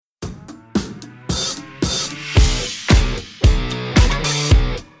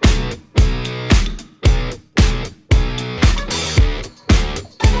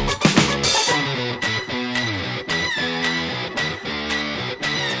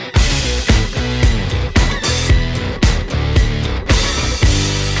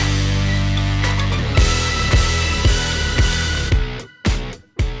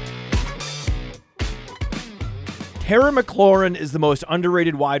Terry McLaurin is the most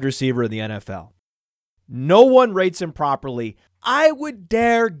underrated wide receiver in the NFL. No one rates him properly. I would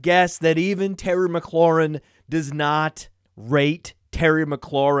dare guess that even Terry McLaurin does not rate Terry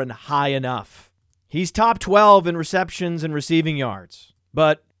McLaurin high enough. He's top 12 in receptions and receiving yards,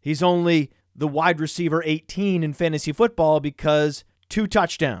 but he's only the wide receiver 18 in fantasy football because 2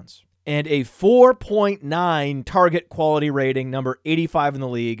 touchdowns and a 4.9 target quality rating, number 85 in the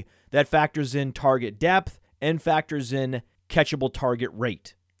league. That factors in target depth and factors in catchable target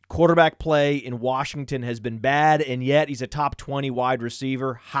rate. Quarterback play in Washington has been bad, and yet he's a top 20 wide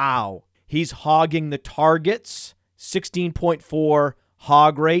receiver. How? He's hogging the targets. 16.4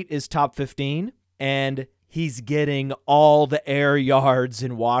 hog rate is top 15, and he's getting all the air yards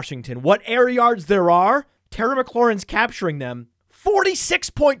in Washington. What air yards there are, Terry McLaurin's capturing them.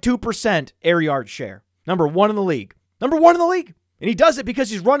 46.2% air yard share. Number 1 in the league. Number 1 in the league. And he does it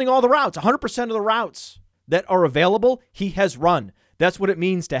because he's running all the routes. 100% of the routes that are available, he has run. That's what it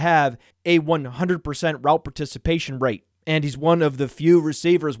means to have a 100% route participation rate. And he's one of the few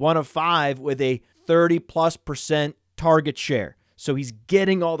receivers, one of 5, with a 30+% target share. So he's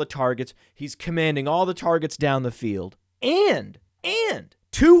getting all the targets. He's commanding all the targets down the field. And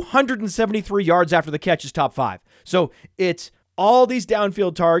 273 yards after the catch is top 5. So it's all these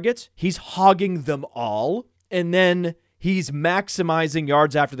downfield targets. He's hogging them all. And then he's maximizing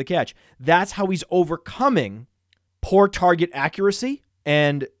yards after the catch. That's how he's overcoming poor target accuracy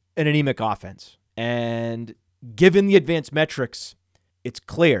and an anemic offense. And given the advanced metrics, it's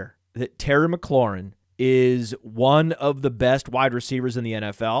clear that Terry McLaurin is one of the best wide receivers in the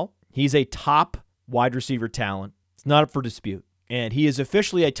NFL. He's a top wide receiver talent. It's not up for dispute. And he is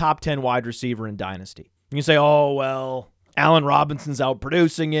officially a top 10 wide receiver in Dynasty. You can say, oh, well, Allen Robinson's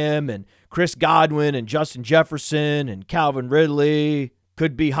outproducing him, and Chris Godwin and Justin Jefferson and Calvin Ridley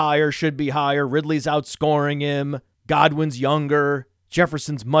could be higher, should be higher. Ridley's outscoring him. Godwin's younger.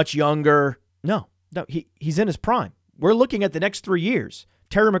 Jefferson's much younger. No, he's in his prime. We're looking at the next 3 years.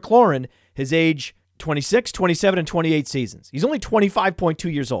 Terry McLaurin, his age 26, 27, and 28 seasons. He's only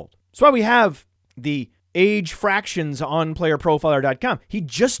 25.2 years old. That's why we have the age fractions on playerprofiler.com. He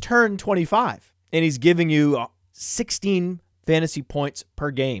just turned 25, and he's giving you 16 fantasy points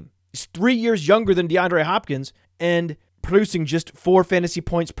per game. He's 3 years younger than DeAndre Hopkins and producing just 4 fantasy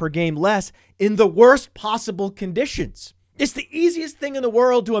points per game less in the worst possible conditions. It's the easiest thing in the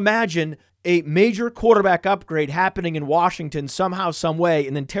world to imagine a major quarterback upgrade happening in Washington somehow, some way,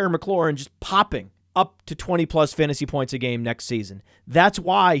 and then Terry McLaurin just popping up to 20-plus fantasy points a game next season. That's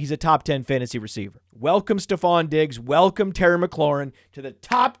why he's a top 10 fantasy receiver. Welcome Stephon Diggs. Welcome Terry McLaurin to the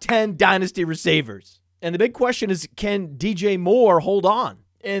top 10 dynasty receivers. And the big question is, can DJ Moore hold on?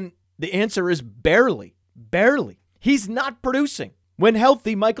 And the answer is barely. Barely. He's not producing. When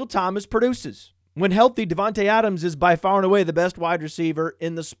healthy, Michael Thomas produces. When healthy, Devontae Adams is by far and away the best wide receiver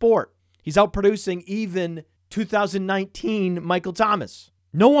in the sport. He's outproducing even 2019 Michael Thomas.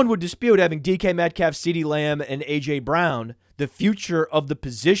 No one would dispute having DK Metcalf, CeeDee Lamb, and A.J. Brown, the future of the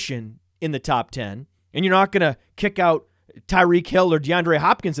position, in the top 10. And you're not going to kick out Tyreek Hill or DeAndre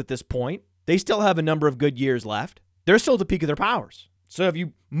Hopkins at this point. They still have a number of good years left. They're still at the peak of their powers. So if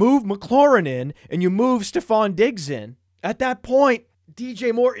you move McLaurin in and you move Stephon Diggs in, at that point,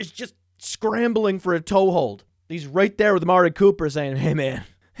 DJ Moore is just scrambling for a toehold. He's right there with Amari Cooper saying, hey, man,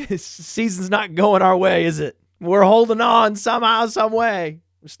 this season's not going our way, is it? We're holding on somehow, some way.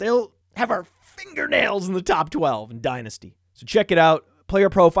 We still have our fingernails in the top 12 in Dynasty. So check it out,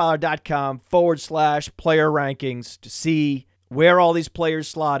 playerprofiler.com/player rankings to see where all these players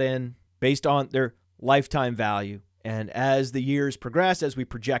slot in based on their lifetime value. And as the years progress, as we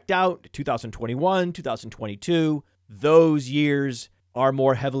project out, 2021, 2022, those years are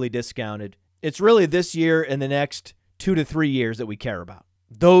more heavily discounted. It's really this year and the next 2 to 3 years that we care about.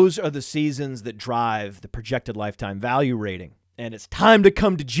 Those are the seasons that drive the projected lifetime value rating. And it's time to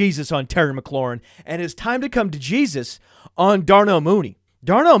come to Jesus on Terry McLaurin. And it's time to come to Jesus on Darnell Mooney.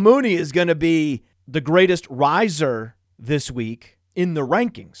 Darnell Mooney is going to be the greatest riser this week in the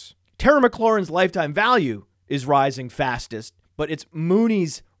rankings. Terry McLaurin's lifetime value is rising fastest, but it's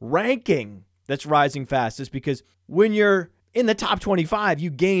Mooney's ranking that's rising fastest, because when you're in the top 25, you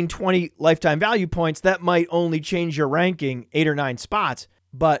gain 20 lifetime value points. That might only change your ranking 8 or 9 spots.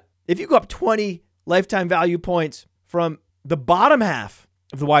 But if you go up 20 lifetime value points from the bottom half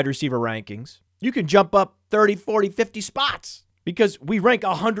of the wide receiver rankings, you can jump up 30, 40, 50 spots because we rank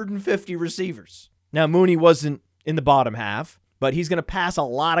 150 receivers. Now, Mooney wasn't in the bottom half, but he's going to pass a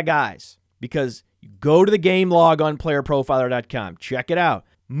lot of guys because you go to the game log on playerprofiler.com. Check it out.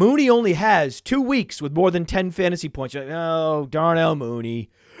 Mooney only has 2 weeks with more than 10 fantasy points. Oh, Darnell Mooney.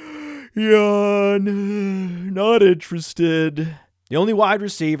 Yawn. Not interested. The only wide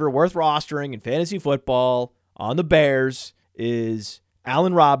receiver worth rostering in fantasy football on the Bears is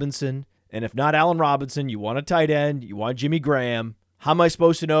Allen Robinson. And if not Allen Robinson, you want a tight end, you want Jimmy Graham. How am I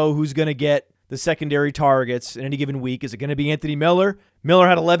supposed to know who's going to get the secondary targets in any given week? Is it going to be Anthony Miller? Miller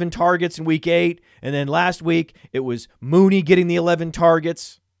had 11 targets in week 8. And then last week, it was Mooney getting the 11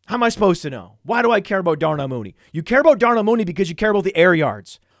 targets. How am I supposed to know? Why do I care about Darnell Mooney? You care about Darnell Mooney because you care about the air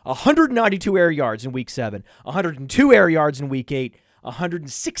yards. 192 air yards in week 7, 102 air yards in week 8,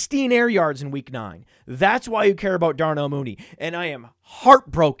 116 air yards in week 9. That's why you care about Darnell Mooney. And I am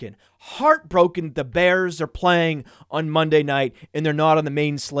heartbroken that the Bears are playing on Monday night and they're not on the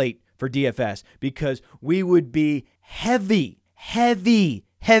main slate for DFS, because we would be heavy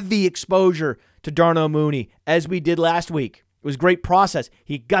exposure to Darnell Mooney as we did last week. It was a great process.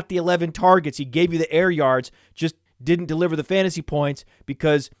 He got the 11 targets. He gave you the air yards, just didn't deliver the fantasy points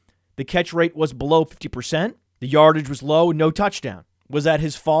because the catch rate was below 50%. The yardage was low, no touchdown. Was that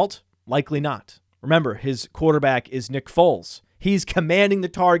his fault? Likely not. Remember, his quarterback is Nick Foles. He's commanding the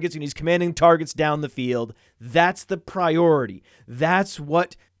targets, and he's commanding targets down the field. That's the priority. That's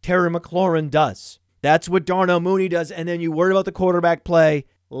what Terry McLaurin does. That's what Darnell Mooney does, and then you worry about the quarterback play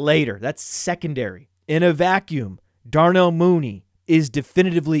later. That's secondary. In a vacuum, Darnell Mooney is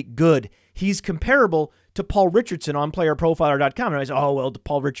definitively good. He's comparable to Paul Richardson on playerprofiler.com. And I say,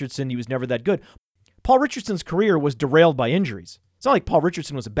 Paul Richardson, he was never that good. Paul Richardson's career was derailed by injuries. It's not like Paul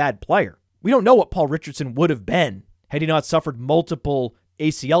Richardson was a bad player. We don't know what Paul Richardson would have been had he not suffered multiple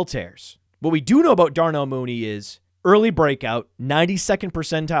ACL tears. What we do know about Darnell Mooney is early breakout, 92nd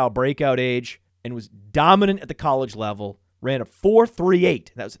percentile breakout age, and was dominant at the college level, ran a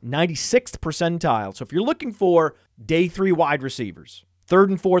 4.38. That was 96th percentile. So if you're looking for day 3 wide receivers, 3rd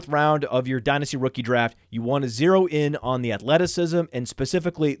and 4th round of your dynasty rookie draft, you want to zero in on the athleticism and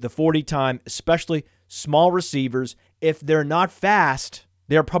specifically the 40 time, especially small receivers. If they're not fast,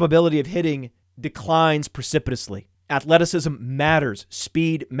 their probability of hitting declines precipitously. Athleticism matters.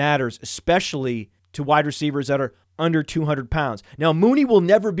 Speed matters, especially to wide receivers that are under 200 pounds. Now, Mooney will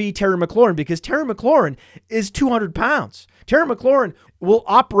never be Terry McLaurin because Terry McLaurin is 200 pounds. Terry McLaurin will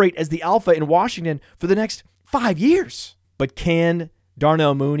operate as the alpha in Washington for the next 5 years. But can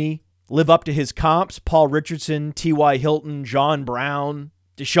Darnell Mooney live up to his comps? Paul Richardson, T.Y. Hilton, John Brown,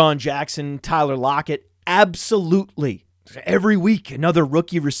 Deshaun Jackson, Tyler Lockett? Absolutely. Every week, another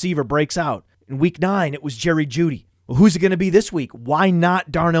rookie receiver breaks out. In week 9, it was Jerry Jeudy. Well, who's it going to be this week? Why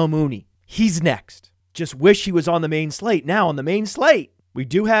not Darnell Mooney? He's next. Just wish he was on the main slate. Now, on the main slate, we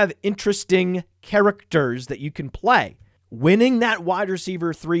do have interesting characters that you can play. Winning that wide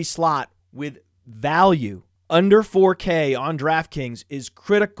receiver 3 slot with value under 4K on DraftKings is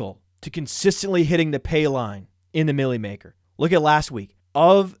critical to consistently hitting the pay line in the Millie Maker. Look at last week.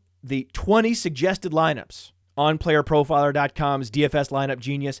 Of the 20 suggested lineups on playerprofiler.com's DFS lineup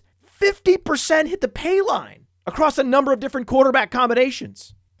genius, 50% hit the pay line across a number of different quarterback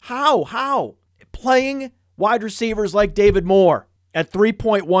combinations. How? Playing wide receivers like David Moore at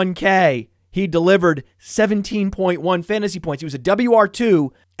 3.1K, he delivered 17.1 fantasy points. He was a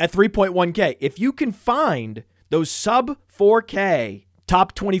WR2 at 3.1K. If you can find those sub 4K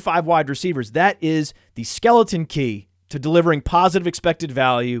top 25 wide receivers, that is the skeleton key to delivering positive expected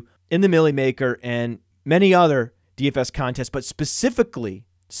value in the Millie Maker and many other DFS contests, but specifically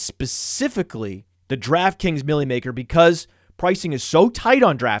the DraftKings Millie Maker, because pricing is so tight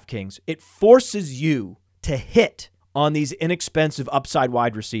on DraftKings, it forces you to hit on these inexpensive upside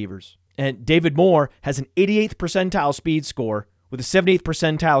wide receivers. And David Moore has an 88th percentile speed score with a 78th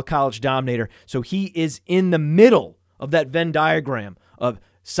percentile college dominator, so he is in the middle of that Venn diagram of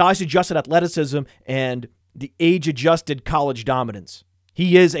size-adjusted athleticism and the age-adjusted college dominance.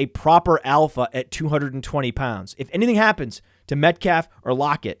 He is a proper alpha at 220 pounds. If anything happens to Metcalf or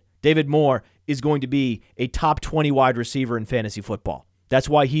Lockett, David Moore is going to be a top 20 wide receiver in fantasy football. That's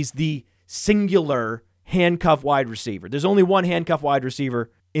why he's the singular handcuff wide receiver. There's only one handcuff wide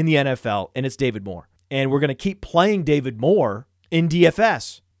receiver in the NFL, and it's David Moore. And we're going to keep playing David Moore in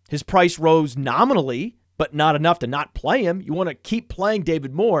DFS. His price rose nominally, but not enough to not play him. You want to keep playing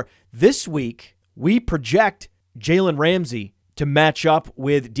David Moore. This week, we project Jalen Ramsey to match up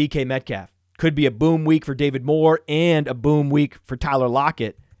with DK Metcalf. Could be a boom week for David Moore and a boom week for Tyler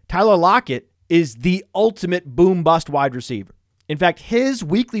Lockett. Tyler Lockett is the ultimate boom-bust wide receiver. In fact, his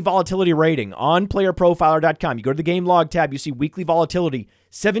weekly volatility rating on playerprofiler.com, you go to the game log tab, you see weekly volatility,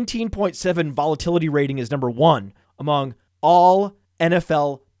 17.7 volatility rating is number 1 among all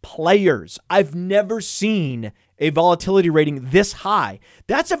NFL players. I've never seen a volatility rating this high.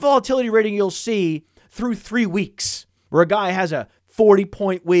 That's a volatility rating you'll see through 3 weeks, where a guy has a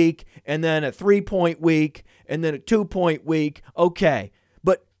 40-point week and then a 3-point week and then a 2-point week. Okay.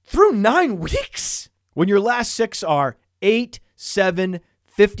 But through 9 weeks, when your last 6 are 8, 7,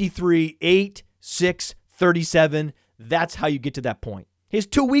 53, 8, 6, 37, that's how you get to that point. He has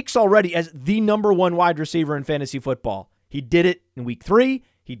 2 weeks already as the number 1 wide receiver in fantasy football. He did it in week 3.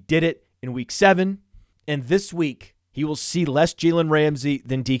 He did it in week 7. And this week, he will see less Jalen Ramsey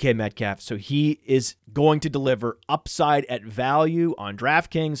than DK Metcalf. So he is going to deliver upside at value on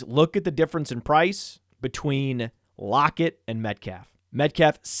DraftKings. Look at the difference in price between Lockett and Metcalf.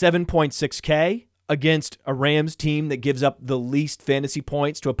 Metcalf, 7.6K against a Rams team that gives up the least fantasy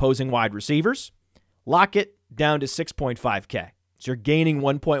points to opposing wide receivers. Lockett down to 6.5K. So you're gaining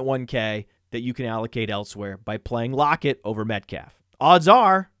 1.1K that you can allocate elsewhere by playing Lockett over Metcalf. Odds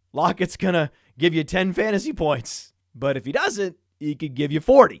are Lockett's going to give you 10 fantasy points. But if he doesn't, he could give you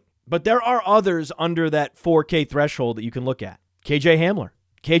 40. But there are others under that 4K threshold that you can look at. KJ Hamler.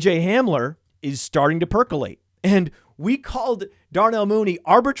 KJ Hamler is starting to percolate. And we called Darnell Mooney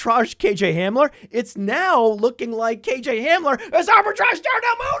arbitrage KJ Hamler. It's now looking like KJ Hamler is arbitrage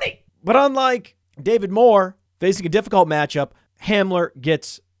Darnell Mooney. But unlike David Moore facing a difficult matchup, Hamler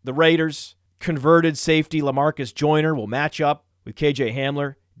gets the Raiders. Converted safety LaMarcus Joyner will match up with KJ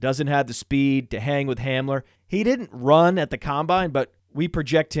Hamler. Doesn't have the speed to hang with Hamler. He didn't run at the combine, but we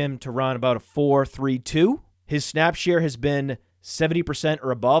project him to run about a 4.32. His snap share has been 70% or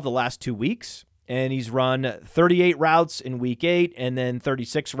above the last 2 weeks, and he's run 38 routes in week 8 and then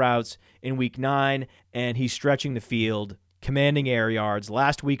 36 routes in week 9, and he's stretching the field, commanding air yards.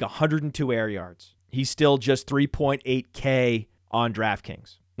 Last week, 102 air yards. He's still just 3.8K on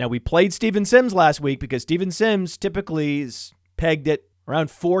DraftKings. Now, we played Steven Sims last week because Steven Sims typically is pegged at around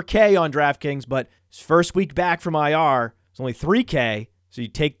 4K on DraftKings, but his first week back from IR is only 3K, so you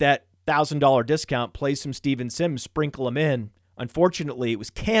take that $1,000 discount, play some Steven Sims, sprinkle him in. Unfortunately, it was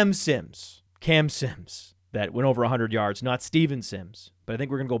Cam Sims that went over 100 yards, not Steven Sims. But I think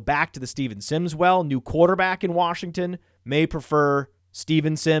we're going to go back to the Steven Sims well. New quarterback in Washington may prefer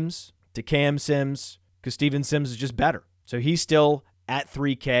Steven Sims to Cam Sims because Steven Sims is just better. So he's still at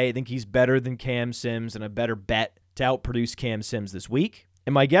 3K. I think he's better than Cam Sims and a better bet to outproduce Cam Sims this week.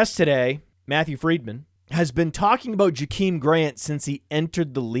 And my guest today, Matthew Friedman, has been talking about Jakeem Grant since he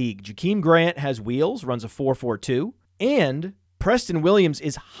entered the league. Jakeem Grant has wheels, runs a 4.42, and Preston Williams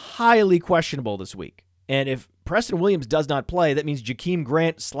is highly questionable this week. And if Preston Williams does not play, that means Jakeem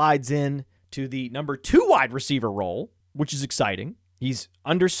Grant slides in to the number 2 wide receiver role, which is exciting. He's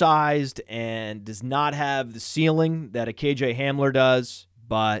undersized and does not have the ceiling that a KJ Hamler does.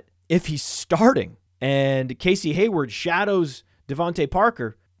 But if he's starting and Casey Hayward shadows Devontae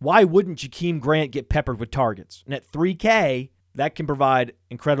Parker, why wouldn't Jakeem Grant get peppered with targets? And at 3K, that can provide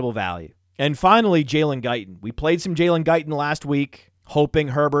incredible value. And finally, Jalen Guyton. We played some Jalen Guyton last week, hoping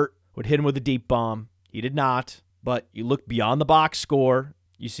Herbert would hit him with a deep bomb. He did not. But you look beyond the box score,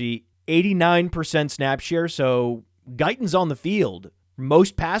 you see 89% snap share, so Guyton's on the field.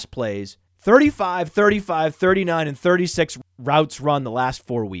 Most pass plays, 35, 35, 39, and 36 routes run the last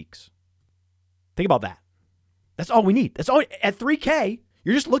 4 weeks. Think about that. That's all we need. That's all. At 3K,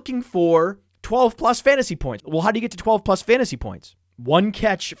 you're just looking for 12-plus fantasy points. Well, how do you get to 12-plus fantasy points? 1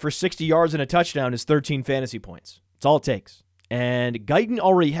 catch for 60 yards and a touchdown is 13 fantasy points. That's all it takes. And Guyton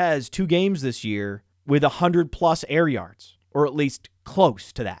already has 2 games this year with 100-plus air yards, or at least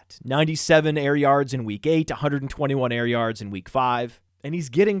close to that. 97 air yards in week 8, 121 air yards in week 5, and he's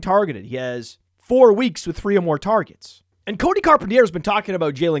getting targeted. He has 4 weeks with 3 or more targets. And Cody Carpentier has been talking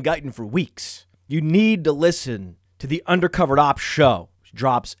about Jalen Guyton for weeks. You need to listen to the Undercovered Ops show, which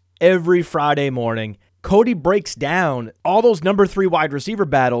drops every Friday morning. Cody breaks down all those number 3 wide receiver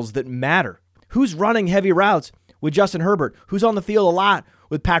battles that matter. Who's running heavy routes with Justin Herbert? Who's on the field a lot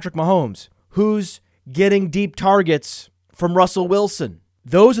with Patrick Mahomes? Who's getting deep targets from Russell Wilson?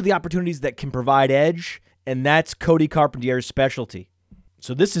 Those are the opportunities that can provide edge, and that's Cody Carpentier's specialty.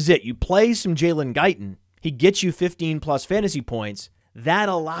 So this is it. You play some Jalen Guyton. He gets you 15-plus fantasy points. That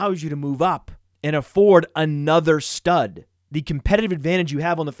allows you to move up and afford another stud. The competitive advantage you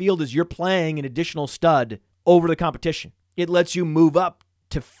have on the field is you're playing an additional stud over the competition. It lets you move up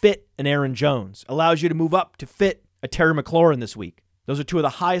to fit an Aaron Jones, allows you to move up to fit a Terry McLaurin this week. Those are 2 of the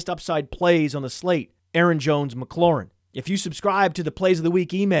highest upside plays on the slate, Aaron Jones, McLaurin. If you subscribe to the Plays of the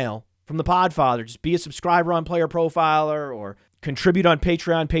Week email from the Podfather, just be a subscriber on Player Profiler or contribute on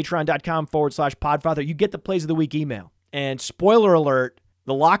Patreon, patreon.com/Podfather. You get the Plays of the Week email. And spoiler alert,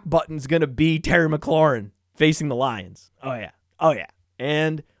 the lock button's going to be Terry McLaurin facing the Lions. Oh, yeah.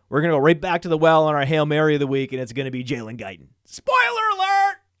 And we're going to go right back to the well on our Hail Mary of the week, and it's going to be Jalen Guyton. Spoiler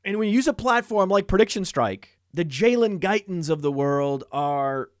alert! And when you use a platform like Prediction Strike, the Jalen Guytons of the world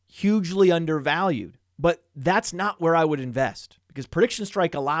are hugely undervalued. But that's not where I would invest, because Prediction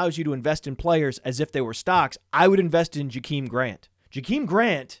Strike allows you to invest in players as if they were stocks. I would invest in Jakeem Grant. Jakeem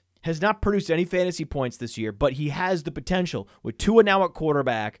Grant has not produced any fantasy points this year, but he has the potential, with Tua now at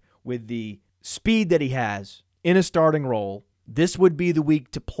quarterback, with the speed that he has in a starting role. This would be the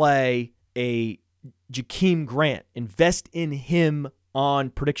week to play a Jakeem Grant. Invest in him on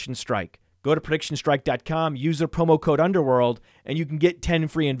Prediction Strike. Go to PredictionStrike.com, use the promo code Underworld, and you can get 10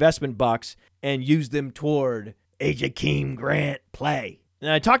 free investment bucks and use them toward a Jakeem Grant play. And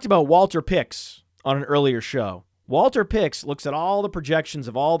I talked about Walter Picks on an earlier show. Walter Picks looks at all the projections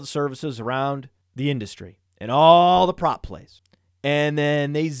of all the services around the industry and all the prop plays. And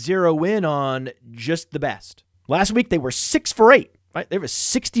then they zero in on just the best. Last week, they were 6 for 8. Right? They have a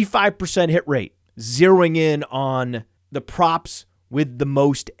 65% hit rate, zeroing in on the props with the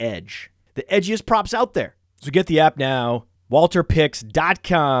most edge. The edgiest props out there. So get the app now,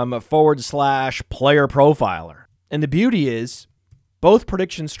 walterpicks.com/player profiler. And the beauty is, both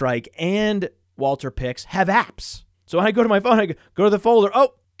Prediction Strike and Walter Picks have apps. So when I go to my phone, I go to the folder,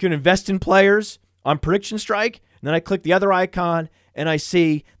 can invest in players on Prediction Strike, and then I click the other icon, and I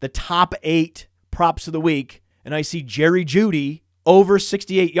see the top 8 props of the week, and I see Jerry Jeudy over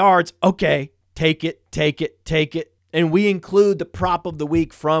 68 yards. Okay, take it. And we include the prop of the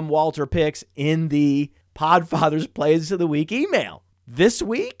week from Walter Picks in the Podfathers Plays of the Week email. This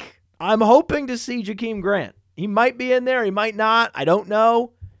week, I'm hoping to see Jakeem Grant. He might be in there. He might not. I don't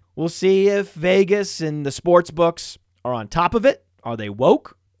know. We'll see if Vegas and the sports books are on top of it. Are they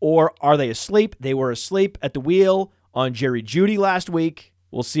woke or are they asleep? They were asleep at the wheel on Jerry Jeudy last week.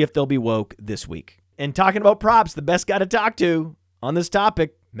 We'll see if they'll be woke this week. And talking about props, the best guy to talk to on this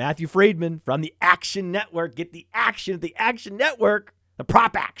topic, Matthew Friedman from the Action Network. Get the action at the Action Network, the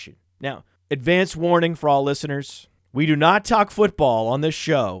prop action. Now, advance warning for all listeners. We do not talk football on this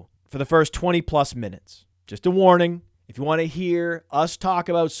show for the first 20 plus minutes. Just a warning. If you want to hear us talk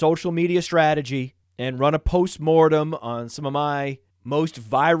about social media strategy and run a post-mortem on some of my most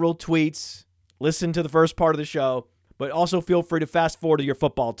viral tweets, listen to the first part of the show, but also feel free to fast forward to your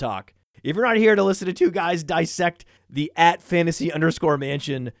football talk. If you're not here to listen to two guys dissect the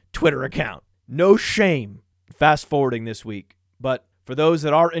 @fantasy_mansion Twitter account, no shame fast forwarding this week. But for those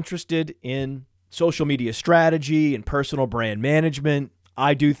that are interested in social media strategy and personal brand management,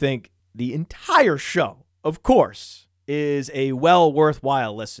 I do think the entire show, of course, is a well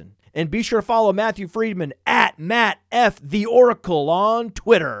worthwhile listen. And be sure to follow Matthew Friedman at MattFTheOracle on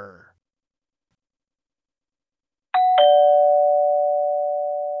Twitter.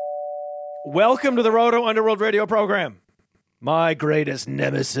 Welcome to the Roto Underworld radio program. My greatest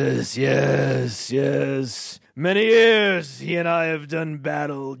nemesis, yes. Many years he and I have done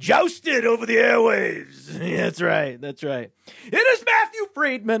battle, jousted over the airwaves. That's right. It is Matthew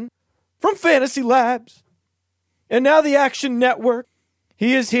Friedman from Fantasy Labs. And now the Action Network.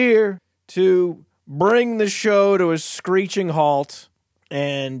 He is here to bring the show to a screeching halt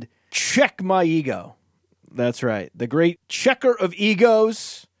and check my ego. That's right. The great checker of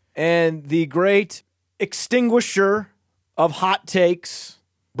egos and the great extinguisher of hot takes,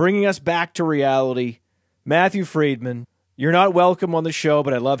 bringing us back to reality. Matthew Friedman, you're not welcome on the show,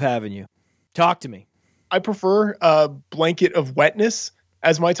 but I love having you. Talk to me. I prefer Blanket of Wetness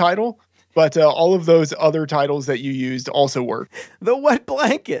as my title, but all of those other titles that you used also work. The wet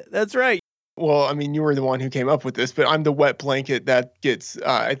blanket. That's right. Well, I mean, you were the one who came up with this, but I'm the wet blanket that gets,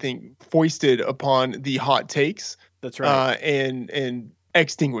 I think, foisted upon the hot takes. That's right. And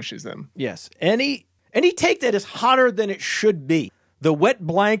extinguishes them. Yes. Any take that is hotter than it should be, the wet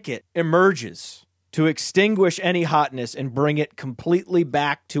blanket emerges to extinguish any hotness and bring it completely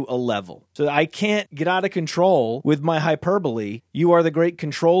back to a level. So I can't get out of control with my hyperbole. You are the great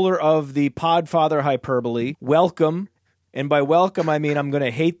controller of the Podfather hyperbole. Welcome. And by welcome, I mean I'm going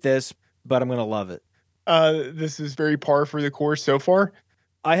to hate this, but I'm going to love it. This is very par for the course so far.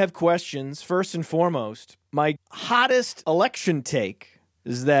 I have questions. First and foremost, my hottest election take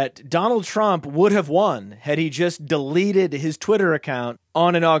is that Donald Trump would have won had he just deleted his Twitter account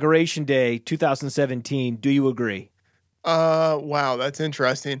on Inauguration Day 2017. Do you agree? Wow, that's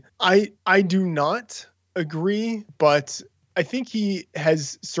interesting. I do not agree, but I think he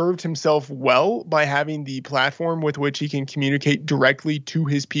has served himself well by having the platform with which he can communicate directly to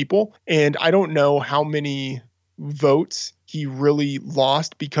his people. And I don't know how many votes he really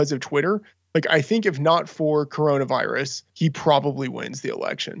lost because of Twitter. Like, I think if not for coronavirus, he probably wins the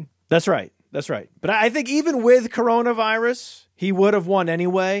election. That's right. But I think even with coronavirus, he would have won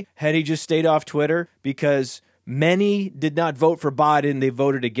anyway had he just stayed off Twitter, because many did not vote for Biden. They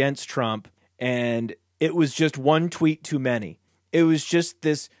voted against Trump. And it was just one tweet too many. It was just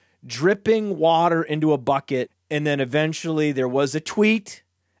this dripping water into a bucket. And then eventually there was a tweet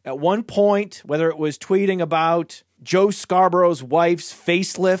at one point, whether it was tweeting about Joe Scarborough's wife's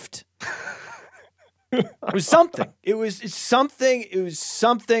facelift. It was something. It was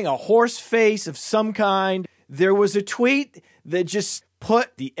something, a horse face of some kind. There was a tweet that just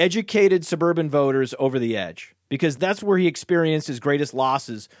put the educated suburban voters over the edge, because that's where he experienced his greatest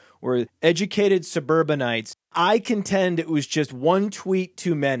losses, were educated suburbanites. I contend it was just one tweet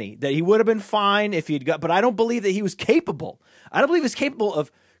too many, that he would have been fine if he'd got, but I don't believe that he was capable. I don't believe he was capable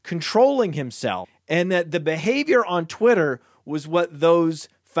of controlling himself, and that the behavior on Twitter was what those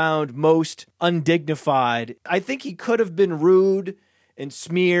found most undignified. I think he could have been rude and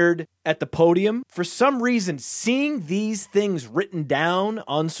smeared at the podium. For some reason, seeing these things written down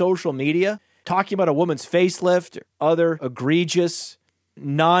on social media, talking about a woman's facelift or other egregious,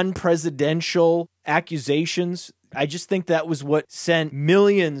 non-presidential accusations, I just think that was what sent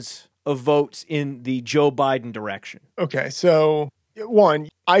millions of votes in the Joe Biden direction. Okay, so one,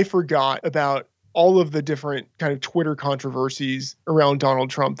 I forgot about all of the different kind of Twitter controversies around Donald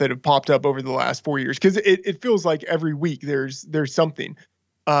Trump that have popped up over the last 4 years, because it feels like every week there's something.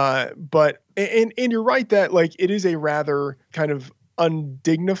 But you're right that like it is a rather kind of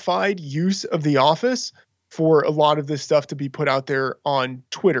undignified use of the office for a lot of this stuff to be put out there on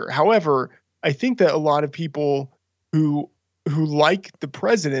Twitter. However, I think that a lot of people who like the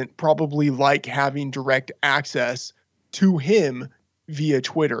president probably like having direct access to him via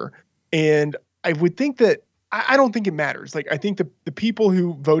Twitter. And I would think that I don't think it matters. Like, I think the people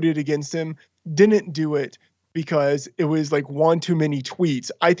who voted against him didn't do it because it was like one too many tweets.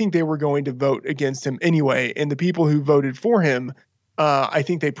 I think they were going to vote against him anyway. And the people who voted for him, I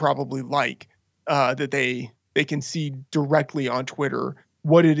think they probably like that they can see directly on Twitter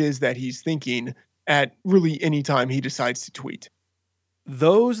what it is that he's thinking at really any time he decides to tweet.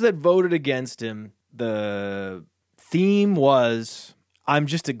 Those that voted against him, the theme was, I'm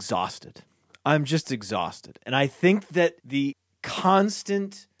just exhausted. I'm just exhausted. And I think that the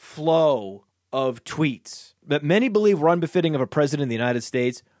constant flow of tweets that many believe were unbefitting of a president of the United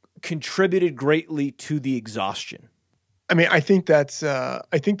States contributed greatly to the exhaustion. I mean, I think that's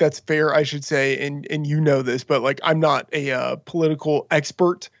fair, I should say, and you know this, but like I'm not a political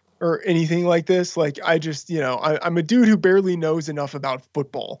expert or anything like this. Like I just, I'm a dude who barely knows enough about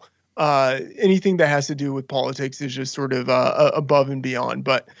football. Anything that has to do with politics is just sort of above and beyond.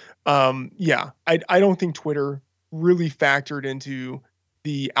 But I don't think Twitter really factored into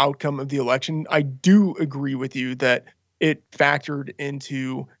the outcome of the election. I do agree with you that it factored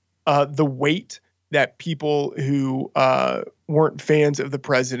into the weight that people who weren't fans of the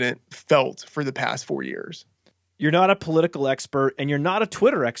president felt for the past 4 years. You're not a political expert, and you're not a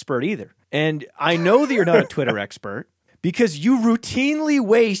Twitter expert either. And I know that you're not a Twitter expert because you routinely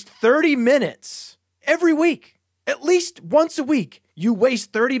waste 30 minutes every week. At least once a week, you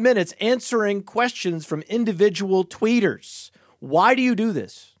waste 30 minutes answering questions from individual tweeters. Why do you do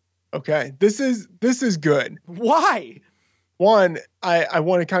this? Okay, this is good. Why? One, I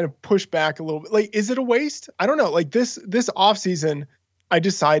want to kind of push back a little bit. Like, is it a waste? I don't know. Like this off season, I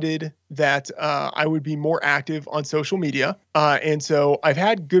decided that I would be more active on social media. And so I've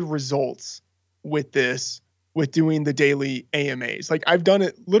had good results with this, with doing the daily AMAs. Like I've done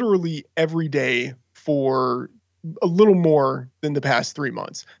it literally every day for a little more than the past 3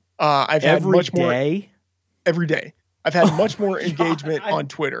 months. I've had much more every day. I've had much more engagement on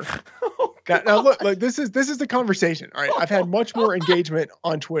Twitter. Now look, this is the conversation. All right. I've had much more engagement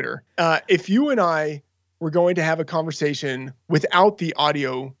on Twitter. If you and I were going to have a conversation without the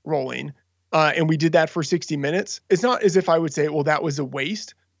audio rolling, and we did that for 60 minutes, it's not as if I would say, well, that was a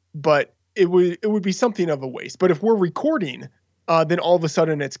waste, but it would be something of a waste. But if we're recording, then all of a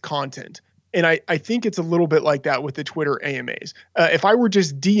sudden it's content. And I think it's a little bit like that with the Twitter AMAs. If I were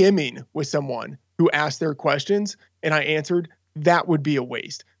just DMing with someone who asked their questions and I answered, that would be a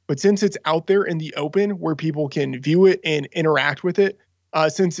waste. But since it's out there in the open where people can view it and interact with it,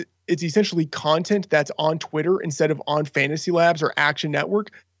 since it's essentially content that's on Twitter instead of on Fantasy Labs or Action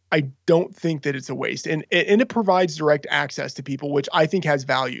Network, I don't think that it's a waste. And it provides direct access to people, which I think has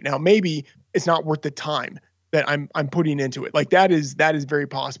value. Now, maybe it's not worth the time that I'm putting into it. Like that is very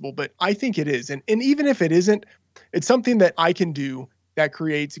possible, but I think it is. And even if it isn't, it's something that I can do that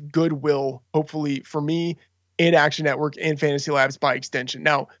creates goodwill, hopefully for me and Action Network and Fantasy Labs by extension.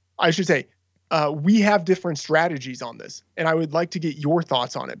 Now, I should say, we have different strategies on this, and I would like to get your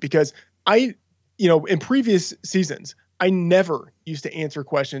thoughts on it because in previous seasons, I never used to answer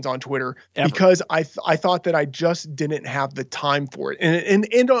questions on Twitter because I thought that I just didn't have the time for it. And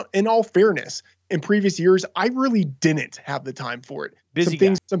in all fairness, in previous years, I really didn't have the time for it. Busy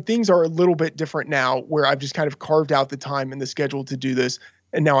guy. Some things are a little bit different now where I've just kind of carved out the time in the schedule to do this.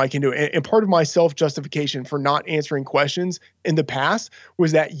 And now I can do it. And part of my self-justification for not answering questions in the past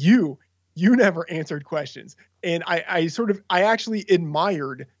was that you never answered questions. And I actually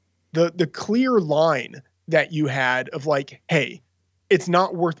admired the clear line that you had of like, hey, it's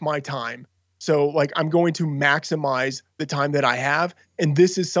not worth my time. So like, I'm going to maximize the time that I have. And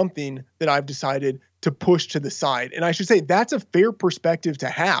this is something that I've decided to push to the side. And I should say that's a fair perspective to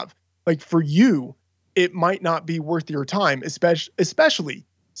have. Like for you, it might not be worth your time, especially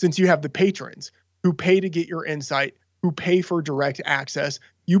since you have the patrons who pay to get your insight, who pay for direct access.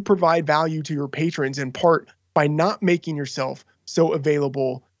 You provide value to your patrons in part by not making yourself so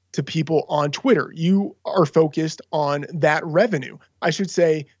available to people on Twitter. You are focused on that revenue. I should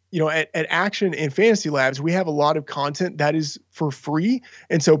say, at Action and Fantasy Labs, we have a lot of content that is for free.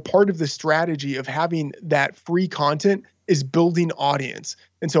 And so part of the strategy of having that free content is building audience.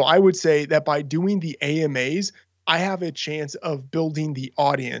 And so I would say that by doing the AMAs, I have a chance of building the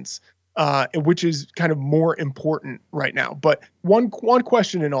audience, which is kind of more important right now. But one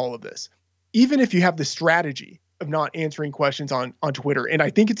question in all of this, even if you have the strategy of not answering questions on Twitter, and I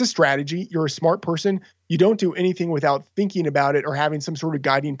think it's a strategy, you're a smart person, you don't do anything without thinking about it or having some sort of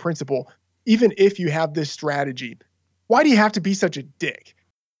guiding principle. Even if you have this strategy, why do you have to be such a dick?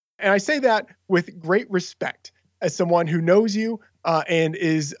 And I say that with great respect as someone who knows you and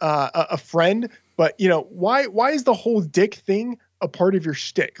is a friend. But why is the whole dick thing a part of your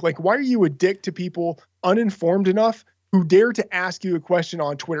shtick? Like, why are you a dick to people uninformed enough who dare to ask you a question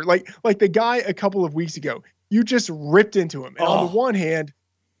on Twitter? Like the guy a couple of weeks ago, you just ripped into him. And on the one hand,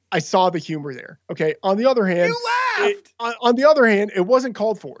 I saw the humor there. Okay. On the other hand, it wasn't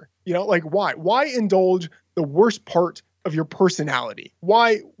called for. Like why? Why indulge the worst part of your personality?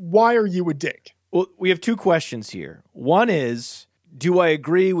 Why are you a dick? Well, we have two questions here. One is, do I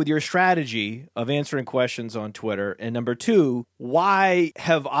agree with your strategy of answering questions on Twitter? And number two, why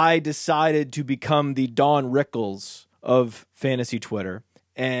have I decided to become the Don Rickles of fantasy Twitter?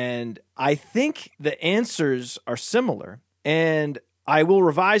 And I think the answers are similar. And I will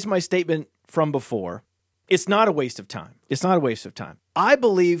revise my statement from before. It's not a waste of time. It's not a waste of time. I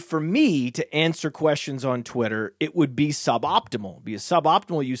believe for me to answer questions on Twitter, it would be suboptimal, be a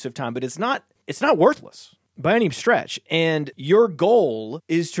suboptimal use of time, but it's not worthless by any stretch. And your goal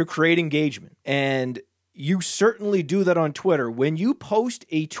is to create engagement. And you certainly do that on Twitter. When you post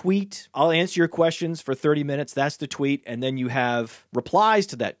a tweet, I'll answer your questions for 30 minutes. That's the tweet. And then you have replies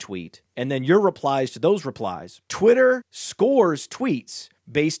to that tweet. And then your replies to those replies. Twitter scores tweets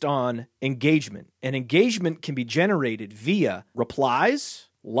based on engagement. And engagement can be generated via replies,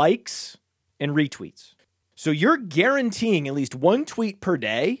 likes, and retweets. So you're guaranteeing at least one tweet per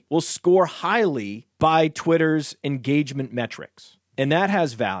day will score highly by Twitter's engagement metrics. And that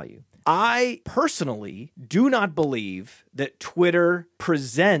has value. I personally do not believe that Twitter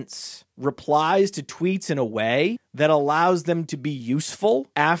presents replies to tweets in a way that allows them to be useful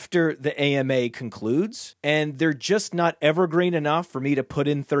after the AMA concludes. And they're just not evergreen enough for me to put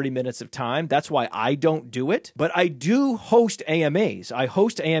in 30 minutes of time. That's why I don't do it. But I do host AMAs. I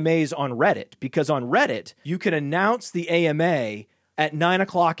host AMAs on Reddit because on Reddit, you can announce the AMA at 9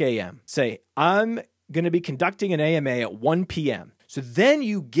 o'clock a.m. Say, I'm going to be conducting an AMA at 1 p.m. So then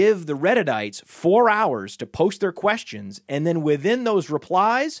you give the Reddites 4 hours to post their questions, and then within those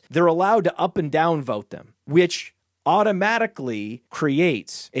replies, they're allowed to up and down vote them, which automatically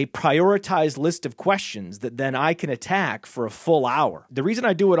creates a prioritized list of questions that then I can attack for a full hour. The reason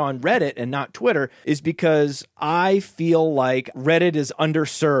I do it on Reddit and not Twitter is because I feel like Reddit is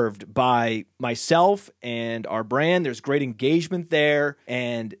underserved by myself and our brand. There's great engagement there,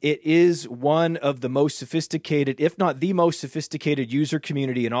 and it is one of the most sophisticated, if not the most sophisticated user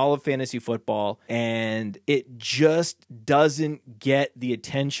community in all of fantasy football, and it just doesn't get the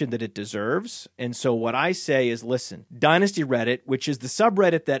attention that it deserves. And so what I say is, listen, Dynasty Reddit, which is the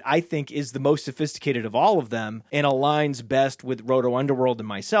subreddit that I think is the most sophisticated of all of them and aligns best with Roto Underworld and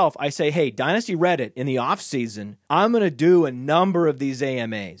myself, I say, hey, Dynasty Reddit, in the off-season, I'm going to do a number of these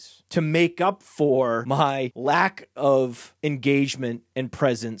AMAs to make up for my lack of engagement and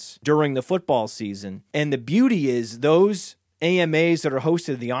presence during the football season. And the beauty is those AMAs that are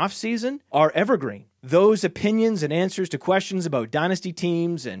hosted in the offseason are evergreen. Those opinions and answers to questions about dynasty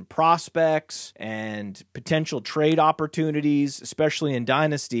teams and prospects and potential trade opportunities, especially in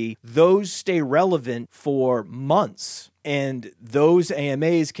dynasty, those stay relevant for months. And those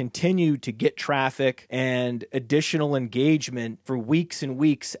AMAs continue to get traffic and additional engagement for weeks and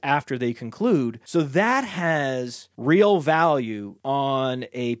weeks after they conclude. So that has real value on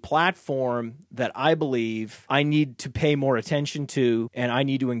a platform that I believe I need to pay more attention to and I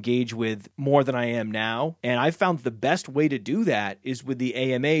need to engage with more than I am now. And I found the best way to do that is with the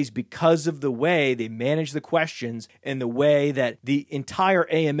AMAs because of the way they manage the questions and the way that the entire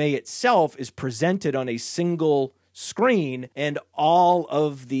AMA itself is presented on a single screen, and all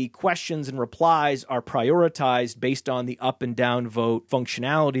of the questions and replies are prioritized based on the up and down vote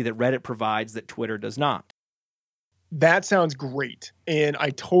functionality that Reddit provides that Twitter does not. That sounds great. And I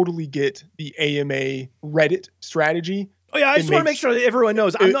totally get the AMA Reddit strategy. Oh yeah, I just want to make sure that everyone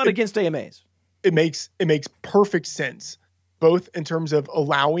knows I'm not against AMAs. It makes perfect sense, both in terms of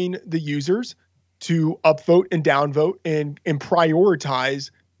allowing the users to upvote and downvote and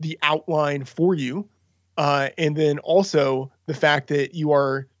prioritize the outline for you. And then also the fact that you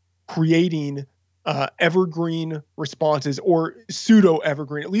are creating evergreen responses or pseudo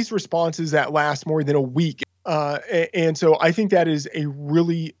evergreen, at least responses that last more than a week. And so I think that is a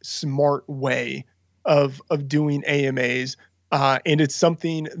really smart way of doing AMAs. And it's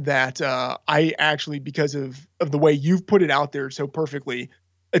something that I actually, because of the way you've put it out there so perfectly,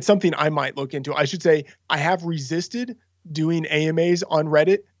 it's something I might look into. I should say I have resisted doing AMAs on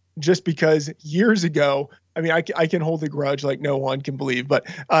Reddit just because years ago, I mean, I can hold a grudge like no one can believe, but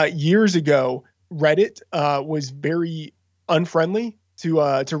years ago, Reddit was very unfriendly to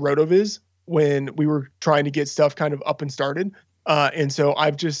RotoViz when we were trying to get stuff kind of up and started. And so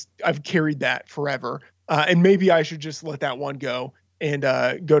I've carried that forever. And maybe I should just let that one go and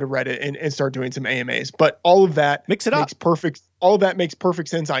go to Reddit and start doing some AMAs. But all of that all of that makes perfect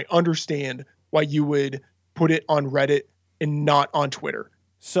sense. I understand why you would put it on Reddit and not on Twitter.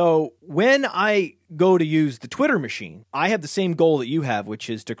 So when I go to use the Twitter machine, I have the same goal that you have, which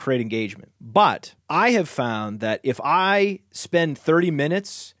is to create engagement. But I have found that if I spend 30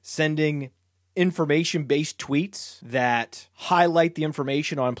 minutes sending information-based tweets that highlight the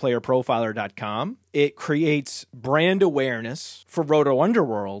information on playerprofiler.com, it creates brand awareness for Roto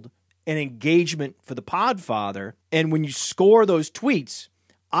Underworld and engagement for the Podfather. And when you score those tweets,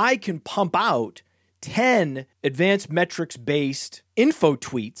 I can pump out 10 advanced metrics-based info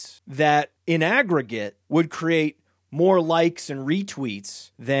tweets that in aggregate would create more likes and retweets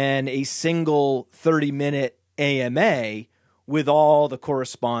than a single 30-minute AMA with all the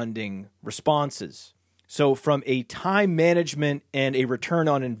corresponding responses. So from a time management and a return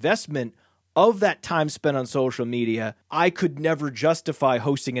on investment of that time spent on social media, I could never justify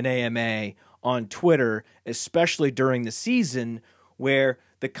hosting an AMA on Twitter, especially during the season where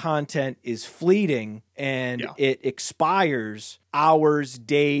the content is fleeting and it expires hours,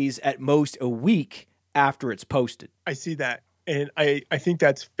 days, at most a week after it's posted. I see that. And I think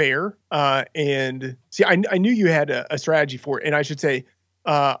that's fair. And see, I knew you had a strategy for it. And I should say,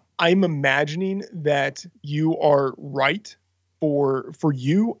 I'm imagining that you are right for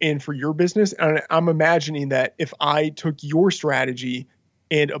you and for your business. And I'm imagining that if I took your strategy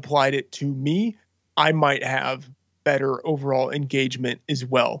and applied it to me, I might have better overall engagement as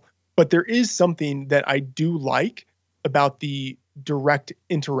well. But there is something that I do like about the direct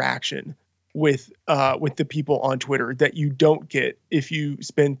interaction with the people on Twitter that you don't get if you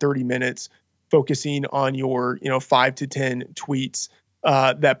spend 30 minutes focusing on your 5 to 10 tweets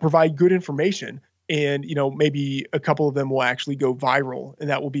that provide good information, and maybe a couple of them will actually go viral,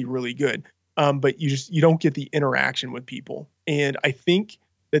 and that will be really good. But you don't get the interaction with people, and I think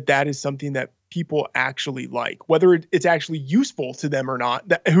that is something that people actually like, whether it's actually useful to them or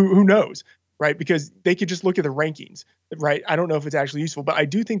not. Who knows, right? Because they could just look at the rankings, right? I don't know if it's actually useful, but I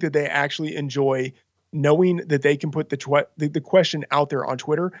do think that they actually enjoy knowing that they can put the question out there on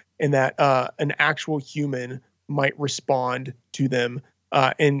Twitter, and that an actual human might respond to them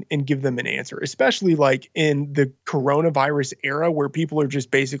and give them an answer, especially like in the coronavirus era where people are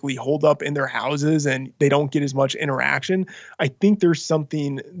just basically holed up in their houses and they don't get as much interaction. I think there's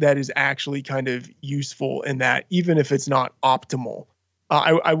something that is actually kind of useful in that, even if it's not optimal.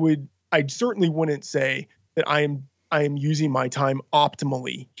 I certainly wouldn't say that I am using my time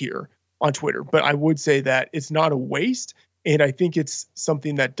optimally here on Twitter, but I would say that it's not a waste. And I think it's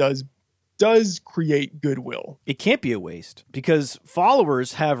something that does create goodwill. It can't be a waste because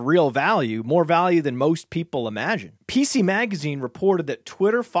followers have real value, more value than most people imagine. PC Magazine reported that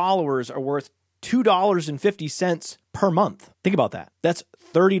Twitter followers are worth $2.50 per month. Think about that. That's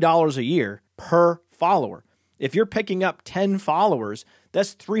 $30 a year per follower. If you're picking up 10 followers,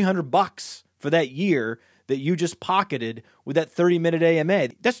 that's $300 for that year that you just pocketed with that 30-minute AMA.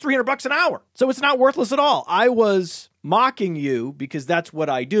 That's $300 an hour. So it's not worthless at all. I was mocking you because that's what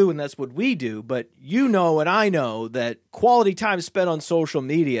I do and that's what we do. But you know and I know that quality time spent on social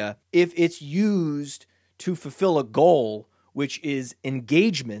media, if it's used to fulfill a goal, which is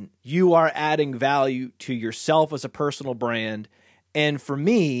engagement, you are adding value to yourself as a personal brand. And for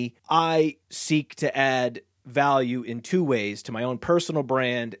me, I seek to add value in two ways, to my own personal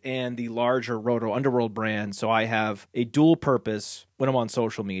brand and the larger Roto Underworld brand. So I have a dual purpose when I'm on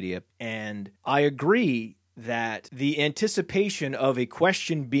social media. And I agree that the anticipation of a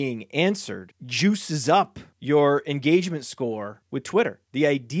question being answered juices up your engagement score with Twitter. The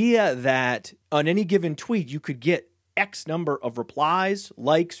idea that on any given tweet, you could get X number of replies,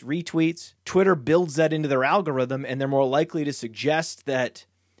 likes, retweets. Twitter builds that into their algorithm, and they're more likely to suggest that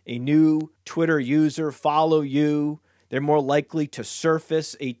a new Twitter user follow you. They're more likely to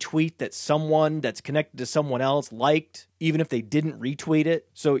surface a tweet that someone that's connected to someone else liked, even if they didn't retweet it.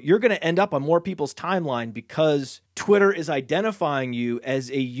 So you're going to end up on more people's timeline because Twitter is identifying you as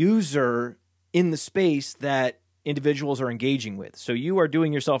a user in the space that individuals are engaging with. So you are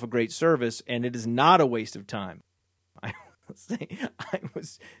doing yourself a great service, and it is not a waste of time. I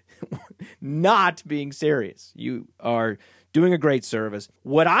was not being serious. You are doing a great service.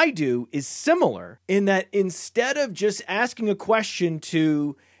 What I do is similar in that instead of just asking a question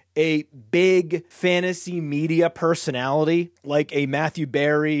to a big fantasy media personality like a Matthew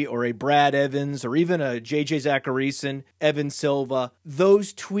Berry or a Brad Evans or even a JJ Zachariason, Evan Silva,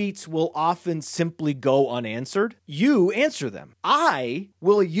 those tweets will often simply go unanswered. You answer them. I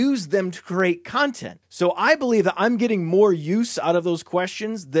will use them to create content. So I believe that I'm getting more use out of those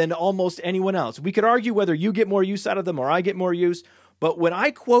questions than almost anyone else. We could argue whether you get more use out of them or I get more use. But when I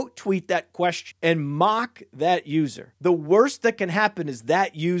quote tweet that question and mock that user, the worst that can happen is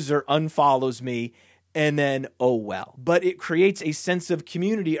that user unfollows me and then, oh well. But it creates a sense of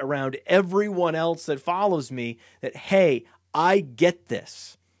community around everyone else that follows me that, hey, I get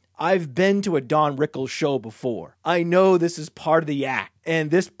this. I've been to a Don Rickles show before. I know this is part of the act. And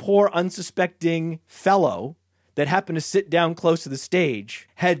this poor unsuspecting fellow that happened to sit down close to the stage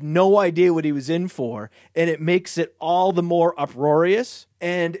had no idea what he was in for, and it makes it all the more uproarious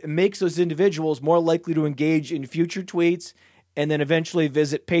and makes those individuals more likely to engage in future tweets and then eventually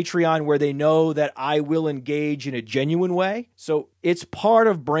visit Patreon where they know that I will engage in a genuine way. So it's part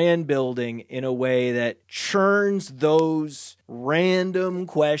of brand building in a way that churns those random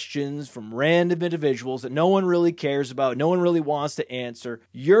questions from random individuals that no one really cares about, no one really wants to answer.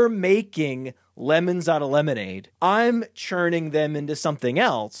 You're making lemons out of lemonade. I'm churning them into something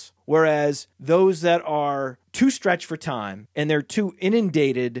else. Whereas those that are too stretched for time and they're too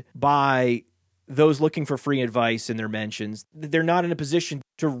inundated by those looking for free advice in their mentions, they're not in a position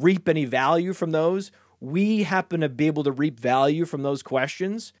to reap any value from those. We happen to be able to reap value from those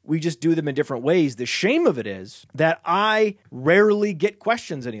questions. We just do them in different ways. The shame of it is that I rarely get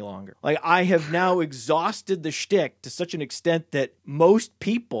questions any longer. Like, I have now exhausted the shtick to such an extent that most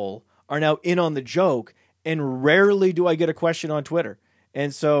people are now in on the joke, and rarely do I get a question on Twitter.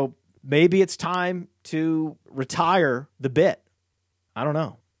 And so maybe it's time to retire the bit. I don't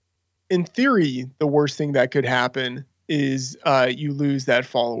know. In theory, the worst thing that could happen is you lose that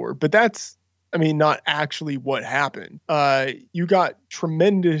follower. But that's, not actually what happened. You got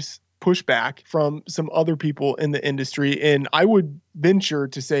tremendous pushback from some other people in the industry. And I would venture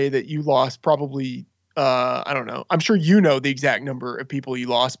to say that you lost probably, I don't know. I'm sure you know the exact number of people you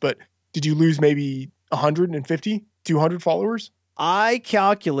lost, but did you lose maybe 150, 200 followers? I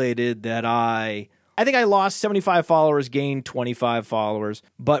calculated that I think I lost 75 followers, gained 25 followers.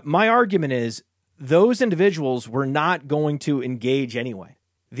 But my argument is those individuals were not going to engage anyway.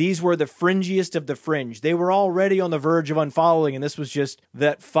 These were the fringiest of the fringe. They were already on the verge of unfollowing, and this was just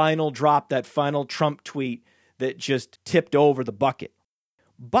that final drop, that final Trump tweet that just tipped over the bucket.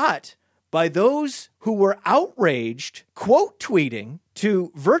 But by those who were outraged, quote tweeting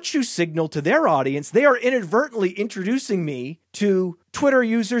to virtue signal to their audience, they are inadvertently introducing me to Twitter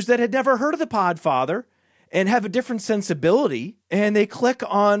users that had never heard of the Podfather and have a different sensibility. And they click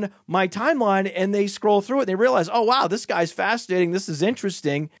on my timeline and they scroll through it and they realize, oh, wow, this guy's fascinating. This is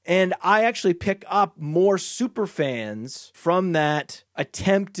interesting. And I actually pick up more super fans from that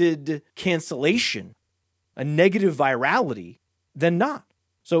attempted cancellation, a negative virality, than not.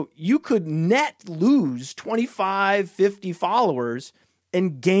 So you could net lose 25, 50 followers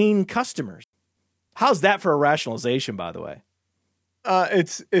and gain customers. How's that for a rationalization, by the way?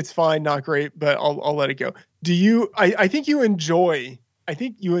 It's fine, not great, but I'll let it go. Do you? I think you enjoy. I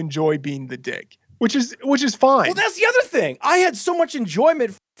think you enjoy being the dick, which is fine. Well, that's the other thing. I had so much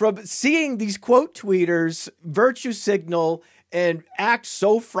enjoyment from seeing these quote tweeters virtue signal and act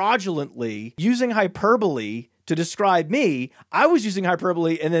so fraudulently using hyperbole to describe me. I was using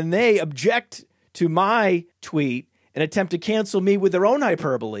hyperbole, and then they object to my tweet and attempt to cancel me with their own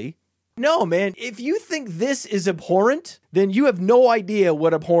hyperbole. No, man, if you think this is abhorrent, then you have no idea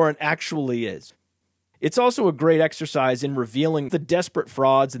what abhorrent actually is. It's also a great exercise in revealing the desperate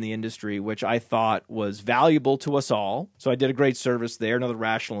frauds in the industry, which I thought was valuable to us all. So I did a great service there, another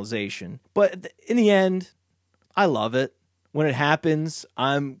rationalization. But in the end, I love it. When it happens,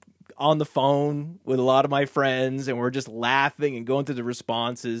 I'm on the phone with a lot of my friends, and we're just laughing and going through the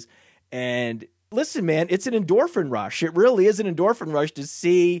responses. And listen, man, it's an endorphin rush. It really is an endorphin rush to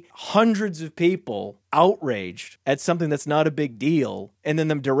see hundreds of people outraged at something that's not a big deal, and then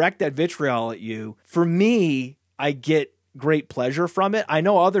them direct that vitriol at you. For me, I get great pleasure from it. I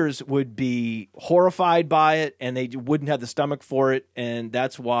know others would be horrified by it, and they wouldn't have the stomach for it, and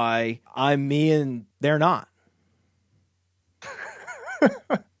that's why I'm me and they're not.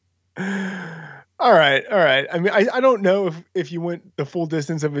 All right. I mean, I don't know if you went the full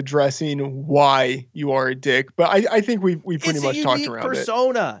distance of addressing why you are a dick, but I think we pretty much talked around it. It's a unique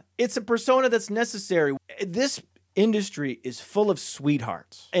persona. It's a persona that's necessary. This industry is full of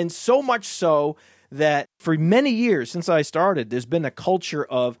sweethearts, and so much so that for many years since I started, there's been a culture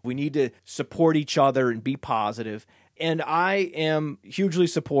of we need to support each other and be positive. And I am hugely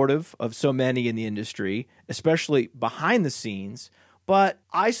supportive of so many in the industry, especially behind the scenes. But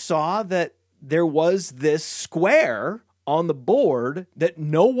I saw that there was this square on the board that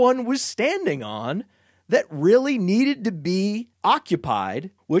no one was standing on that really needed to be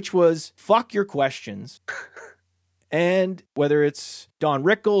occupied, which was fuck your questions. And whether it's Don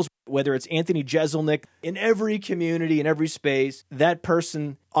Rickles, whether it's Anthony Jeselnik, in every community, in every space, that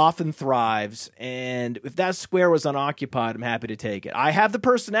person often thrives. And if that square was unoccupied, I'm happy to take it. I have the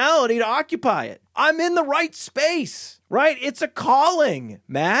personality to occupy it. I'm in the right space, right? It's a calling,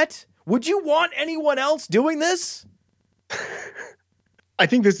 Matt. Would you want anyone else doing this? I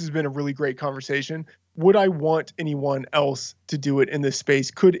think this has been a really great conversation. Would I want anyone else to do it in this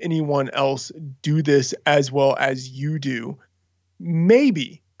space? Could anyone else do this as well as you do?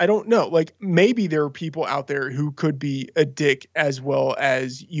 Maybe. I don't know. Like, maybe there are people out there who could be a dick as well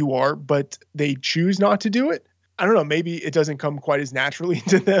as you are, but they choose not to do it. I don't know. Maybe it doesn't come quite as naturally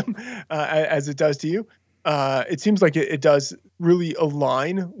to them as it does to you. It seems like it does really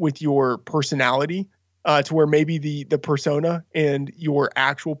align with your personality to where maybe the persona and your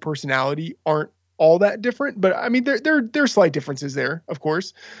actual personality aren't all that different. But I mean, there are slight differences there, of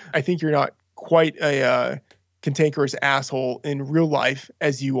course. I think you're not quite a cantankerous asshole in real life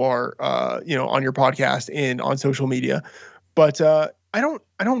as you are, on your podcast and on social media. But I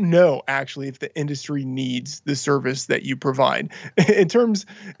don't know actually if the industry needs the service that you provide in terms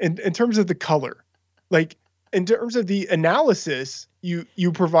of the color. Like, in terms of the analysis,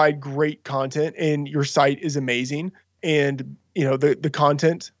 you provide great content and your site is amazing. And, the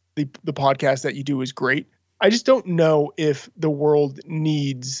content, the podcast that you do is great. I just don't know if the world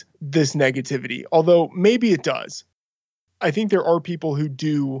needs this negativity, although maybe it does. I think there are people who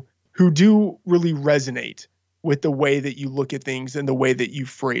do really resonate with the way that you look at things and the way that you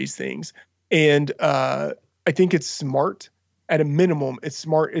phrase things. And I think it's smart. At a minimum, it's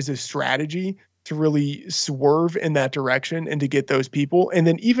smart as a strategy to really swerve in that direction and to get those people. And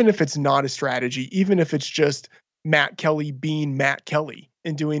then even if it's not a strategy, even if it's just Matt Kelly being Matt Kelly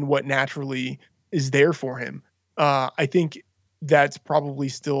and doing what naturally is there for him, I think that's probably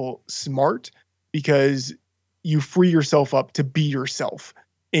still smart because you free yourself up to be yourself.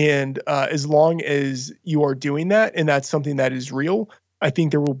 And as long as you are doing that, and that's something that is real, I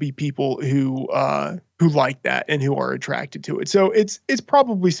think there will be people who like that and who are attracted to it. So it's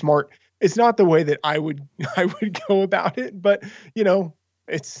probably smart. It's not the way that I would go about it, but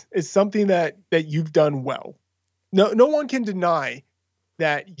it's something that you've done well. No one can deny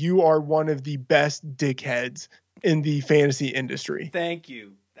that you are one of the best dickheads in the fantasy industry. Thank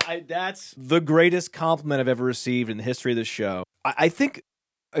you. That's the greatest compliment I've ever received in the history of this show. I think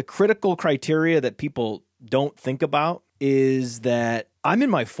a critical criteria that people don't think about is that I'm in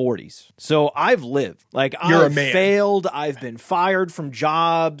my 40s. So I've lived. Like, I've failed. I've been fired from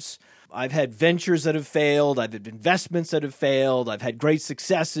jobs. I've had ventures that have failed. I've had investments that have failed. I've had great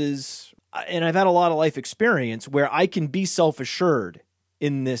successes. And I've had a lot of life experience where I can be self-assured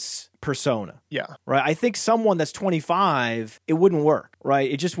in this persona. Yeah. Right. I think someone that's 25, it wouldn't work. Right.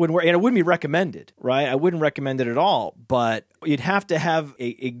 It just wouldn't work. And it wouldn't be recommended. Right. I wouldn't recommend it at all. But you'd have to have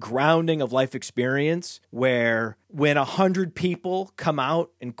a grounding of life experience where when 100 people come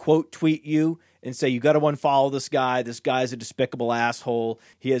out and quote tweet you and say, you got to unfollow this guy. This guy's a despicable asshole.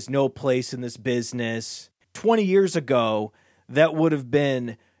 He has no place in this business. 20 years ago, that would have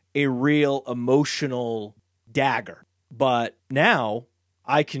been a real emotional dagger. But now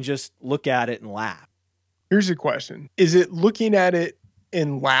I can just look at it and laugh. Here's a question. Is it looking at it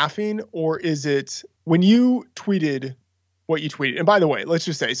and laughing, or is it when you tweeted what you tweeted? And by the way, let's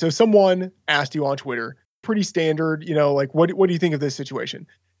just say, so someone asked you on Twitter, pretty standard, like, what do you think of this situation?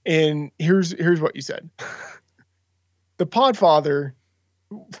 And here's what you said. The Podfather,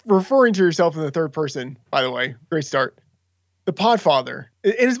 referring to yourself in the third person, by the way, great start. The Podfather.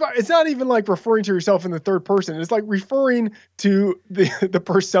 It's not even like referring to yourself in the third person. It's like referring to the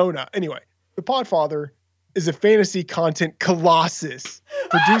persona. Anyway, the Podfather is a fantasy content colossus,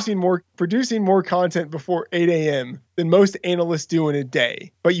 producing more content before 8 a.m. than most analysts do in a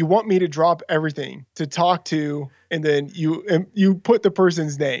day. But you want me to drop everything to talk to, and then you put the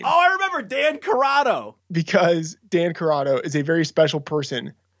person's name. Oh, I remember Dan Corrado. Because Dan Corrado is a very special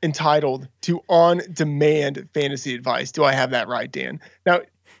person entitled to on-demand fantasy advice. Do I have that right, Dan? Now,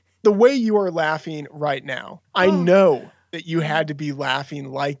 the way you are laughing right now, I know that you had to be laughing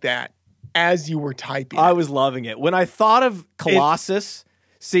like that as you were typing. I was loving it. When I thought of Colossus,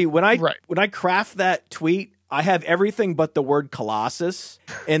 when I craft that tweet, I have everything but the word Colossus,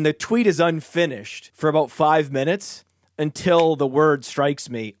 and the tweet is unfinished for about 5 minutes until the word strikes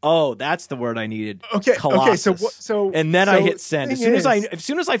me. Oh, that's the word I needed. Okay. Colossus. Okay. So and then I hit send. As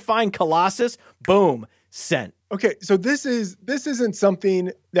soon as I find Colossus, boom, sent. Okay. So this isn't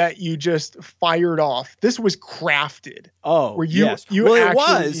something that you just fired off. This was crafted. Oh, yes.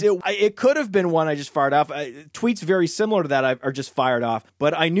 It could have been one I just fired off. Tweets very similar to that are just fired off.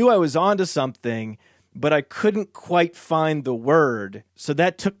 But I knew I was onto something, but I couldn't quite find the word. So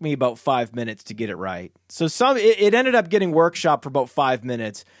that took me about 5 minutes to get it right. So it ended up getting workshop for about 5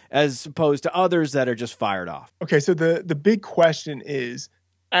 minutes as opposed to others that are just fired off. Okay, so the big question is,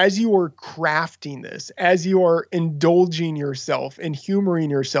 as you are crafting this, as you are indulging yourself and humoring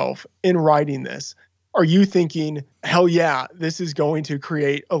yourself in writing this, are you thinking, hell yeah, this is going to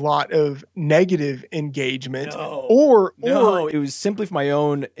create a lot of negative engagement? No, or it was simply for my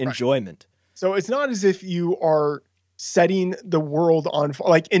own enjoyment. Right. So it's not as if you are setting the world on fire,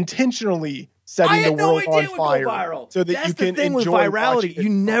 like intentionally setting the world on fire, so that you can enjoy. That's the thing with virality. You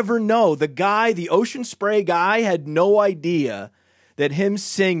never know. The Ocean Spray guy, had no idea that him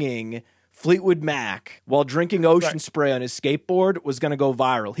singing Fleetwood Mac while drinking Ocean Spray on his skateboard was going to go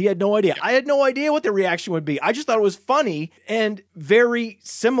viral. He had no idea. Yeah. I had no idea what the reaction would be. I just thought it was funny and very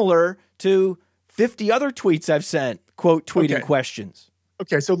similar to 50 other tweets I've sent, quote, tweeting questions.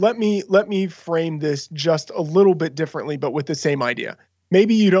 Okay, so let me frame this just a little bit differently, but with the same idea.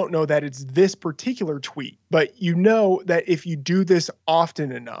 Maybe you don't know that it's this particular tweet, but you know that if you do this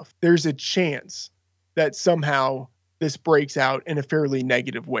often enough, there's a chance that somehow this breaks out in a fairly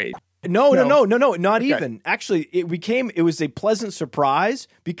negative way. No, not even. Actually, it was a pleasant surprise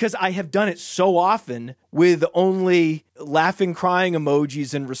because I have done it so often with only laughing, crying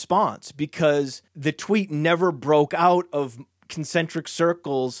emojis in response, because the tweet never broke out of concentric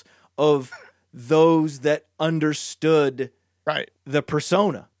circles of those that understood the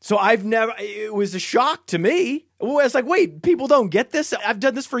persona. So it was a shock to me. I was like, wait, people don't get this? I've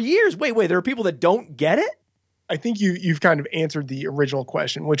done this for years. Wait, there are people that don't get it? I think you've kind of answered the original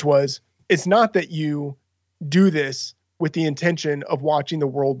question, which was, it's not that you do this with the intention of watching the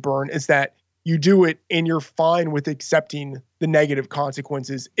world burn. It's that you do it and you're fine with accepting the negative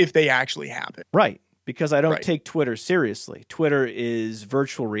consequences if they actually happen. Right. Because I don't take Twitter seriously. Twitter is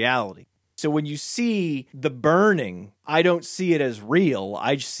virtual reality. So when you see the burning, I don't see it as real.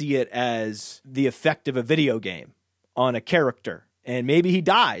 I just see it as the effect of a video game on a character. And maybe he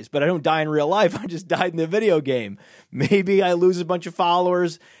dies, but I don't die in real life. I just died in the video game. Maybe I lose a bunch of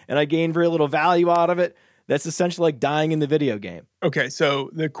followers and I gain very little value out of it. That's essentially like dying in the video game. Okay,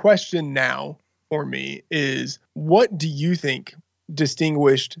 so the question now for me is, what do you think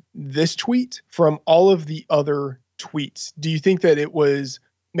distinguished this tweet from all of the other tweets? Do you think that it was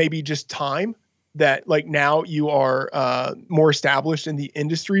maybe just time, that like now you are more established in the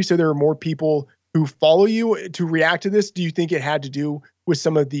industry, so there are more people who follow you to react to this? Do you think it had to do with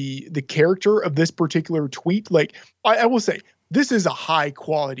some of the character of this particular tweet? Like, I will say, this is a high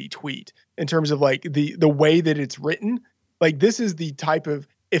quality tweet in terms of like the way that it's written. Like, this is the type of,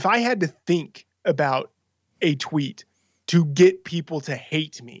 if I had to think about a tweet to get people to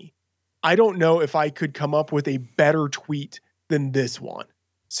hate me. I don't know if I could come up with a better tweet than this one.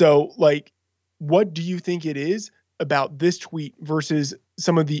 So, like, what do you think it is about this tweet versus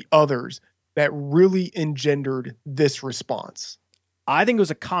some of the others that really engendered this response? I think it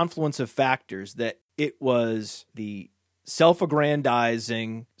was a confluence of factors, that it was the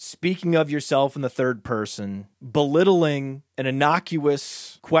self-aggrandizing, speaking of yourself in the third person, belittling an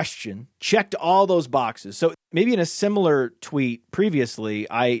innocuous question, checked all those boxes. So maybe in a similar tweet previously,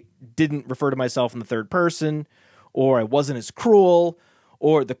 I didn't refer to myself in the third person, or I wasn't as cruel,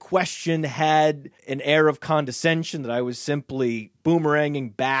 or the question had an air of condescension that I was simply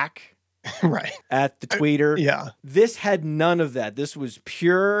boomeranging back right at the tweeter. Yeah. This had none of that. This was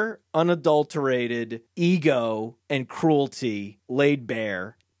pure, unadulterated ego and cruelty laid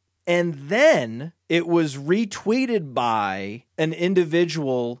bare. And then it was retweeted by an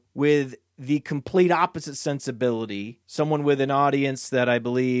individual with the complete opposite sensibility, someone with an audience that I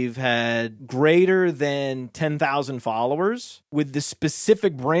believe had greater than 10,000 followers, with the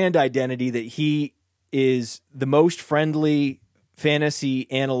specific brand identity that he is the most friendly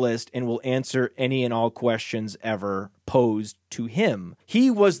fantasy analyst and will answer any and all questions ever posed to him. He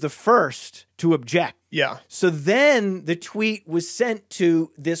was the first to object. Yeah. So then the tweet was sent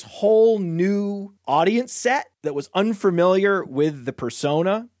to this whole new audience set that was unfamiliar with the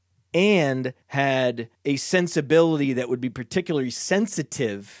persona and had a sensibility that would be particularly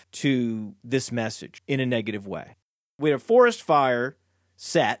sensitive to this message in a negative way. We had a forest fire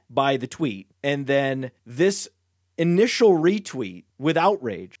set by the tweet, and then this initial retweet with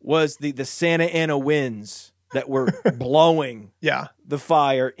outrage was the Santa Ana winds that were blowing the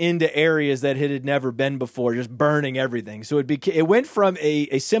fire into areas that it had never been before, just burning everything. So it went from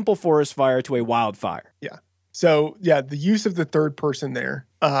a simple forest fire to a wildfire. Yeah. So the use of the third person there,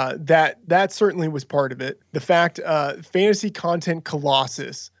 that certainly was part of it. The fact, fantasy content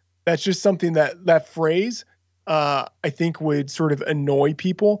colossus, that's just something that phrase, I think would sort of annoy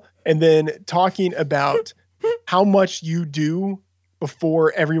people. And then talking about how much you do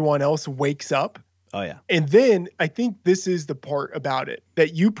before everyone else wakes up. Oh, yeah. And then I think this is the part about it,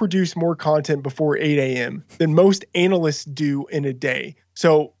 that you produce more content before 8 a.m. than most analysts do in a day.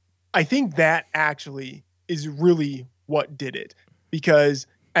 So I think that actually is really what did it. Because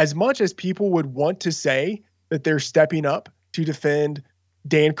as much as people would want to say that they're stepping up to defend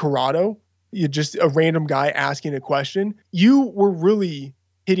Dan Corrado, you're just a random guy asking a question, you were really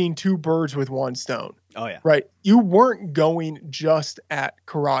hitting two birds with one stone. Oh, yeah. Right. You weren't going just at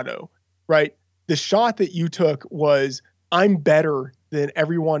Corrado, right? The shot that you took was, I'm better than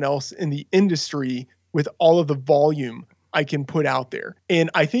everyone else in the industry with all of the volume I can put out there. And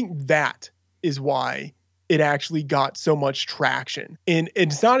I think that is why it actually got so much traction. And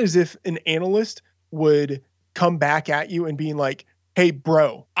it's not as if an analyst would come back at you and being like, hey,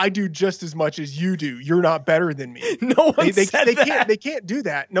 bro, I do just as much as you do. You're not better than me. No one said that. They can't do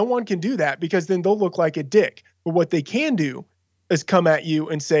that. No one can do that, because then they'll look like a dick. But what they can do is come at you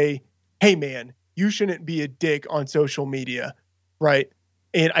and say, hey, man, you shouldn't be a dick on social media, right?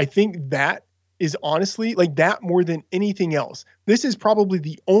 And I think that is honestly, like, that more than anything else. This is probably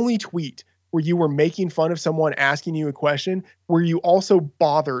the only tweet where you were making fun of someone asking you a question, where you also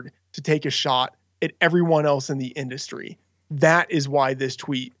bothered to take a shot at everyone else in the industry. That is why this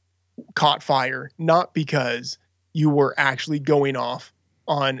tweet caught fire, not because you were actually going off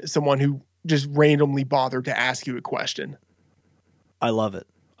on someone who just randomly bothered to ask you a question. I love it.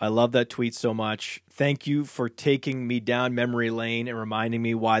 I love that tweet so much. Thank you for taking me down memory lane and reminding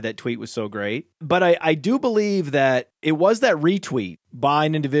me why that tweet was so great. But I do believe that it was that retweet by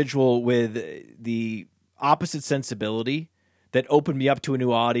an individual with the opposite sensibility that opened me up to a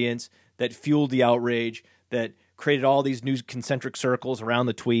new audience, that fueled the outrage, that created all these new concentric circles around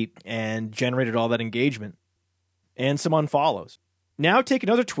the tweet and generated all that engagement and some unfollows. Now take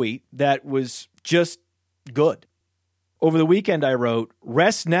another tweet that was just good. Over the weekend, I wrote,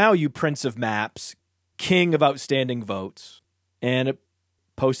 "Rest now, you prince of maps, king of outstanding votes," and it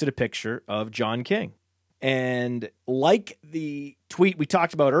posted a picture of John King. And like the tweet we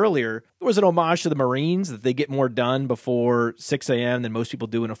talked about earlier, there was an homage to the Marines, that they get more done before 6 a.m. than most people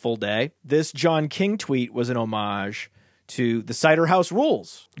do in a full day. This John King tweet was an homage to the Cider House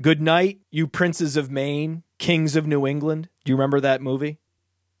Rules. Good night, you princes of Maine, kings of New England. Do you remember that movie?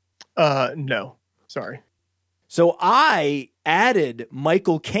 No, sorry. So I added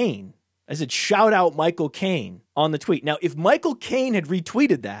Michael Caine. I said, shout out Michael Caine on the tweet. Now, if Michael Caine had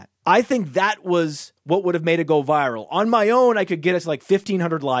retweeted that, I think that was what would have made it go viral. On my own, I could get us like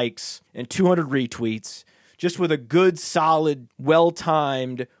 1,500 likes and 200 retweets just with a good, solid,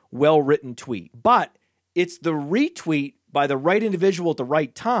 well-timed, well-written tweet. But it's the retweet by the right individual at the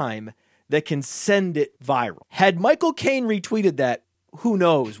right time that can send it viral. Had Michael Caine retweeted that, who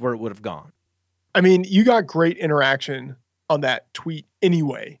knows where it would have gone. I mean, you got great interaction on that tweet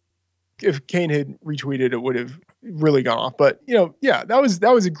anyway. If Caine had retweeted, it would have really gone off. But, yeah, that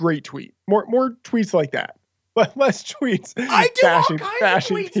was a great tweet. More tweets like that. But less tweets. I do bashing, all kinds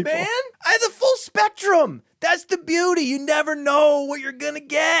bashing of tweets, people. man. I have the full spectrum. That's the beauty. You never know what you're going to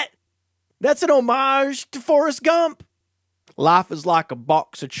get. That's an homage to Forrest Gump. Life is like a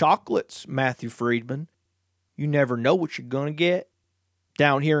box of chocolates, Matthew Friedman. You never know what you're going to get.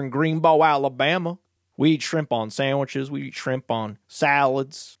 Down here in Greenbow, Alabama, we eat shrimp on sandwiches. We eat shrimp on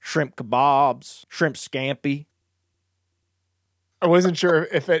salads, shrimp kebabs, shrimp scampi. I wasn't sure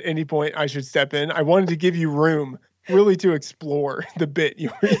if at any point I should step in. I wanted to give you room really to explore the bit you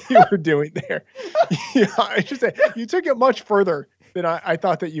were doing there. I should say, you took it much further than I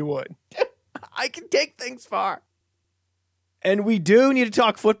thought that you would. I can take things far. And we do need to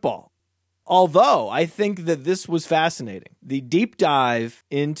talk football. Although I think that this was fascinating. The deep dive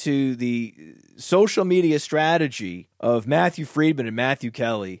into the social media strategy of Matthew Friedman and Matthew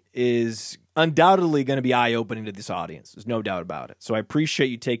Kelly is undoubtedly going to be eye-opening to this audience. There's no doubt about it. So I appreciate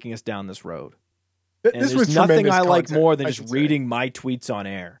you taking us down this road. This was nothing I like content, more than just reading my tweets on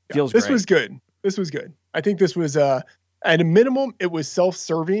air. Yeah, Feels this great. was good. This was good. I think this was at a minimum it was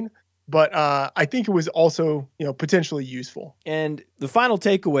self-serving, but I think it was also potentially useful. And the final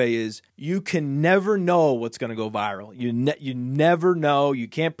takeaway is you can never know what's going to go viral. You never know. You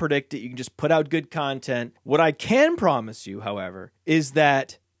can't predict it. You can just put out good content. What I can promise you, however, is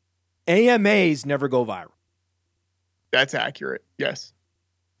that AMAs never go viral. That's accurate. Yes.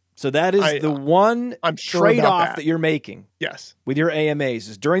 So that is the one trade-off that you're making. Yes. With your AMAs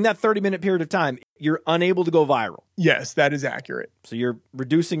is during that 30-minute period of time, you're unable to go viral. Yes, that is accurate. So you're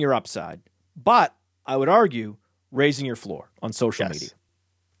reducing your upside. But I would argue raising your floor on social media.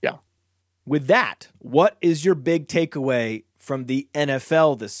 Yeah. With that, what is your big takeaway from the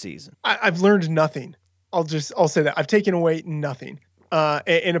NFL this season? I've learned nothing. I'll say that. I've taken away nothing. And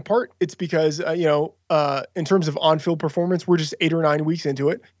in part, it's because, in terms of on-field performance, we're just 8 or 9 weeks into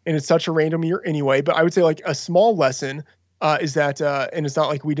it, and it's such a random year anyway. But I would say like a small lesson is that, and it's not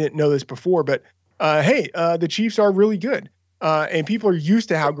like we didn't know this before, but hey, the Chiefs are really good, and people are used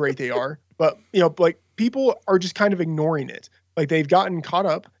to how great they are. But like people are just kind of ignoring it. Like they've gotten caught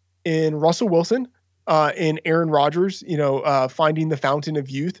up in Russell Wilson, in Aaron Rodgers, finding the fountain of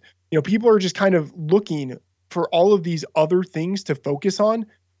youth. People are just kind of looking for all of these other things to focus on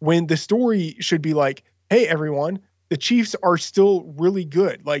when the story should be like, hey, everyone, the Chiefs are still really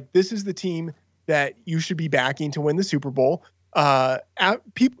good. Like this is the team that you should be backing to win the Super Bowl.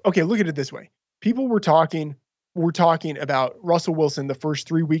 Okay, look at it this way. People were talking about Russell Wilson the first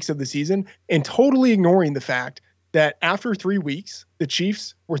 3 weeks of the season and totally ignoring the fact that after 3 weeks, the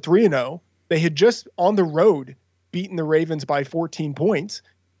Chiefs were 3-0. They had just on the road beaten the Ravens by 14 points,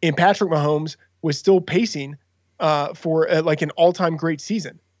 and Patrick Mahomes was still pacing for like an all-time great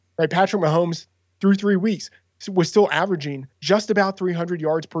season, right? Patrick Mahomes through 3 weeks was still averaging just about 300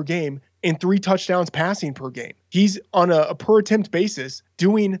 yards per game and 3 touchdowns passing per game. He's on a per attempt basis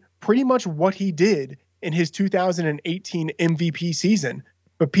doing pretty much what he did in his 2018 MVP season,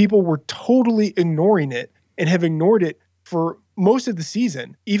 but people were totally ignoring it and have ignored it for most of the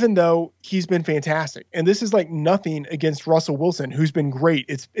season, even though he's been fantastic. And this is like nothing against Russell Wilson, who's been great.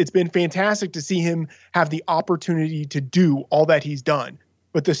 It's been fantastic to see him have the opportunity to do all that he's done.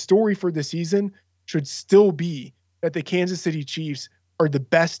 But the story for the season should still be that the Kansas City Chiefs are the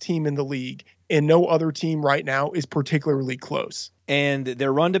best team in the league, and no other team right now is particularly close. And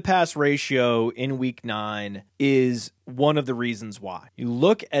their run-to-pass ratio in Week 9 is one of the reasons why. You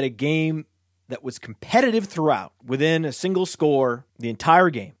look at a game that was competitive throughout, within a single score the entire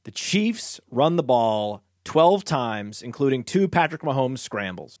game. The Chiefs run the ball 12 times, including 2 Patrick Mahomes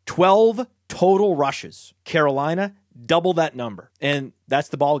scrambles. 12 total rushes. Carolina, double that number. And that's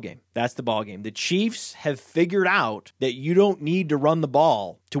the ball game. That's the ball game. The Chiefs have figured out that you don't need to run the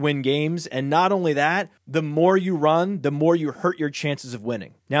ball to win games. And not only that, the more you run, the more you hurt your chances of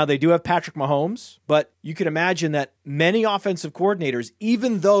winning. Now, they do have Patrick Mahomes, but you can imagine that many offensive coordinators,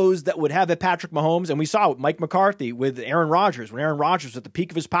 even those that would have a Patrick Mahomes, and we saw with Mike McCarthy with Aaron Rodgers, when Aaron Rodgers was at the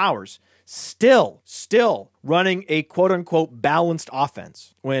peak of his powers, still running a quote-unquote balanced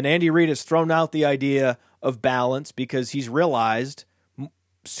offense. When Andy Reid has thrown out the idea of balance because he's realized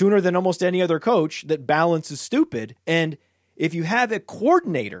sooner than almost any other coach that balance is stupid. And if you have a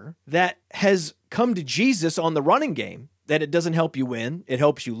coordinator that has come to Jesus on the running game, that it doesn't help you win, it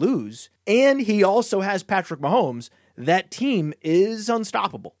helps you lose, and he also has Patrick Mahomes, that team is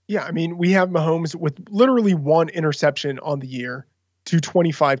unstoppable. Yeah, I mean, we have Mahomes with literally one interception on the year to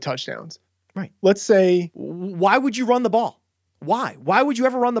 25 touchdowns. Right. Let's say, why would you run the ball? Why? Why would you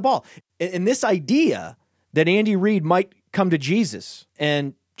ever run the ball? And this idea that Andy Reid might come to Jesus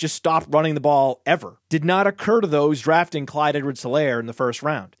and just stop running the ball ever did not occur to those drafting Clyde Edwards-Helaire in the first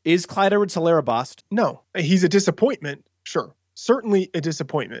round. Is Clyde Edwards-Helaire a bust? No, he's a disappointment. Sure. Certainly a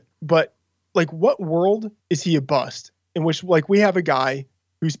disappointment. But like, what world is he a bust in which, like, we have a guy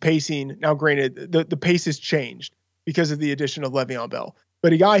who's pacing. Now, granted, the pace has changed because of the addition of Le'Veon Bell,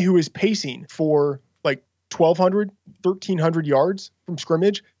 but a guy who is pacing for like 1,200, 1,300 yards from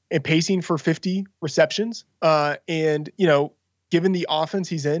scrimmage and pacing for 50 receptions. And, you know, given the offense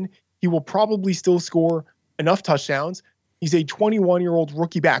he's in, he will probably still score enough touchdowns. He's a 21-year-old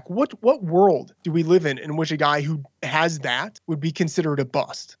rookie back. What world do we live in which a guy who has that would be considered a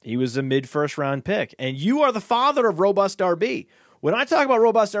bust? He was a mid-first round pick. And you are the father of robust RB. When I talk about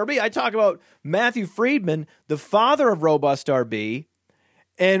robust RB, I talk about Matthew Friedman, the father of robust RB.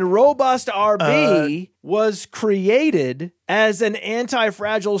 And robust RB was created as an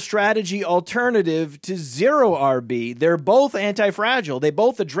anti-fragile strategy alternative to zero RB. They're both anti-fragile. They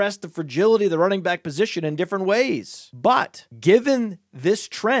both address the fragility of the running back position in different ways. But given this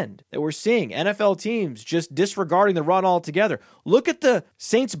trend that we're seeing, NFL teams just disregarding the run altogether. Look at the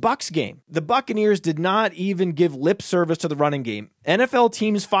Saints-Bucks game. The Buccaneers did not even give lip service to the running game. NFL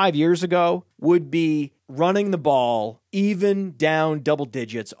teams 5 years ago would be running the ball even down double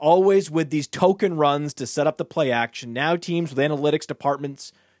digits, always with these token runs to set up the play action. Now teams with analytics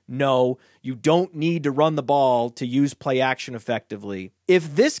departments know you don't need to run the ball to use play action effectively.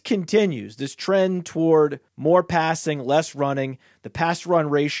 If this continues, this trend toward more passing, less running, the pass-to-run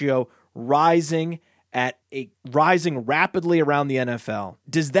ratio rising rapidly around the NFL,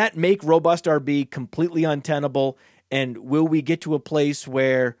 does that make robust RB completely untenable? And will we get to a place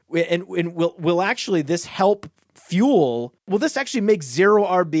where, and will actually this help fuel, will this actually make zero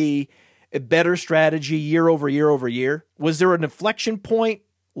RB a better strategy year over year over year? Was there an inflection point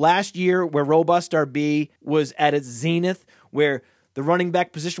last year where robust RB was at its zenith, where the running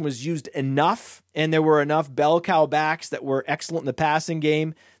back position was used enough and there were enough bell cow backs that were excellent in the passing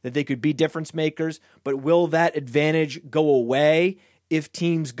game that they could be difference makers? But will that advantage go away if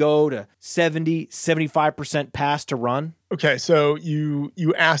teams go to 70, 75% pass to run? Okay, so you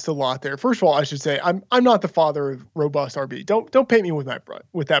asked a lot there. First of all, I should say I'm not the father of robust RB. Don't paint me with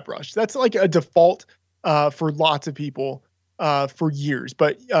that brush. That's like a default for lots of people for years.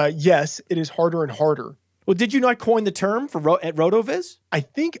 But yes, it is harder and harder. Well, did you not coin the term at RotoViz? I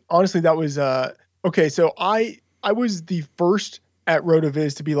think honestly that was okay. So I was the first at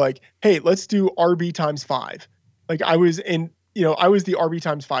RotoViz to be like, hey, let's do RB times 5. Like I was the RB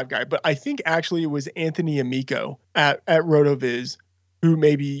times 5 guy, but I think actually it was Anthony Amico at RotoViz who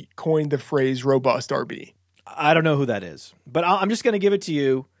maybe coined the phrase robust RB. I don't know who that is, but I'm just going to give it to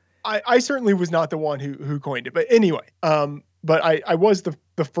you. I certainly was not the one who coined it, but anyway, but I was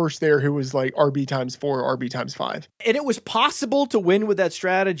the first there who was like RB times 4, RB times 5. And it was possible to win with that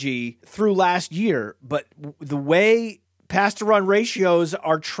strategy through last year, but the way pass to run ratios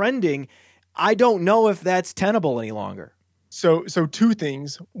are trending, I don't know if that's tenable any longer. So two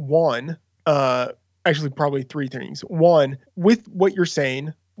things. One, actually probably three things. One, with what you're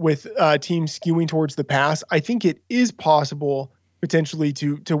saying, with teams skewing towards the pass, I think it is possible potentially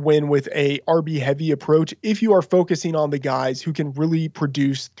to win with a RB heavy approach if you are focusing on the guys who can really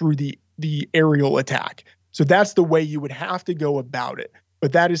produce through the aerial attack. So that's the way you would have to go about it.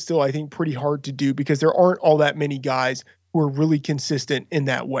 But that is still, I think, pretty hard to do because there aren't all that many guys who are really consistent in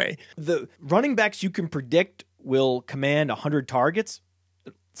that way. The running backs you can predict will command 100 targets.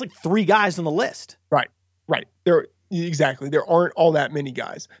 It's like 3 guys on the list. Right. There aren't all that many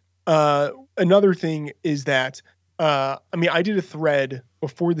guys. Another thing is that, I did a thread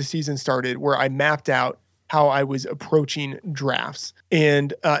before the season started where I mapped out how I was approaching drafts,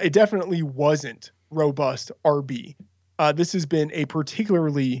 and it definitely wasn't robust RB. This has been a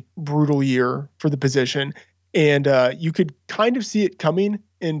particularly brutal year for the position, and you could kind of see it coming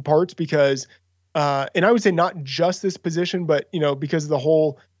in parts because, and I would say not just this position, but because of the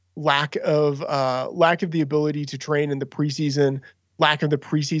whole lack of the ability to train in the preseason, lack of the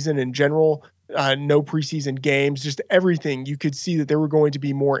preseason in general, no preseason games, just everything. You could see that there were going to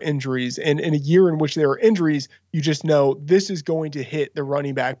be more injuries, and in a year in which there are injuries, you just know this is going to hit the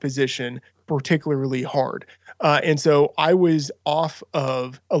running back position particularly hard. And so I was off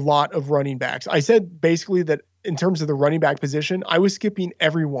of a lot of running backs. I said basically that in terms of the running back position, I was skipping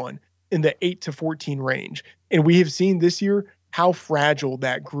everyone in the 8 to 14 range. And we have seen this year how fragile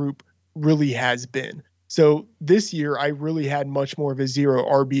that group really has been. So this year, I really had much more of a zero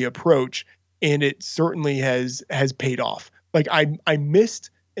RB approach, and it certainly has paid off. Like I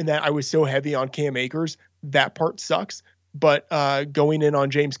missed in that I was so heavy on Cam Akers. That part sucks. But going in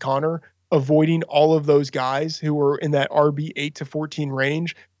on James Conner, avoiding all of those guys who were in that RB 8 to 14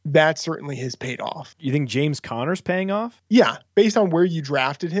 range, that certainly has paid off. You think James Conner's paying off? Yeah, based on where you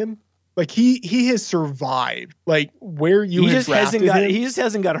drafted him. Like he has survived. Like where you he just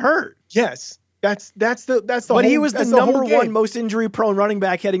hasn't got hurt. Yes. That's the But whole, he was the number one one most injury prone running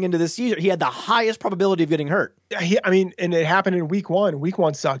back heading into this season. He had the highest probability of getting hurt. And it happened in week one. Week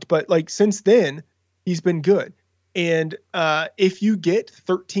one sucked, but like since then, he's been good. And if you get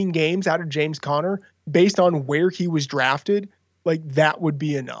 13 games out of James Conner based on where he was drafted, like that would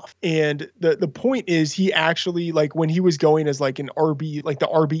be enough. And the point is he actually, like when he was going as like an RB, like the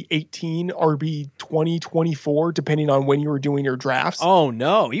RB 18, RB 20, 24, depending on when you were doing your drafts. Oh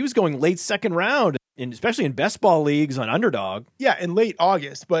no, he was going late second round, and especially in best ball leagues on Underdog. Yeah, in late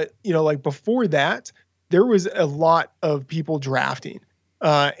August. But like before that, there was a lot of people drafting.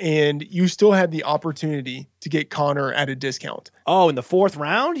 And you still had the opportunity to get Conner at a discount. Oh, in the fourth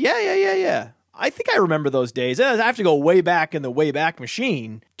round? Yeah. I think I remember those days. I have to go way back in the Wayback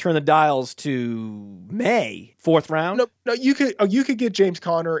Machine, turn the dials to May, fourth round. No, you could get James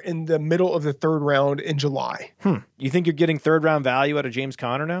Conner in the middle of the third round in July. You think you're getting third round value out of James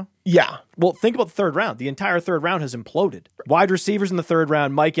Conner now? Yeah. Well, think about the third round. The entire third round has imploded. Wide receivers in the third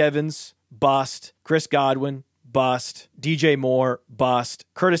round, Mike Evans, bust. Chris Godwin, bust. DJ Moore, bust.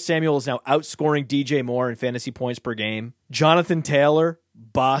 Curtis Samuel is now outscoring DJ Moore in fantasy points per game. Jonathan Taylor,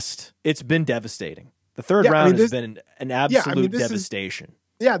 bust. It's been devastating. The third round has been an absolute devastation.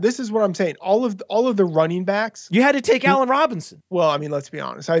 This is what I'm saying. All of the running backs. You had to take Allen Robinson. Well, I mean, let's be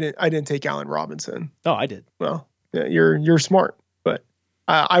honest. I didn't take Allen Robinson. Oh, I did. Well, yeah, you're smart, but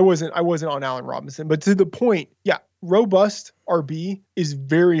I wasn't on Allen Robinson. But to the point, robust RB is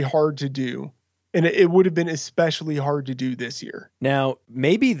very hard to do. And it would have been especially hard to do this year. Now,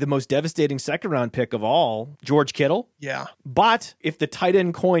 maybe the most devastating second round pick of all, George Kittle. Yeah. But if the tight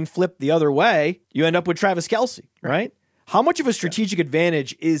end coin flipped the other way, you end up with Travis Kelce, right? How much of a strategic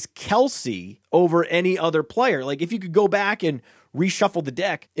advantage is Kelce over any other player? Like if you could go back and reshuffle the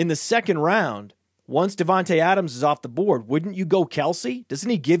deck in the second round, once Devontae Adams is off the board, wouldn't you go Kelce? Doesn't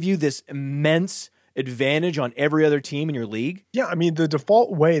he give you this immense advantage on every other team in your league? Yeah, I mean, the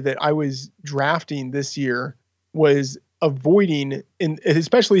default way that I was drafting this year was avoiding,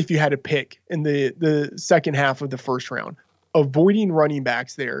 especially if you had a pick in the second half of the first round, avoiding running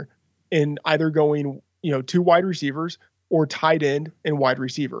backs there and either going, two wide receivers or tight end and wide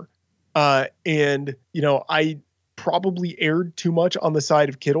receiver. And I probably erred too much on the side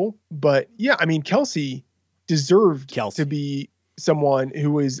of Kittle, but yeah, I mean, Kelce deserved to be someone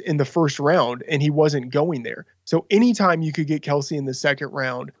who was in the first round and he wasn't going there. So anytime you could get Kelce in the second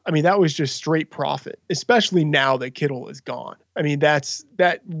round, I mean, that was just straight profit, especially now that Kittle is gone. I mean,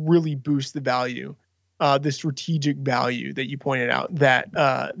 that really boosts the value, the strategic value that you pointed out that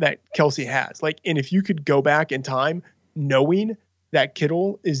Kelce has. Like, and if you could go back in time knowing that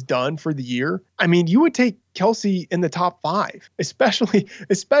Kittle is done for the year, I mean, you would take Kelce in the top 5,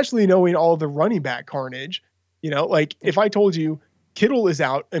 especially knowing all the running back carnage. Like if I told you Kittle is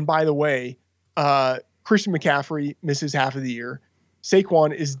out, and by the way, Christian McCaffrey misses half of the year,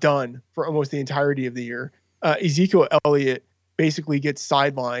 Saquon is done for almost the entirety of the year, Ezekiel Elliott basically gets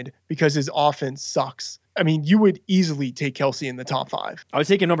sidelined because his offense sucks. I mean, you would easily take Kelce in the top 5. I would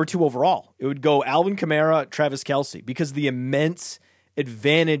take a number 2 overall. It would go Alvin Kamara, Travis Kelce, because of the immense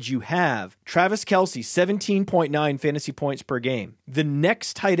advantage you have. Travis Kelce, 17.9 fantasy points per game. The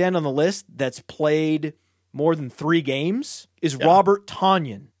next tight end on the list that's played more than 3 games is Robert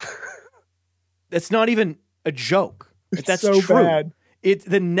Tonyan. That's not even a joke. That's so true. Bad. It's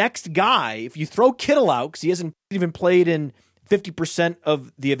the next guy. If you throw Kittle out because he hasn't even played in 50%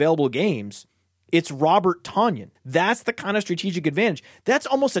 of the available games, it's Robert Tonyan. That's the kind of strategic advantage. That's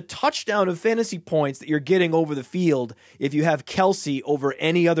almost a touchdown of fantasy points that you're getting over the field if you have Kelce over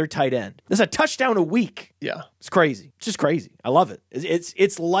any other tight end. That's a touchdown a week. Yeah. It's crazy. It's just crazy. I love it.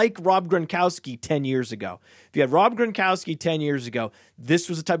 It's like Rob Gronkowski 10 years ago. If you had Rob Gronkowski 10 years ago, this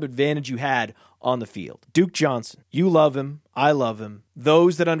was the type of advantage you had on the field. Duke Johnson. You love him. I love him.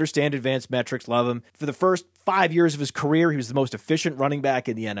 Those that understand advanced metrics love him. For the first 5 years of his career, he was the most efficient running back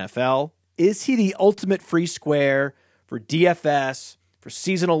in the NFL. Is he the ultimate free square for DFS, for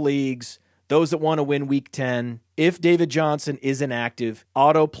seasonal leagues, those that want to win week 10? If David Johnson is inactive,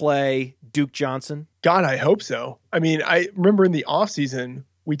 autoplay Duke Johnson? God, I hope so. I mean, I remember in the offseason,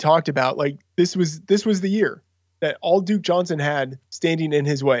 we talked about like this was the year that all Duke Johnson had standing in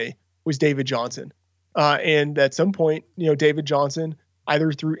his way was David Johnson. And at some point, David Johnson,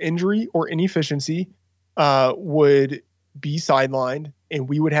 either through injury or inefficiency, would be sidelined, and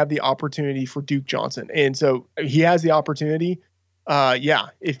we would have the opportunity for Duke Johnson. And so he has the opportunity.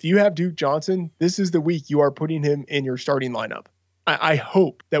 If you have Duke Johnson, this is the week you are putting him in your starting lineup. I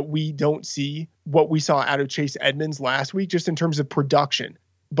hope that we don't see what we saw out of Chase Edmonds last week, just in terms of production.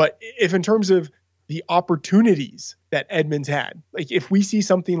 But if in terms of the opportunities that Edmonds had, like if we see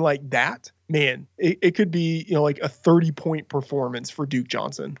something like that, man, it could be, like a 30-point performance for Duke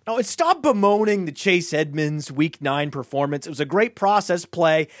Johnson. Oh, and stop bemoaning the Chase Edmonds Week 9 performance. It was a great process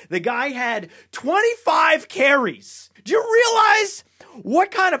play. The guy had 25 carries. Do you realize what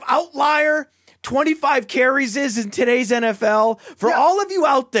kind of outlier 25 carries is in today's NFL? For all of you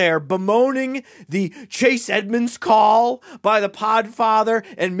out there bemoaning the Chase Edmonds call by the Podfather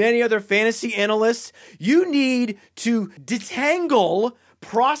and many other fantasy analysts, you need to detangle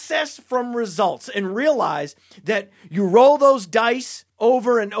process from results and realize that you roll those dice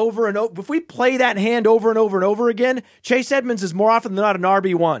over and over and over. If we play that hand over and over and over again, Chase Edmonds is more often than not an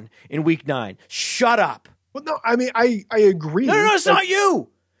RB1 in Week 9. Shut up. Well, no, I mean, I agree. No, it's not you.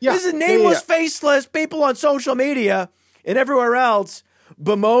 Yeah, this is nameless, faceless people on social media and everywhere else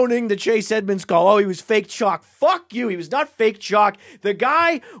bemoaning the Chase Edmonds call. Oh, he was fake chalk. Fuck you. He was not fake chalk. The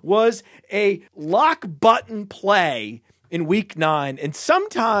guy was a lock button play in Week 9, and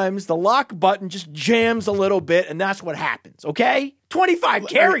sometimes the lock button just jams a little bit, and that's what happens, okay? 25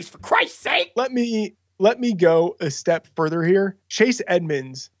 carries, for Christ's sake! Let me go a step further here. Chase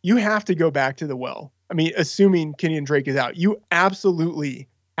Edmonds, you have to go back to the well. I mean, assuming Kenyon Drake is out, you absolutely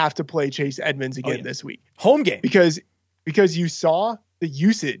have to play Chase Edmonds again this week. Home game. Because you saw the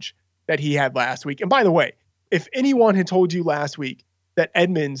usage that he had last week. And by the way, if anyone had told you last week that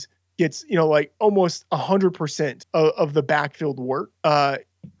Edmonds gets, like almost 100% of the backfield work, I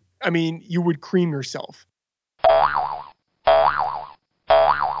mean, you would cream yourself.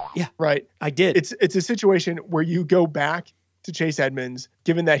 Yeah. Right. I did. It's a situation where you go back to Chase Edmonds,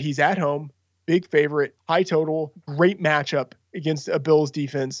 given that he's at home, big favorite, high total, great matchup against a Bills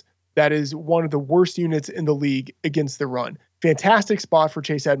defense that is one of the worst units in the league against the run. Fantastic spot for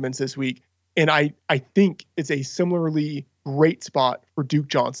Chase Edmonds this week. And I think it's a similarly great spot for Duke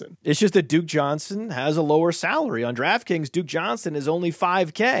Johnson. It's just that Duke Johnson has a lower salary. On DraftKings, Duke Johnson is only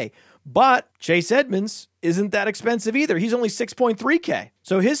 $5K. But Chase Edmonds isn't that expensive either. He's only $6.3K.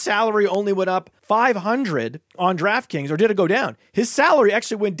 So his salary only went up $500 on DraftKings, or did it go down? His salary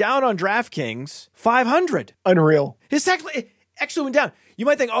actually went down on DraftKings $500. Unreal. His salary actually went down. You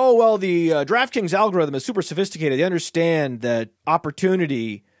might think, oh, well, the DraftKings algorithm is super sophisticated. They understand that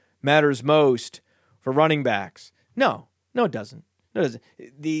opportunity matters most for running backs. No, it doesn't. No, it doesn't.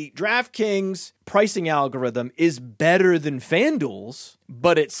 The DraftKings pricing algorithm is better than FanDuel's,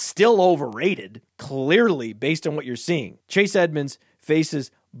 but it's still overrated, clearly, based on what you're seeing. Chase Edmonds faces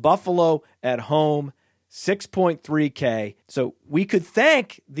Buffalo at home, 6.3K. So we could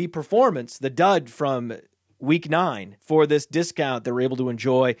thank the performance, the dud from Week 9, for this discount that we're able to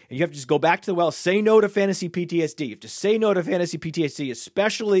enjoy. And you have to just go back to the well, say no to fantasy PTSD. You have to say no to fantasy PTSD,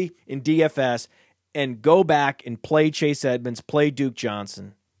 especially in DFS, and go back and play Chase Edmonds, play Duke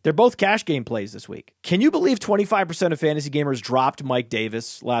Johnson. They're both cash game plays this week. Can you believe 25% of fantasy gamers dropped Mike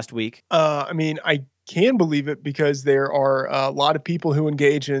Davis last week? I mean, I can believe it because there are a lot of people who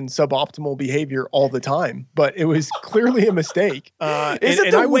engage in suboptimal behavior all the time, but it was clearly a mistake.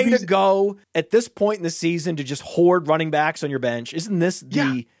 Isn't the way to go at this point in the season to just hoard running backs on your bench? Isn't this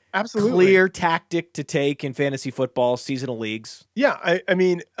the absolutely clear tactic to take in fantasy football seasonal leagues? Yeah, I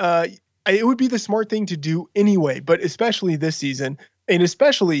mean, it would be the smart thing to do anyway, but especially this season, and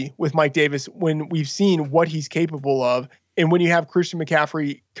especially with Mike Davis, when we've seen what he's capable of, and when you have Christian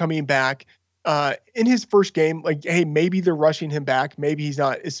McCaffrey coming back in his first game, like, hey, maybe they're rushing him back. Maybe he's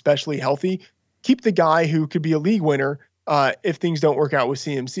not especially healthy. Keep the guy who could be a league winner if things don't work out with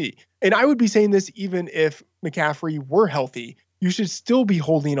CMC. And I would be saying this even if McCaffrey were healthy. You should still be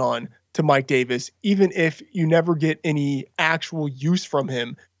holding on to Mike Davis, even if you never get any actual use from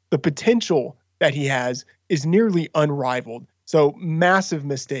him. The potential that he has is nearly unrivaled. So massive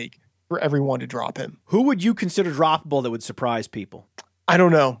mistake for everyone to drop him. Who would you consider droppable that would surprise people? I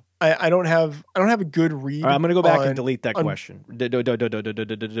don't know. I don't have a good read. All right, I'm going to go back and delete that question.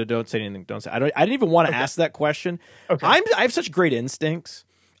 Don't say anything. Don't say. I didn't even want to ask that question. Okay. I have such great instincts.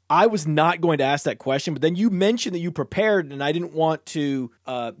 I was not going to ask that question, but then you mentioned that you prepared, and I didn't want to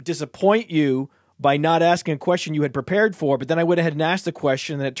disappoint you by not asking a question you had prepared for, but then I went ahead and asked the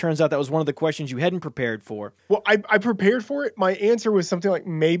question, and it turns out that was one of the questions you hadn't prepared for. Well, I prepared for it. My answer was something like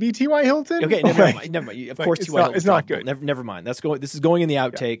maybe T.Y. Hilton. Okay, never mind. Of course, T.Y. Hilton. It's not good. Never mind. This is going in the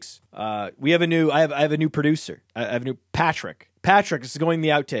outtakes. Yeah. We have a new. I have a new producer. I have a new Patrick. Patrick, this is going in the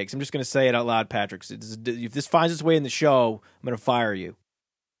outtakes. I'm just going to say it out loud, Patrick. If this finds its way in the show, I'm going to fire you.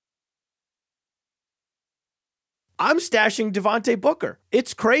 I'm stashing Devontae Booker.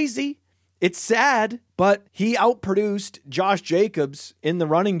 It's crazy. It's sad, but he outproduced Josh Jacobs in the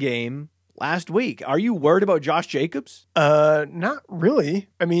running game last week. Are you worried about Josh Jacobs? Not really.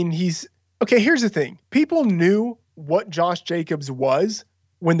 I mean, okay. Here's the thing. People knew what Josh Jacobs was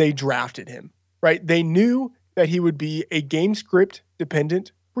when they drafted him, right? They knew that he would be a game script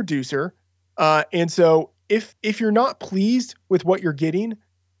dependent producer. And so if you're not pleased with what you're getting,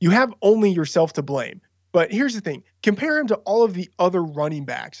 you have only yourself to blame. But here's the thing. Compare him to all of the other running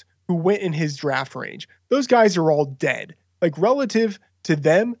backs who went in his draft range. Those guys are all dead. Like, relative to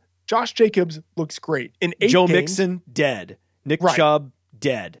them, Josh Jacobs looks great. In 8 Joe games, Mixon, dead. Nick Chubb,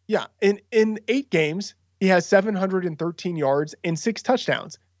 dead. Yeah. In 8 games, he has 713 yards and 6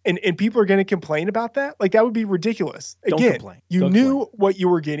 touchdowns. And people are going to complain about that? Like, that would be ridiculous. Again, you knew what you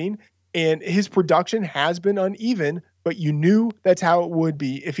were getting, and his production has been uneven, but you knew that's how it would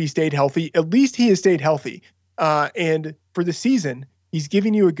be if he stayed healthy. At least he has stayed healthy. And for the season, he's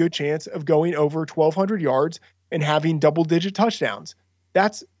giving you a good chance of going over 1,200 yards and having double-digit touchdowns.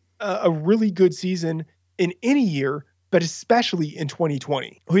 That's a really good season in any year, but especially in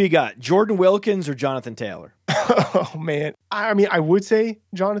 2020. Who you got, Jordan Wilkins or Jonathan Taylor? Oh, man. I mean, I would say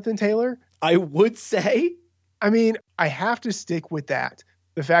Jonathan Taylor. I would say? I mean, I have to stick with that.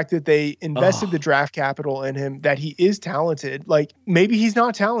 The fact that they invested the draft capital in him, that he is talented. Like, maybe he's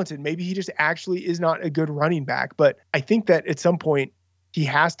not talented. Maybe he just actually is not a good running back. But I think that at some point he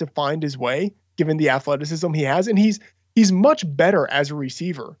has to find his way, given the athleticism he has. And he's much better as a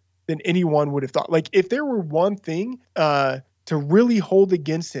receiver than anyone would have thought. Like, if there were one thing to really hold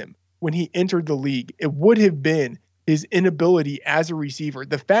against him when he entered the league, it would have been his inability as a receiver.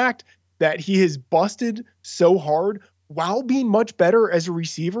 The fact that he has busted so hard while being much better as a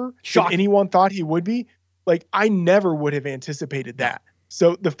receiver than anyone thought he would be, like, I never would have anticipated that.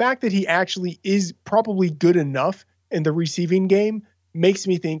 So the fact that he actually is probably good enough in the receiving game makes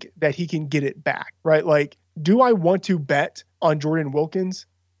me think that he can get it back, right? Like, do I want to bet on Jordan Wilkins?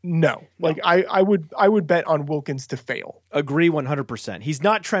 No. Like, I would bet on Wilkins to fail. Agree 100%. He's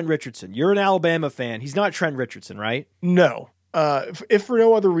not Trent Richardson. You're an Alabama fan. He's not Trent Richardson, right? No. If for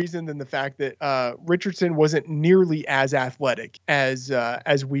no other reason than the fact that Richardson wasn't nearly as athletic as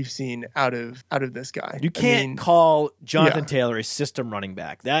we've seen out of this guy. You can't call Jonathan Taylor a system running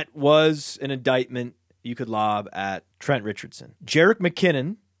back. That was an indictment you could lob at Trent Richardson. Jerick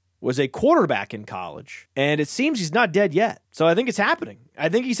McKinnon was a quarterback in college, and it seems he's not dead yet. So I think it's happening. I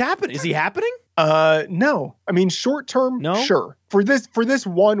think he's happening. Is he happening? No. I mean, short term, no? Sure. For this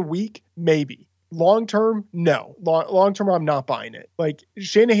 1 week, maybe. Long term, no. Long term, I'm not buying it. Like,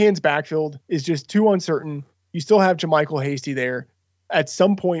 Shanahan's backfield is just too uncertain. You still have JaMychal Hasty there. At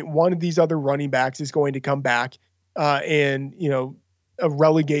some point, one of these other running backs is going to come back and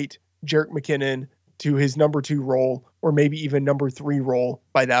relegate Jerick McKinnon to his number 2 role, or maybe even number 3 role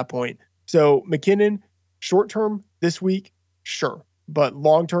by that point. So McKinnon, short term this week, sure. But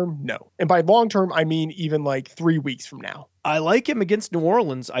long term, no. And by long term, I mean even like 3 weeks from now. I like him against New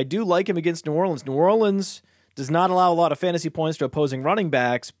Orleans. I do like him against New Orleans. New Orleans does not allow a lot of fantasy points to opposing running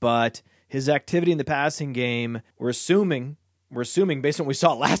backs, but his activity in the passing game, we're assuming based on what we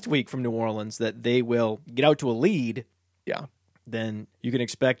saw last week from New Orleans, that they will get out to a lead. Yeah. Then you can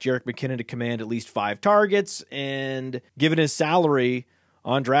expect Jerick McKinnon to command at least 5 targets, and given his salary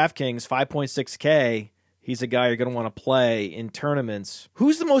on DraftKings, $5.6K, he's a guy you're going to want to play in tournaments.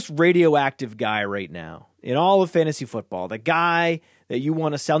 Who's the most radioactive guy right now in all of fantasy football? The guy that you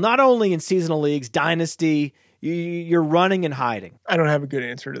want to sell, not only in seasonal leagues, dynasty, you're running and hiding. I don't have a good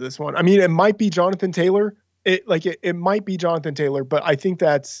answer to this one. I mean, it might be Jonathan Taylor. It might be Jonathan Taylor, but I think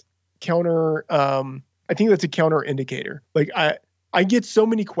that's I think that's a counter indicator. Like, I get so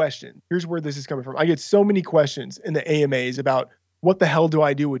many questions. Here's where this is coming from. I get so many questions in the AMAs about what the hell do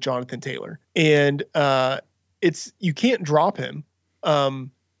I do with Jonathan Taylor? And you can't drop him.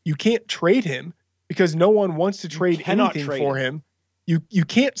 You can't trade him because no one wants to trade anything for him. You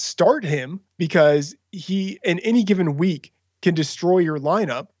can't start him because he, in any given week, can destroy your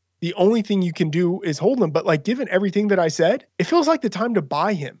lineup. The only thing you can do is hold him. But like, given everything that I said, it feels like the time to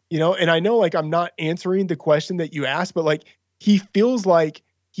buy him, and I know like I'm not answering the question that you asked, but like, he feels like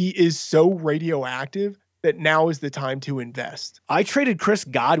he is so radioactive that now is the time to invest. I traded Chris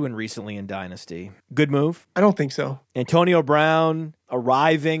Godwin recently in Dynasty. Good move. I don't think so. Antonio Brown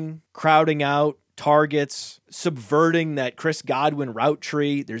arriving, crowding out targets, subverting that Chris Godwin route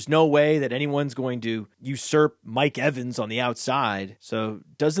tree. There's no way that anyone's going to usurp Mike Evans on the outside. So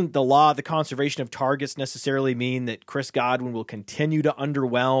doesn't the law of the conservation of targets necessarily mean that Chris Godwin will continue to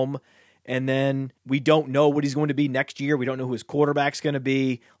underwhelm? And then we don't know what he's going to be next year. We don't know who his quarterback's going to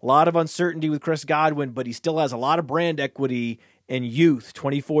be. A lot of uncertainty with Chris Godwin, but he still has a lot of brand equity and youth,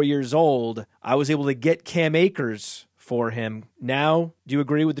 24 years old. I was able to get Cam Akers for him. Now, do you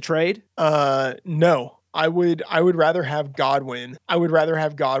agree with the trade? No. I would rather have Godwin. I would rather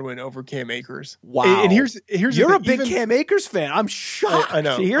have Godwin over Cam Akers. Wow. And here's You're a big Cam Akers fan. I'm shocked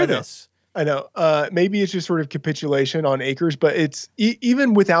to hear this. I know. Maybe it's just sort of capitulation on Akers, but it's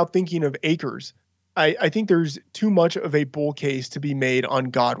even without thinking of Akers, I think there's too much of a bull case to be made on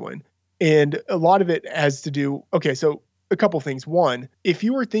Godwin. And a lot of it has to do, okay, so a couple things. One, if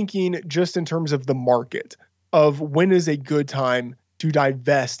you were thinking just in terms of the market of when is a good time to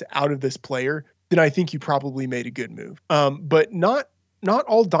divest out of this player, then I think you probably made a good move. But not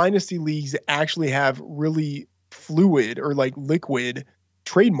all dynasty leagues actually have really fluid or like liquid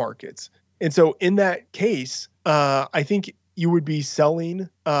trade markets. And so in that case, I think you would be selling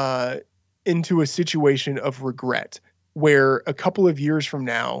into a situation of regret where a couple of years from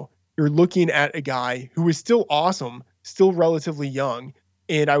now, you're looking at a guy who is still awesome, still relatively young,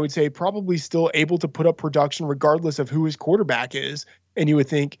 and I would say probably still able to put up production regardless of who his quarterback is. And you would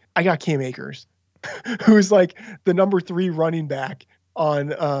think, I got Cam Akers, who's like the number 3 running back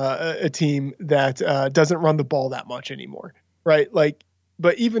on a team that doesn't run the ball that much anymore, right? Like,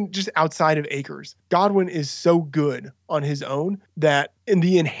 but even just outside of Akers, Godwin is so good on his own that in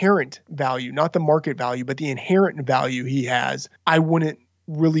the inherent value, not the market value, but the inherent value he has, I wouldn't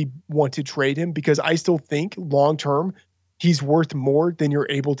really want to trade him because I still think long-term he's worth more than you're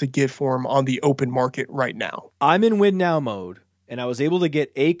able to get for him on the open market right now. I'm in win now mode, and I was able to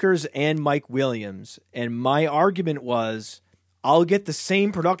get Akers and Mike Williams, and my argument was I'll get the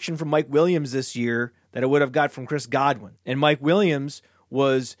same production from Mike Williams this year that I would have got from Chris Godwin. And Mike Williams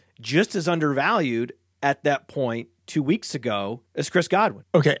was just as undervalued at that point 2 weeks ago as Chris Godwin.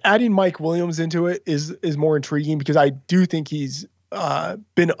 Okay, adding Mike Williams into it is more intriguing because I do think he's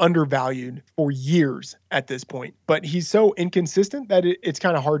been undervalued for years at this point, but he's so inconsistent that it's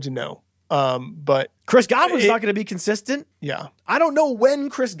kind of hard to know. But Chris Godwin's not going to be consistent. Yeah. I don't know when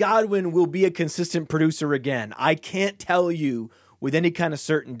Chris Godwin will be a consistent producer again. I can't tell you with any kind of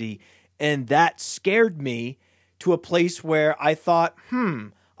certainty. And that scared me to a place where I thought,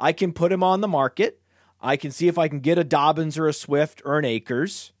 I can put him on the market. I can see if I can get a Dobbins or a Swift or an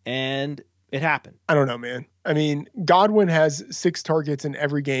Akers. And it happened. I don't know, man. I mean, Godwin has 6 targets in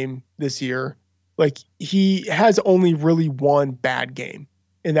every game this year. Like, he has only really one bad game,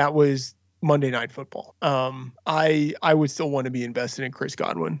 and that was Monday Night Football. I would still want to be invested in Chris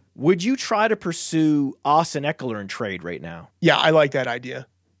Godwin. Would you try to pursue Austin Eckler in trade right now? Yeah, I like that idea.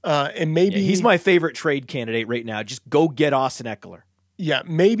 And maybe he's my favorite trade candidate right now. Just go get Austin Eckler. Yeah,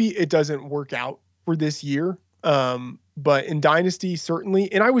 maybe it doesn't work out for this year. But in Dynasty,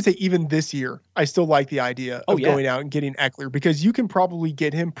 certainly, and I would say even this year, I still like the idea of going out and getting Eckler because you can probably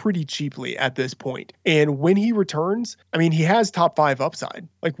get him pretty cheaply at this point. And when he returns, I mean, he has top 5 upside.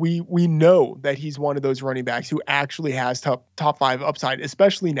 Like we know that he's one of those running backs who actually has top 5 upside,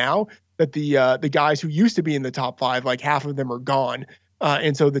 especially now that the guys who used to be in the top 5, like half of them are gone.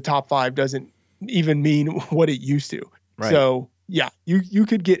 And so the top 5 doesn't even mean what it used to. Right. So yeah, you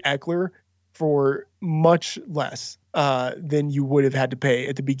could get Eckler for much less than you would have had to pay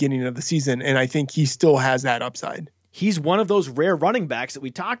at the beginning of the season. And I think he still has that upside. He's one of those rare running backs that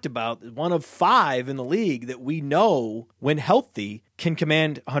we talked about, one of 5 in the league that we know when healthy can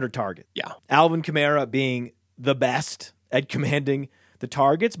command 100 targets. Yeah. Alvin Kamara being the best at commanding the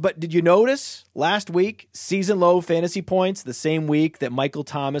targets. But did you notice last week, season low fantasy points, the same week that Michael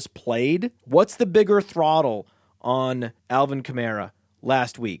Thomas played? What's the bigger throttle on Alvin Kamara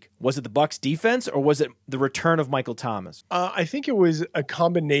last week? Was it the Bucs defense or was it the return of Michael Thomas? I think it was a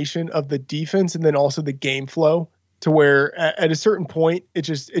combination of the defense and then also the game flow to where at a certain point,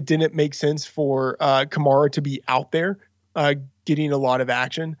 it didn't make sense for Kamara to be out there getting a lot of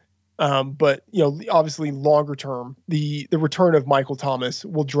action. But obviously longer term, the return of Michael Thomas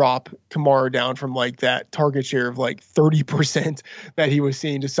will drop Kamara down from like that target share of like 30% that he was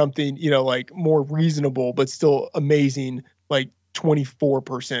seeing to something, like more reasonable, but still amazing, like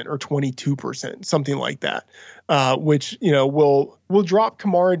 24% or 22%, something like that, which, will drop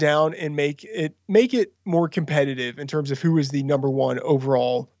Kamara down and make it more competitive in terms of who is the number 1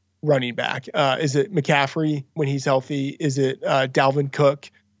 overall running back? Is it McCaffrey when he's healthy? Is it Dalvin Cook?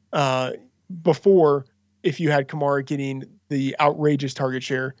 Before, if you had Kamara getting the outrageous target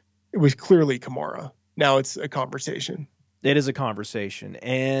share, it was clearly Kamara. Now it's a conversation. It is a conversation.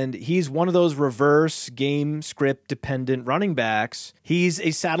 And he's one of those reverse game script dependent running backs. He's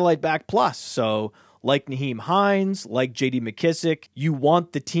a satellite back plus. So like Nyheim Hines, like JD McKissic, you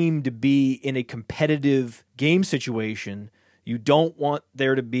want the team to be in a competitive game situation. You don't want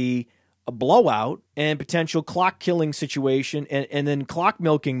there to be a blowout and potential clock killing situation and then clock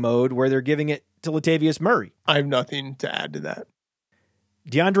milking mode where they're giving it to Latavius Murray. I have nothing to add to that.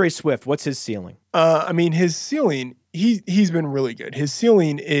 DeAndre Swift, what's his ceiling? His ceiling, he's been really good. His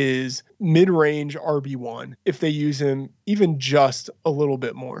ceiling is mid-range RB1 if they use him even just a little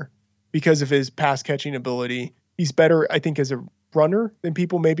bit more because of his pass catching ability. He's better, I think, as a runner than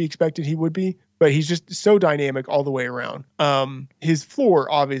people maybe expected he would be, but he's just so dynamic all the way around. His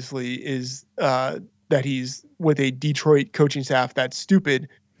floor obviously is that he's with a Detroit coaching staff that's stupid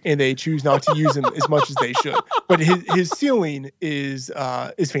and they choose not to use him as much as they should. But his ceiling is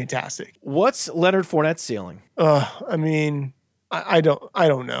fantastic. What's Leonard Fournette's ceiling? I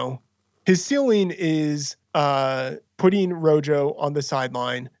don't know. His ceiling is putting Rojo on the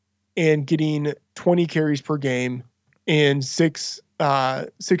sideline and getting 20 carries per game and six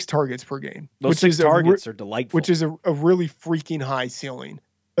targets per game. Those six targets are delightful. Which is a really freaking high ceiling.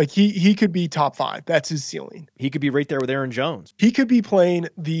 Like he could be top 5. That's his ceiling. He could be right there with Aaron Jones. He could be playing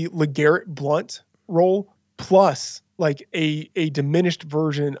the LeGarrette Blount role plus like a diminished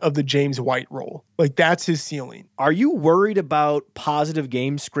version of the James White role. Like that's his ceiling. Are you worried about positive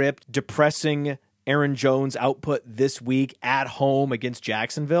game script depressing Aaron Jones' output this week at home against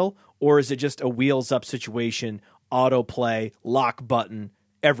Jacksonville? Or is it just a wheels up situation, autoplay, lock button,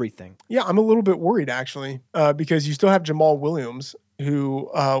 everything? Yeah, I'm a little bit worried actually because you still have Jamal Williams who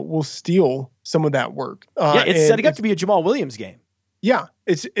will steal some of that work. It's setting up to be a Jamal Williams game. Yeah,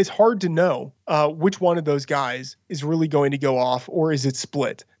 it's hard to know which one of those guys is really going to go off or is it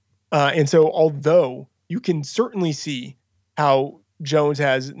split. And so although you can certainly see how Jones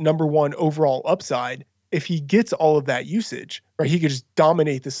has number 1 overall upside, if he gets all of that usage, right, he could just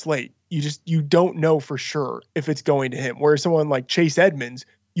dominate the slate. You don't know for sure if it's going to him. Whereas someone like Chase Edmonds,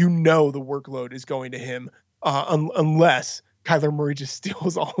 the workload is going to him unless Kyler Murray just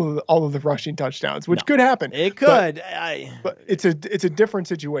steals all of the rushing touchdowns, which could happen. It could. But it's a different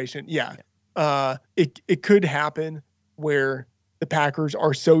situation. Yeah. It could happen where the Packers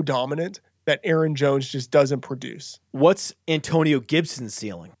are so dominant that Aaron Jones just doesn't produce. What's Antonio Gibson's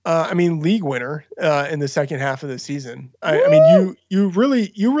ceiling? League winner in the second half of the season. You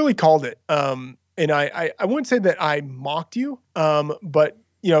really called it. And I wouldn't say that I mocked you, but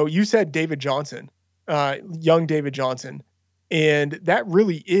you said David Johnson, young David Johnson. And that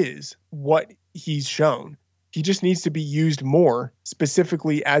really is what he's shown. He just needs to be used more,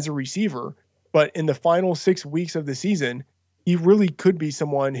 specifically as a receiver. But in the final 6 weeks of the season, he really could be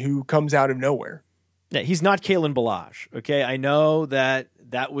someone who comes out of nowhere. Yeah, he's not Kalen Ballage. Okay, I know that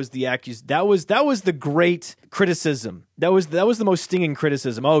was the that was the great criticism. That was the most stinging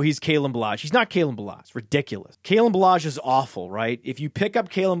criticism. Oh, he's Kalen Ballage. He's not Kalen Ballage. It's ridiculous. Kalen Ballage is awful, right? If you pick up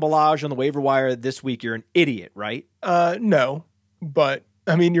Kalen Ballage on the waiver wire this week, you're an idiot, right? No, but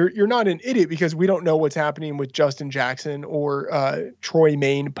you're not an idiot because we don't know what's happening with Justin Jackson or Troy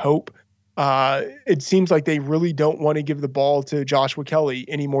Maine Pope. It seems like they really don't want to give the ball to Joshua Kelly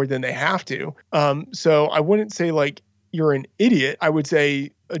any more than they have to. So I wouldn't say like you're an idiot. I would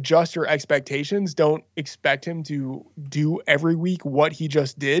say adjust your expectations. Don't expect him to do every week what he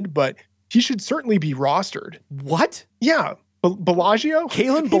just did, but he should certainly be rostered. What? Yeah. Bellagio?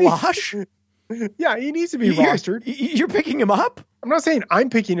 Kalen Ballage? Yeah, he needs to be rostered. You're picking him up? I'm not saying I'm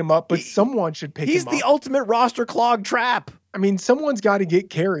picking him up, but someone should pick him up. He's the ultimate roster clog trap. Someone's got to get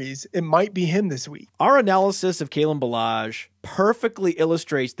carries. It might be him this week. Our analysis of Kalen Ballage perfectly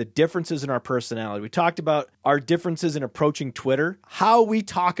illustrates the differences in our personality. We talked about our differences in approaching Twitter. How we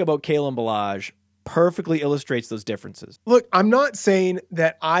talk about Kalen Ballage perfectly illustrates those differences. Look, I'm not saying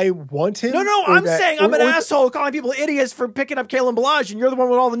that I want him. No, I'm saying I'm an asshole calling people idiots for picking up Kalen Ballage, and you're the one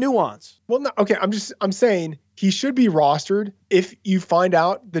with all the nuance. Well, no, okay, I'm saying he should be rostered. If you find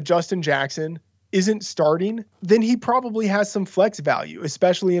out that Justin Jackson isn't starting, then he probably has some flex value,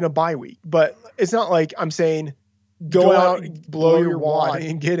 especially in a bye week. But it's not like I'm saying go out, blow your wad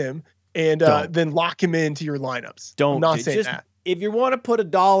and get him, and then lock him into your lineups. I'm not saying that. If you want to put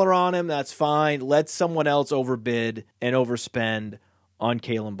 $1 on him, that's fine. Let someone else overbid and overspend on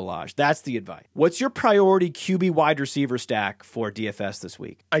Kalen Ballage. That's the advice. What's your priority QB wide receiver stack for DFS this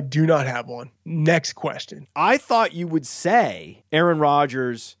week? I do not have one. Next question. I thought you would say Aaron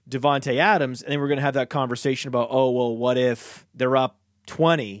Rodgers, Devontae Adams, and then we're going to have that conversation about, oh, well, what if they're up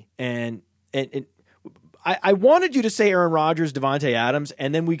 20 and I wanted you to say Aaron Rodgers, Devontae Adams,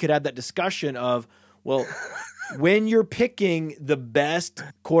 and then we could have that discussion of, well, when you're picking the best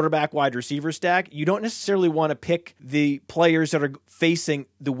quarterback wide receiver stack, you don't necessarily want to pick the players that are facing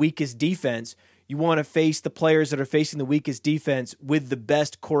the weakest defense. You want to face the players that are facing the weakest defense with the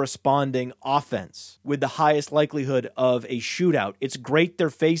best corresponding offense, with the highest likelihood of a shootout. It's great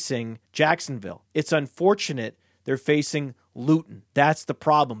they're facing Jacksonville. It's unfortunate they're facing Luton. That's the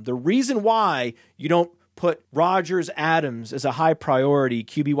problem. The reason why you don't put Rodgers Adams as a high priority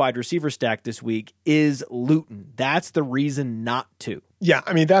QB wide receiver stack this week is Luton. That's the reason not to. Yeah,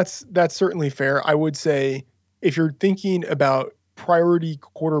 I mean, that's certainly fair. I would say if you're thinking about priority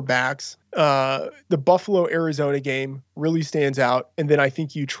quarterbacks, the Buffalo-Arizona game really stands out. And then I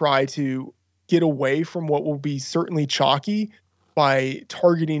think you try to get away from what will be certainly chalky by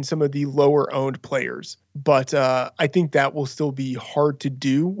targeting some of the lower owned players. But I think that will still be hard to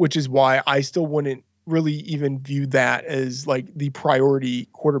do, which is why I still wouldn't really even view that as like the priority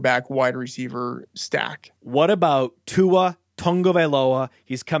quarterback wide receiver stack. What about Tua Tagovailoa?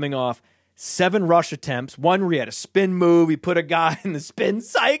 He's coming off 7 rush attempts, one where he had a spin move. He put a guy in the spin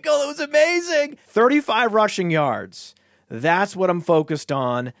cycle. It was amazing. 35 rushing yards. That's what I'm focused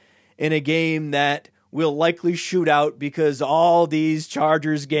on in a game that will likely shoot out because all these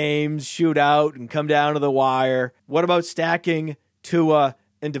Chargers games shoot out and come down to the wire. What about stacking Tua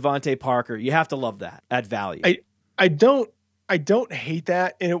and Devontae Parker? You have to love that at value. I don't hate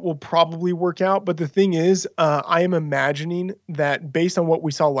that, and it will probably work out. But the thing is, I am imagining that based on what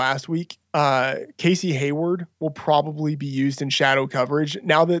we saw last week, Casey Hayward will probably be used in shadow coverage.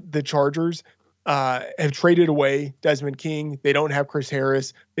 Now that the Chargers have traded away Desmond King, they don't have Chris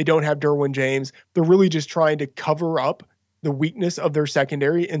Harris, they don't have Derwin James. They're really just trying to cover up the weakness of their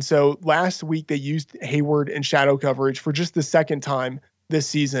secondary. And so last week they used Hayward in shadow coverage for just the second time this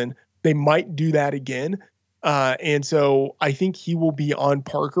season. They might do that again. And so I think he will be on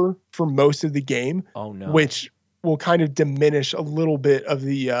Parker for most of the game. Oh no. Which will kind of diminish a little bit of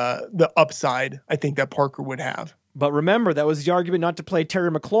the upside I think that Parker would have. But remember, that was the argument not to play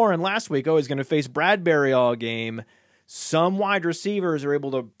Terry McLaurin last week. Oh, he's going to face Bradbury all game. Some wide receivers are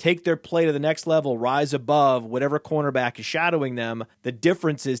able to take their play to the next level, rise above whatever cornerback is shadowing them. The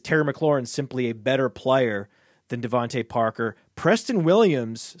difference is Terry McLaurin's simply a better player than Devontae Parker. Preston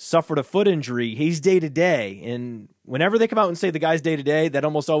Williams suffered a foot injury. He's day-to-day, and whenever they come out and say the guy's day-to-day, that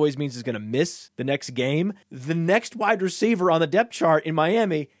almost always means he's going to miss the next game. The next wide receiver on the depth chart in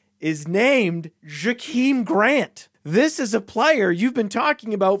Miami is named Jakeem Grant. This is a player you've been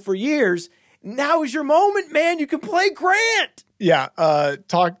talking about for years. Now is your moment, man. You can play Grant. Yeah,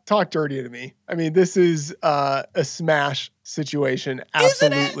 talk dirty to me. I mean, this is a smash situation.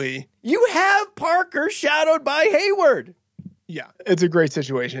 Absolutely. You have Parker shadowed by Hayward. Yeah, it's a great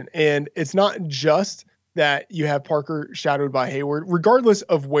situation. And it's not just that you have Parker shadowed by Hayward. Regardless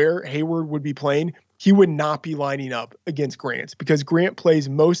of where Hayward would be playing, he would not be lining up against Grant because Grant plays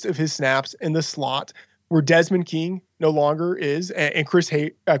most of his snaps in the slot where Desmond King no longer is, and Chris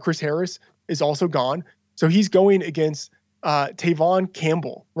Harris is also gone. So he's going against Tavon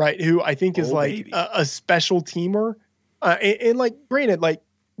Campbell, right? Who I think is a special teamer. And like, granted, like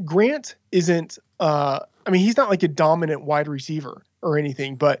Grant isn't, I mean, he's not like a dominant wide receiver or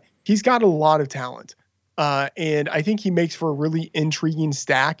anything, but he's got a lot of talent. And I think he makes for a really intriguing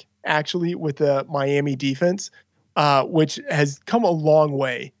stack actually with the Miami defense, which has come a long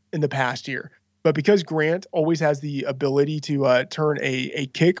way in the past year. But because Grant always has the ability to turn a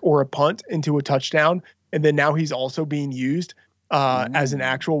kick or a punt into a touchdown, and then now he's also being used as an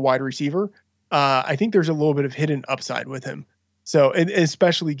actual wide receiver, I think there's a little bit of hidden upside with him. So, and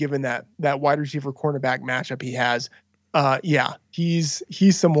especially given that wide receiver cornerback matchup he has, yeah, he's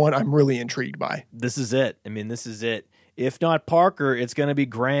someone I'm really intrigued by. This is it. I mean, this is it. If not Parker, it's going to be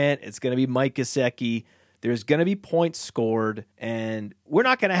Grant. It's going to be Mike Gesicki. There's going to be points scored, and we're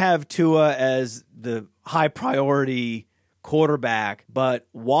not going to have Tua as the high priority quarterback, but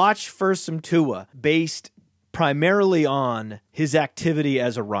watch for some Tua based primarily on his activity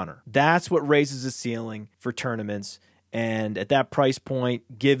as a runner. That's what raises the ceiling for tournaments. And at that price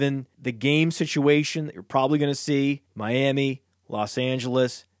point, given the game situation that you're probably going to see, Miami, Los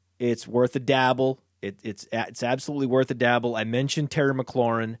Angeles, it's worth a dabble. It's absolutely worth a dabble. I mentioned Terry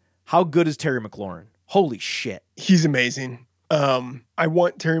McLaurin. How good is Terry McLaurin? Holy shit. He's amazing. I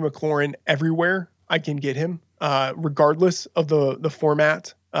want Terry McLaurin everywhere I can get him. regardless of the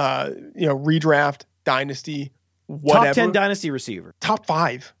format. Redraft, dynasty, whatever. Top 10 dynasty receiver. Top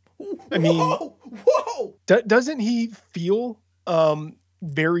 5. I mean, whoa. Doesn't he feel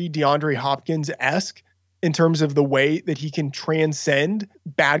very DeAndre Hopkins-esque in terms of the way that he can transcend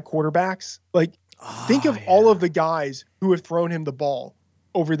bad quarterbacks? Like, think of all of the guys who have thrown him the ball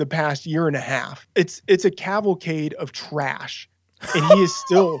over the past year and a half. It's a cavalcade of trash, and he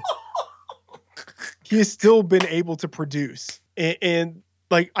has still been able to produce. And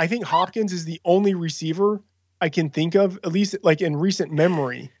like, I think Hopkins is the only receiver I can think of, at least like in recent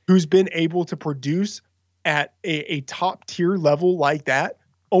memory, who's been able to produce at a top tier level like that,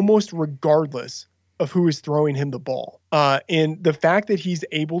 almost regardless of who is throwing him the ball. And the fact that he's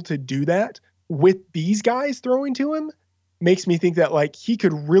able to do that with these guys throwing to him makes me think that like he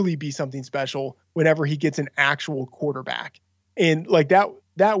could really be something special whenever he gets an actual quarterback. And like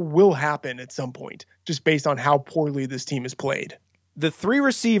that will happen at some point, just based on how poorly this team has played. The 3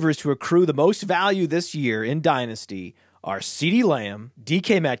 receivers to accrue the most value this year in Dynasty are CeeDee Lamb,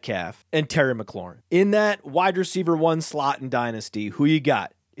 DK Metcalf, and Terry McLaurin. In that wide receiver 1 slot in Dynasty, who you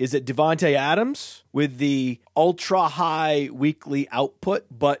got? Is it Devontae Adams with the ultra-high weekly output,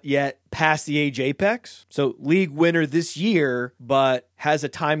 but yet past the age apex? So league winner this year, but has a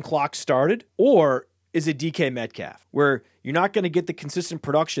time clock started? Or is it DK Metcalf, where you're not going to get the consistent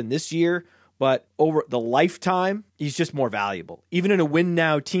production this year, but over the lifetime, he's just more valuable. Even in a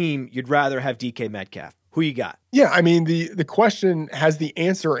win-now team, you'd rather have DK Metcalf. Who you got? Yeah, I mean, the question has the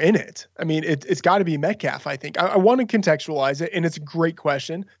answer in it. I mean, it's got to be Metcalf, I think. I want to contextualize it, and it's a great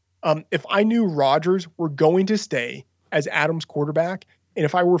question. If I knew Rodgers were going to stay as Adams' quarterback, and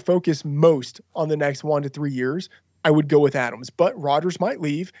if I were focused most on the next 1 to 3 years, I would go with Adams. But Rodgers might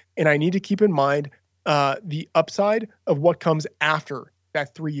leave, and I need to keep in mind the upside of what comes after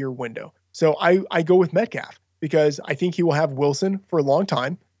that 3-year window. So I go with Metcalf because I think he will have Wilson for a long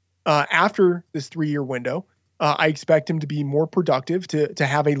time. After this 3-year window, I expect him to be more productive, to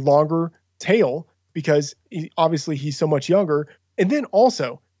have a longer tail because obviously he's so much younger. And then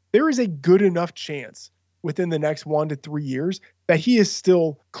also, there is a good enough chance within the next 1 to 3 years that he is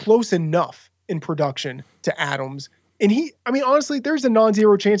still close enough in production to Adams. And honestly, there's a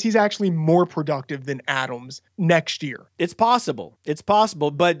non-zero chance he's actually more productive than Adams next year. It's possible.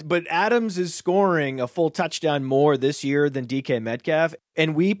 But Adams is scoring a full touchdown more this year than DK Metcalf.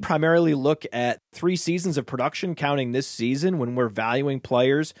 And we primarily look at 3 seasons of production, counting this season when we're valuing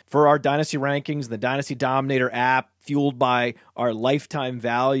players for our Dynasty rankings, the Dynasty Dominator app, fueled by our lifetime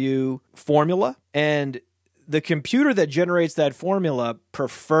value formula. And the computer that generates that formula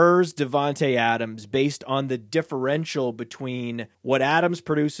prefers Devontae Adams based on the differential between what Adams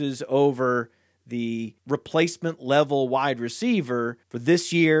produces over the replacement level wide receiver for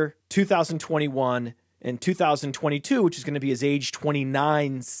this year, 2021, and 2022, which is going to be his age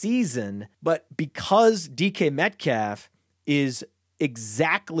 29 season. But because DK Metcalf is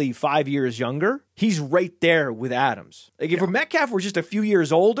exactly 5 years younger, he's right there with Adams. Like if Metcalf were just a few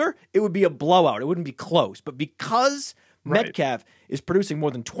years older, it would be a blowout. It wouldn't be close. But because Metcalf is producing more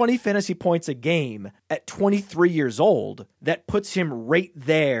than 20 fantasy points a game at 23 years old, that puts him right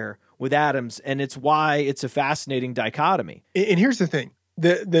there with Adams, and it's why it's a fascinating dichotomy. And here's the thing.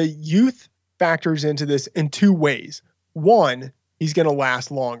 The youth factors into this in 2 ways. One, he's going to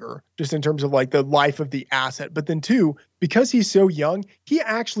last longer just in terms of like the life of the asset. But then 2, because he's so young, he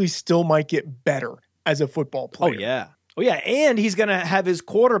actually still might get better as a football player. Oh, yeah. And he's going to have his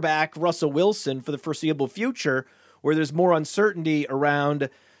quarterback, Russell Wilson, for the foreseeable future, where there's more uncertainty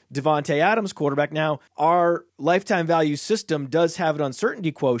around Devontae Adams' quarterback. Now, our lifetime value system does have an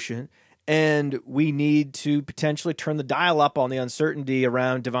uncertainty quotient, and we need to potentially turn the dial up on the uncertainty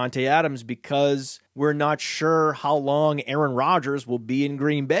around Devontae Adams because we're not sure how long Aaron Rodgers will be in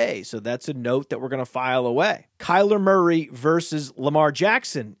Green Bay. So that's a note that we're going to file away. Kyler Murray versus Lamar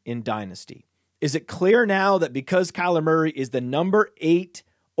Jackson in Dynasty. Is it clear now that because Kyler Murray is the number 8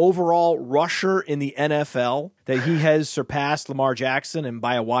 overall rusher in the NFL, that he has surpassed Lamar Jackson and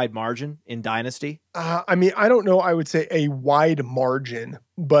by a wide margin in Dynasty? I don't know. I would say a wide margin,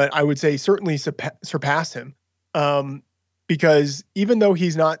 but I would say certainly surpass him. Because even though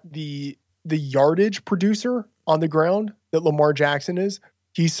he's not the yardage producer on the ground that Lamar Jackson is,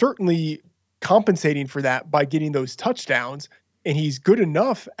 he's certainly compensating for that by getting those touchdowns. And he's good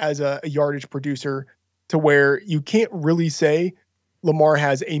enough as a yardage producer to where you can't really say Lamar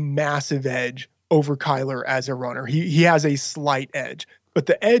has a massive edge over Kyler as a runner. He has a slight edge, but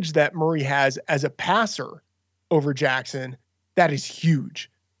the edge that Murray has as a passer over Jackson, that is huge.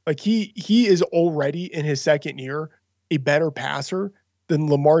 Like he is already in his second year a better passer than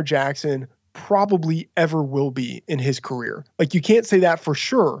Lamar Jackson probably ever will be in his career. Like, you can't say that for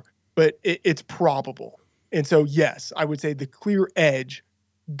sure, but it's probable. And so, yes, I would say the clear edge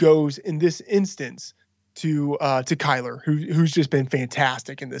goes in this instance to Kyler, who's just been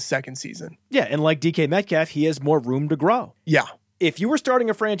fantastic in this second season. Yeah, and like DK Metcalf, he has more room to grow. Yeah. If you were starting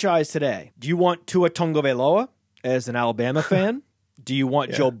a franchise today, do you want Tua Tagovailoa as an Alabama fan? Do you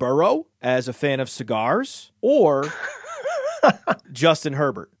want Joe Burrow as a fan of cigars? Or Justin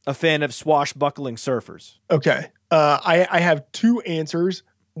Herbert, a fan of swashbuckling surfers? Okay. I have two answers.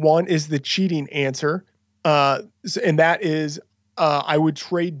 One is the cheating answer, and that is I would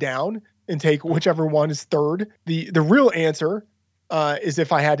trade down and take whichever one is third. The real answer is,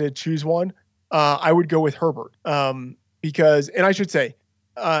 if I had to choose one, I would go with Herbert, because, and I should say,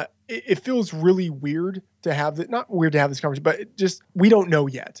 it feels really weird to have not weird to have this conversation, but just, we don't know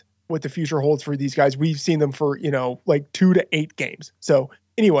yet what the future holds for these guys. We've seen them for, like 2 to 8 games. So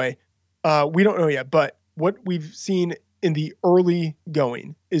anyway, we don't know yet, but what we've seen in the early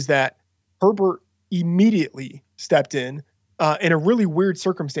going is that Herbert immediately stepped in a really weird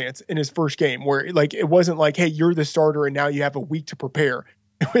circumstance in his first game, where, like, it wasn't like, hey, you're the starter and now you have a week to prepare.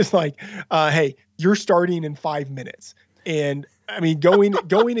 It was like, hey, you're starting in 5 minutes. And I mean, going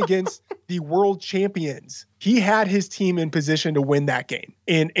against the world champions, he had his team in position to win that game.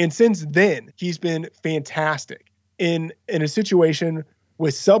 And since then, he's been fantastic in a situation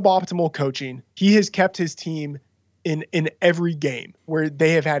with suboptimal coaching. He has kept his team in every game where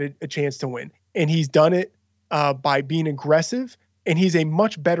they have had a chance to win. And he's done it by being aggressive, and he's a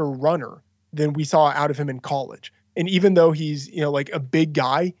much better runner than we saw out of him in college. And even though he's, like a big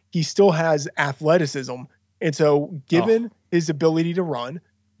guy, he still has athleticism. And so given his ability to run,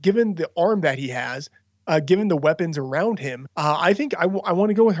 given the arm that he has, given the weapons around him, I think I want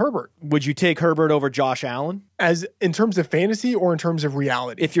to go with Herbert. Would you take Herbert over Josh Allen? As in terms of fantasy or in terms of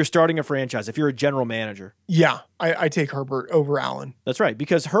reality? If you're starting a franchise, if you're a general manager. Yeah, I take Herbert over Allen. That's right,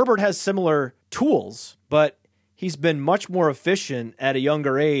 because Herbert has similar tools, but he's been much more efficient at a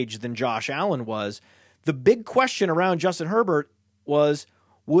younger age than Josh Allen was. The big question around Justin Herbert was,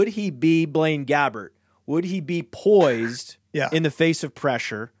 would he be Blaine Gabbert? Would he be poised in the face of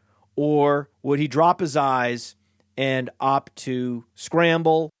pressure, or would he drop his eyes and opt to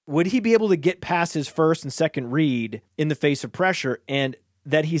scramble? Would he be able to get past his first and second read in the face of pressure? And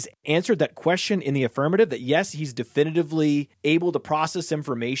that he's answered that question in the affirmative, that yes, he's definitively able to process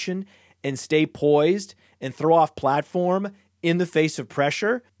information and stay poised and throw off platform in the face of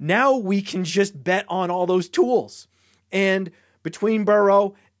pressure. Now we can just bet on all those tools. And between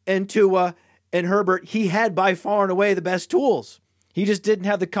Burrow and Tua and Herbert, he had by far and away the best tools. He just didn't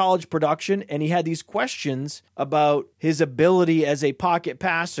have the college production, and he had these questions about his ability as a pocket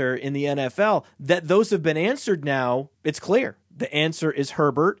passer in the NFL. That those have been answered now. It's clear. The answer is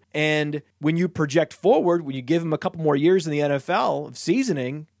Herbert. And when you project forward, when you give him a couple more years in the NFL of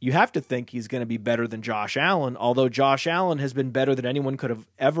seasoning, you have to think he's going to be better than Josh Allen, although Josh Allen has been better than anyone could have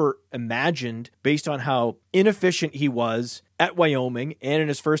ever imagined based on how inefficient he was at Wyoming and in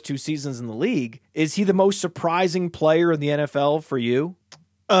his first 2 seasons in the league. Is he the most surprising player in the NFL for you?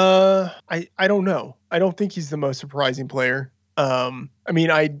 I don't know. I don't think he's the most surprising player.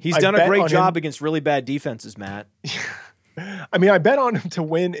 He's done a great job against really bad defenses, Matt. I mean, I bet on him to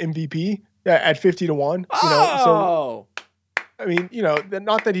win MVP at 50 to 1. So I mean,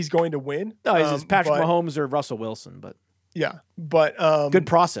 not that he's going to win. No, he's Patrick Mahomes or Russell Wilson, but yeah, but good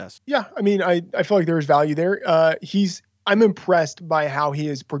process. Yeah, I mean, I feel like there's value there. I'm impressed by how he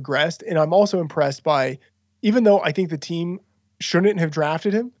has progressed, and I'm also impressed by, even though I think the team shouldn't have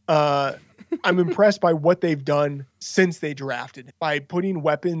drafted him, I'm impressed by what they've done since they drafted him, by putting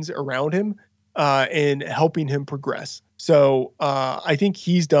weapons around him and helping him progress. So I think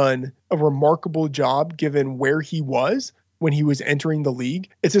he's done a remarkable job given where he was when he was entering the league.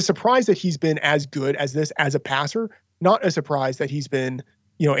 It's a surprise that he's been as good as this as a passer, not a surprise that he's been,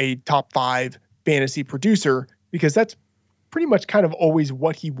 a top 5 fantasy producer, because that's pretty much kind of always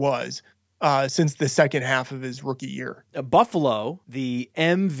what he was since the second half of his rookie year. Buffalo, the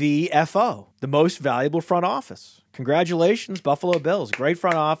MVFO, the most valuable front office. Congratulations, Buffalo Bills. Great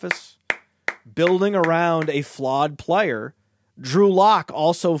front office. Building around a flawed player. Drew Lock,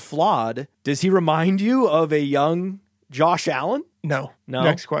 also flawed. Does he remind you of a young Josh Allen? No.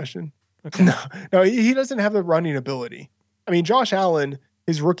 Next question. Okay. No, he doesn't have the running ability. I mean, Josh Allen,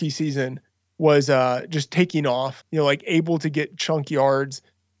 his rookie season was just taking off, able to get chunk yards,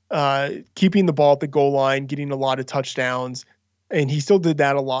 keeping the ball at the goal line, getting a lot of touchdowns. And he still did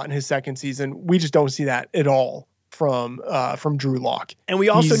that a lot in his second season. We just don't see that at all from Drew Lock. And we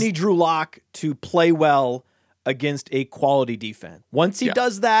also need Drew Lock to play well against a quality defense. Once he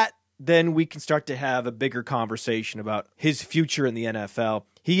does that, then we can start to have a bigger conversation about his future in the NFL.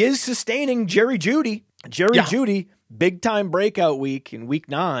 He is sustaining Jerry Jeudy. Jeudy, big time breakout week in week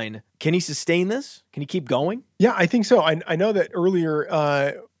 9. Can he sustain this? Can he keep going? Yeah, I think so. I know that earlier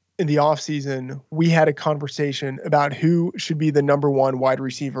in the offseason, we had a conversation about who should be the number 1 wide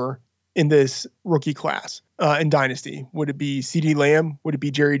receiver in this rookie class in Dynasty. Would it be CeeDee Lamb? Would it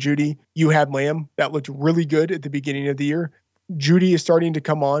be Jerry Jeudy? You had Lamb. That looked really good at the beginning of the year. Jeudy is starting to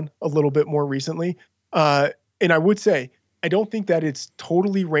come on a little bit more recently. And I would say, I don't think that it's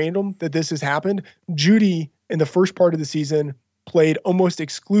totally random that this has happened. Jeudy, in the first part of the season, played almost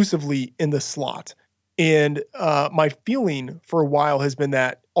exclusively in the slot. And my feeling for a while has been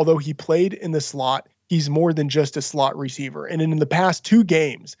that although he played in the slot, he's more than just a slot receiver. And in the past 2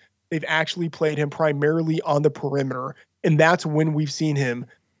 games, they've actually played him primarily on the perimeter. And that's when we've seen him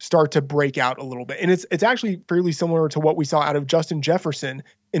start to break out a little bit. And it's actually fairly similar to what we saw out of Justin Jefferson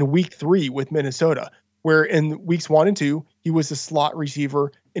in week 3 with Minnesota, where in weeks 1 and 2, he was a slot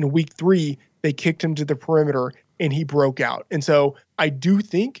receiver. In week 3, they kicked him to the perimeter and he broke out. And so I do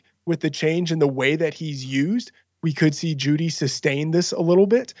think with the change in the way that he's used, we could see Jeudy sustain this a little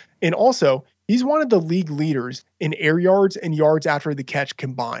bit. And also, he's one of the league leaders in air yards and yards after the catch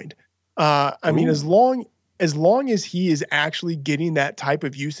combined. I mean, as long as he is actually getting that type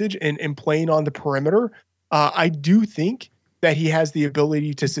of usage and playing on the perimeter, I do think that he has the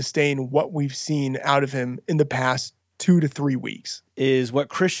ability to sustain what we've seen out of him in the past 2 to 3 weeks. Is what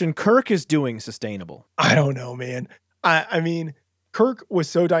Christian Kirk is doing sustainable? I don't know, man. I mean, Kirk was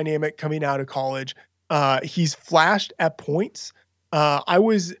so dynamic coming out of college. He's flashed at points. I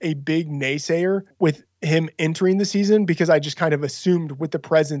was a big naysayer with him entering the season because I just kind of assumed with the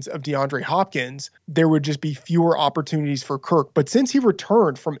presence of DeAndre Hopkins, there would just be fewer opportunities for Kirk. But since he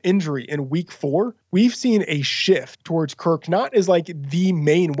returned from injury in week 4, we've seen a shift towards Kirk, not as like the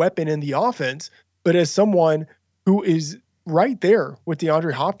main weapon in the offense, but as someone who is right there with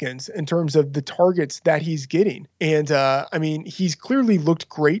DeAndre Hopkins in terms of the targets that he's getting. And I mean, he's clearly looked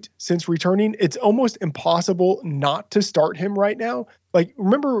great since returning. It's almost impossible not to start him right now. Like,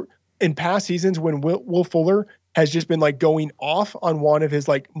 remember in past seasons when Will Fuller has just been like going off on one of his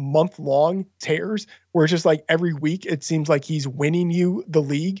like month-long tears where it's just like every week it seems like he's winning you the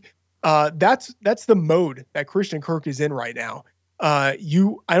league. That's the mode that Christian Kirk is in right now. I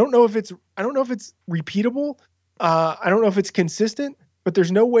don't know if it's repeatable. I don't know if it's consistent, but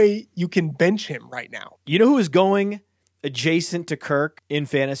there's no way you can bench him right now. You know who is going adjacent to Kirk in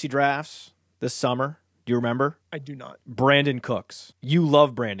fantasy drafts this summer? Do you remember? I do not. Brandon Cooks. You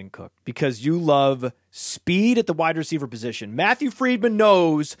love Brandon Cook because you love speed at the wide receiver position. Matthew Friedman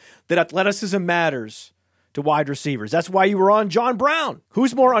knows that athleticism matters to wide receivers. That's why you were on John Brown.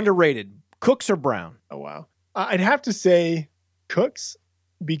 Who's more underrated, Cooks or Brown? Oh, wow. I'd have to say Cooks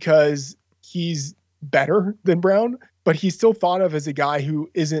because he's better than Brown, but he's still thought of as a guy who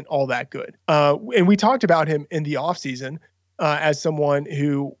isn't all that good. And we talked about him in the offseason as someone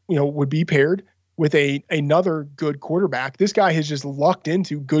who, would be paired with another good quarterback. This guy has just lucked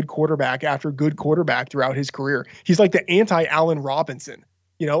into good quarterback after good quarterback throughout his career. He's like the anti-Allen Robinson,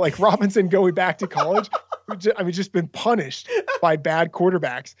 like Robinson going back to college. Just been punished by bad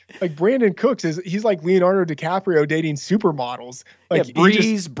quarterbacks. Like Brandon Cooks he's like Leonardo DiCaprio dating supermodels. Like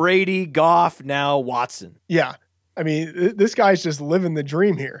Breeze, Brady, Goff, now Watson. Yeah. I mean, this guy's just living the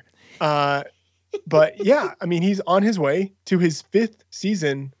dream here. But yeah, I mean, he's on his way to his 5th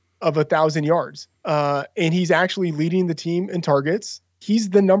season of 1,000 yards. And he's actually leading the team in targets.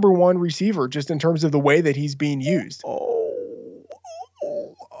 He's the number 1 receiver just in terms of the way that he's being used.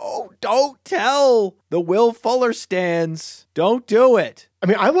 Don't tell the Will Fuller stands. Don't do it. I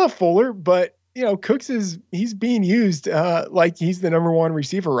mean, I love Fuller, but Cooks he's being used like he's the number 1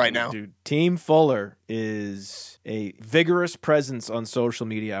 receiver right now. Dude, Team Fuller is a vigorous presence on social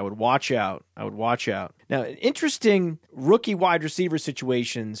media. I would watch out. Now, interesting rookie wide receiver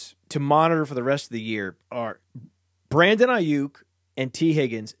situations to monitor for the rest of the year are Brandon Ayuk and T.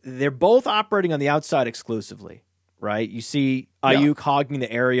 Higgins. They're both operating on the outside exclusively. Right? You see Ayuk hogging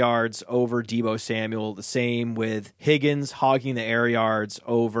the air yards over Deebo Samuel. The same with Higgins hogging the air yards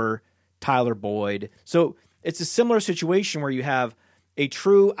over Tyler Boyd. So it's a similar situation where you have a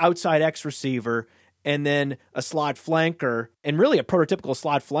true outside X receiver and then a slot flanker, and really a prototypical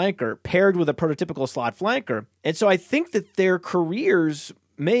slot flanker paired with a prototypical slot flanker. And so I think that their careers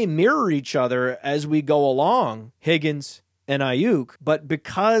may mirror each other as we go along, Higgins and Ayuk, but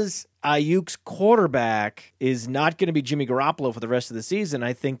because Ayuk's quarterback is not going to be Jimmy Garoppolo for the rest of the season,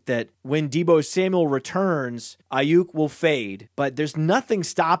 I think that when Deebo Samuel returns, Ayuk will fade. But there's nothing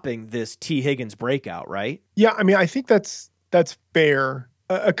stopping this T. Higgins breakout, right? Yeah, I mean, I think that's fair.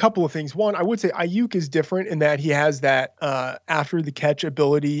 a couple of things. One, I would say Ayuk is different in that he has that after the catch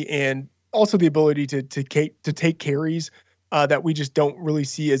ability and also the ability to take carries that we just don't really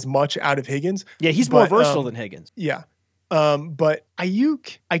see as much out of Higgins. Yeah, he's more versatile than Higgins. Yeah. But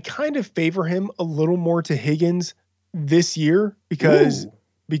Ayuk, I kind of favor him a little more to Higgins this year because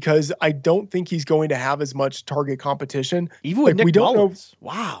I don't think he's going to have as much target competition. Even with like, Nick Mullins.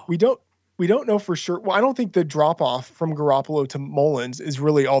 Wow. We don't know for sure. Well, I don't think the drop off from Garoppolo to Mullins is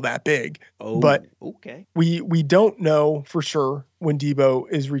really all that big. But okay. We don't know for sure when Debo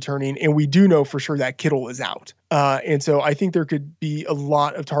is returning, and we do know for sure that Kittle is out. And so I think there could be a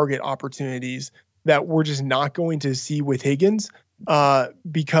lot of target opportunities that we're just not going to see with Higgins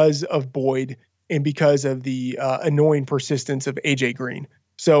because of Boyd and because of the annoying persistence of AJ Green.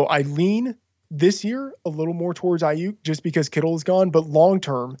 So I lean this year a little more towards Ayuk just because Kittle is gone, but long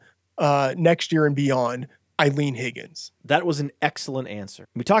term, next year and beyond, I lean Higgins. That was an excellent answer.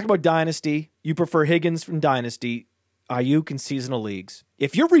 We talked about Dynasty. You prefer Higgins from Dynasty, Ayuk in seasonal leagues.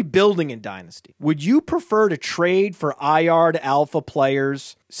 If you're rebuilding in Dynasty, would you prefer to trade for IR to alpha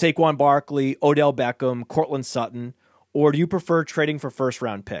players, Saquon Barkley, Odell Beckham, Cortland Sutton, or do you prefer trading for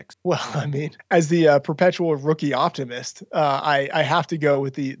first-round picks? Well, I mean, as the perpetual rookie optimist, I have to go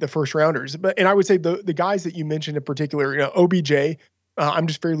with the first-rounders. And I would say the guys that you mentioned in particular, OBJ, I'm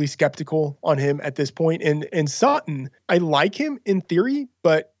just fairly skeptical on him at this point. And Sutton, I like him in theory,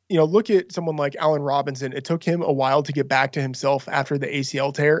 but look at someone like Allen Robinson. It took him a while to get back to himself after the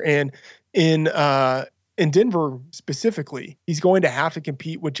ACL tear. And in Denver specifically, he's going to have to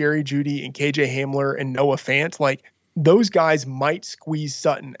compete with Jerry Jeudy and KJ Hamler and Noah Fant. Like, those guys might squeeze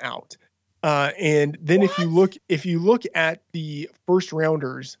Sutton out. And then if you look at the first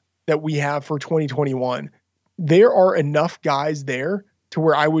rounders that we have for 2021, there are enough guys there to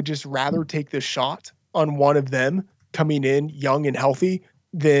where I would just rather take the shot on one of them coming in young and healthy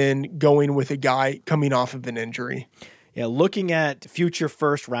than going with a guy coming off of an injury. Yeah, looking at future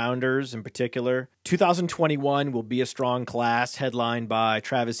first rounders in particular, 2021 will be a strong class headlined by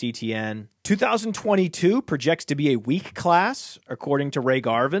Travis Etienne. 2022 projects to be a weak class, according to Ray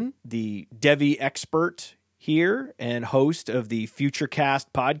Garvin, the Devy expert here and host of the Futurecast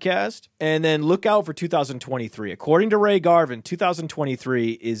podcast. And then look out for 2023. According to Ray Garvin,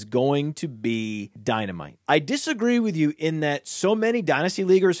 2023 is going to be dynamite. I disagree with you in that so many dynasty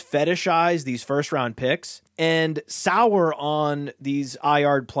leaguers fetishize these first round picks and sour on these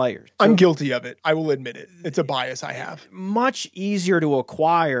IR players. So, I'm guilty of it. I will admit it. It's a bias I have. Much easier to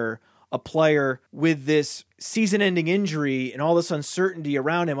acquire a player with this season-ending injury and all this uncertainty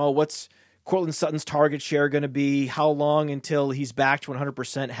around him. Oh, what's Cortland Sutton's target share going to be? How long until he's back to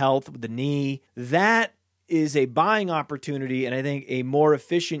 100% health with the knee? That is a buying opportunity, and I think a more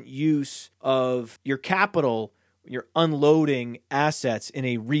efficient use of your capital. You're unloading assets in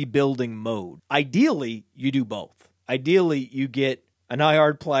a rebuilding mode. Ideally, you do both. Ideally, you get an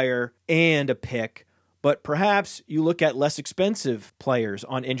IR player and a pick, but perhaps you look at less expensive players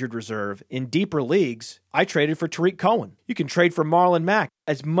on injured reserve. In deeper leagues, I traded for Tariq Cohen. You can trade for Marlon Mack.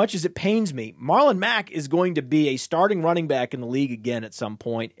 As much as it pains me, Marlon Mack is going to be a starting running back in the league again at some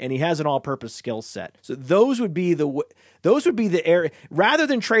point, and he has an all-purpose skill set. So those would be the area. Rather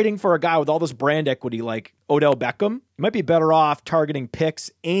than trading for a guy with all this brand equity like Odell Beckham, you might be better off targeting picks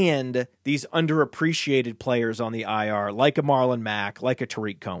and these underappreciated players on the IR, like a Marlon Mack, like a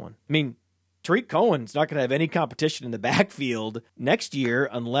Tariq Cohen. I mean, Tariq Cohen's not going to have any competition in the backfield next year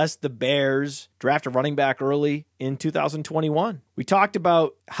unless the Bears draft a running back early in 2021. We talked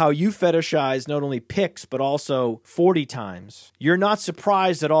about how you fetishize not only picks, but also 40 times. You're not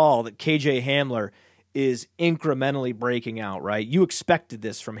surprised at all that KJ Hamler is incrementally breaking out, right? You expected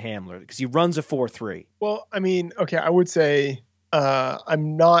this from Hamler because he runs a 4.3. Well, I mean, okay, I would say I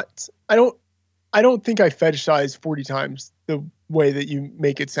don't think I fetishize 40 times the way that you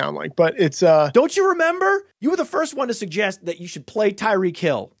make it sound like, but it's Don't you remember? You were the first one to suggest that you should play Tyreek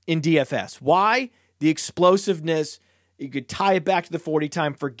Hill in DFS. Why? The explosiveness. You could tie it back to the 40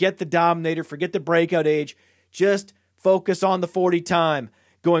 time, forget the dominator, forget the breakout age, just focus on the 40 time.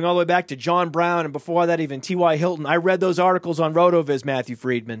 Going all the way back to John Brown and before that even T.Y. Hilton. I read those articles on RotoViz, Matthew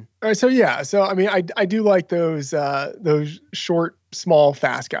Friedman. All right, so yeah, so I mean, I do like those short, small,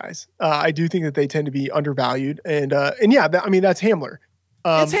 fast guys. I do think that they tend to be undervalued, and yeah, I mean that's Hamler.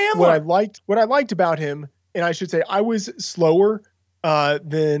 It's Hamler. What I liked about him, and I should say I was slower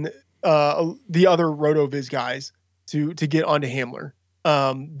than the other RotoViz guys to get onto Hamler.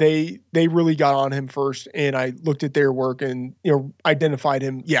 They really got on him first, and I looked at their work and identified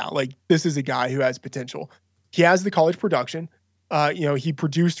him. Yeah, like this is a guy who has potential. He has the college production. He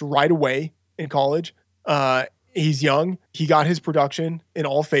produced right away in college, He's young. He got his production in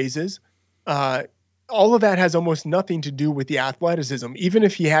all phases. All of that has almost nothing to do with the athleticism. Even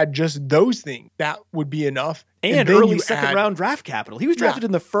if he had just those things, that would be enough. And then early you second round draft capital. He was drafted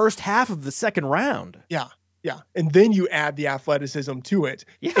in the first half of the second round. Yeah. Yeah. And then you add the athleticism to it.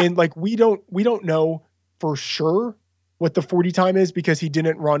 Yeah. And like we don't know for sure what the 40 time is because he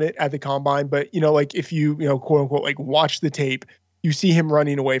didn't run it at the combine. But like if you quote unquote like watch the tape, you see him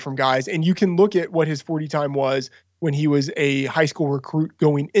running away from guys, and you can look at what his 40 time was when he was a high school recruit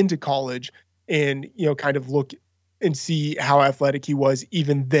going into college, and kind of look and see how athletic he was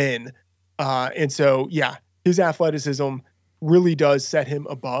even then. And so yeah, his athleticism really does set him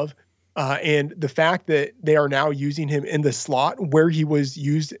above. And the fact that they are now using him in the slot where he was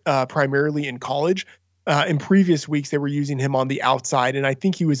used primarily in college. In previous weeks, they were using him on the outside, and I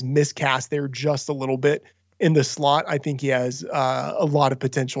think he was miscast there just a little bit in the slot. I think he has a lot of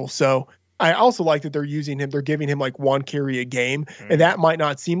potential. So I also like that they're using him. They're giving him like one carry a game, and that might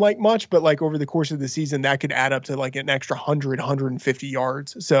not seem like much, but like over the course of the season, that could add up to like an extra 150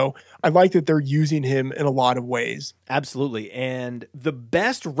 yards. So I like that they're using him in a lot of ways. Absolutely. And the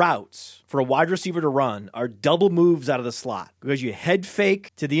best routes for a wide receiver to run are double moves out of the slot, because you head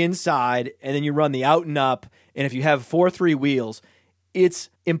fake to the inside and then you run the out and up. And if you have 4-3 wheels,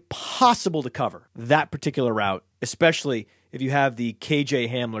 it's impossible to cover that particular route, especially if you have the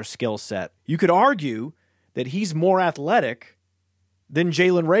KJ Hamler skill set. You could argue that he's more athletic than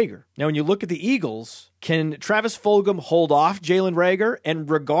Jalen Reagor. Now, when you look at the Eagles, can Travis Fulgham hold off Jalen Reagor? And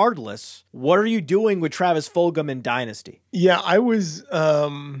regardless, what are you doing with Travis Fulgham in Dynasty? Yeah, I was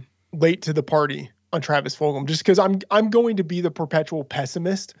late to the party on Travis Fulgham just because I'm going to be the perpetual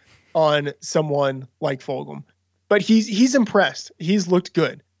pessimist on someone like Fulgham. But he's impressed. He's looked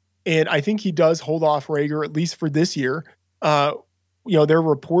good. And I think he does hold off Reagor, at least for this year. There are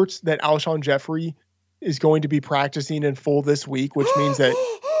reports that Alshon Jeffrey is going to be practicing in full this week, which means that,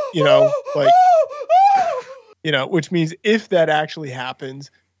 which means if that actually happens,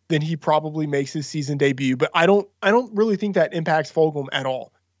 then he probably makes his season debut. But I don't really think that impacts Fulgham at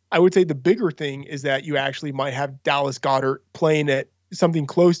all. I would say the bigger thing is that you actually might have Dallas Goedert playing at something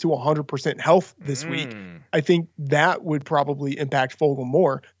close to 100% health this week. I think that would probably impact Fulgham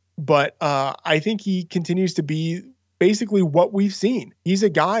more. But I think he continues to be basically what we've seen. He's a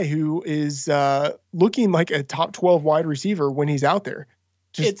guy who is looking like a top 12 wide receiver when he's out there,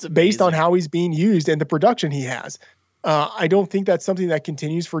 just based on how he's being used and the production he has. I don't think that's something that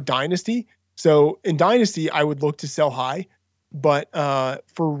continues for Dynasty. So in Dynasty, I would look to sell high. But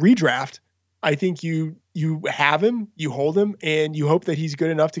for redraft, I think you have him, you hold him, and you hope that he's good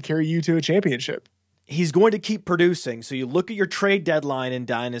enough to carry you to a championship. He's going to keep producing. So you look at your trade deadline in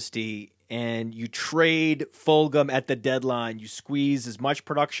Dynasty, and you trade Fulgham at the deadline. You squeeze as much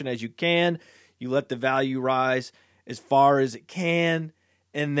production as you can. You let the value rise as far as it can,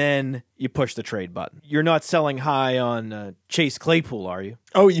 and then you push the trade button. You're not selling high on Chase Claypool, are you?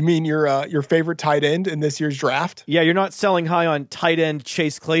 Oh, you mean your favorite tight end in this year's draft? Yeah, you're not selling high on tight end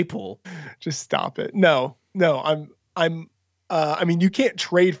Chase Claypool. Just stop it. No. I mean, you can't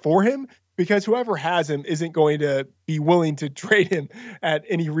trade for him, because whoever has him isn't going to be willing to trade him at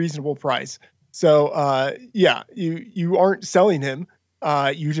any reasonable price. So, you aren't selling him.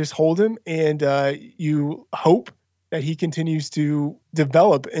 You just hold him, and you hope that he continues to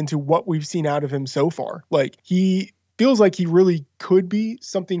develop into what we've seen out of him so far. Like, he feels like he really could be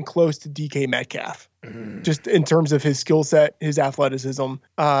something close to DK Metcalf, just in terms of his skill set, his athleticism.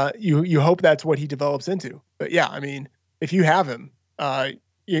 You hope that's what he develops into. But yeah, I mean, if you have him,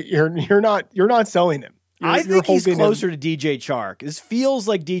 you're not selling him. I think he's closer to DJ Chark. This feels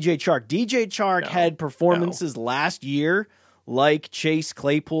like DJ Chark. DJ Chark had performances last year like Chase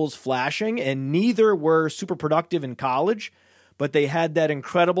Claypool's flashing, and neither were super productive in college, but they had that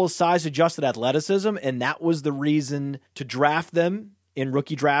incredible size-adjusted athleticism, and that was the reason to draft them in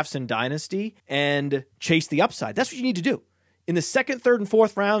rookie drafts and Dynasty and chase the upside. That's what you need to do. In the second, third, and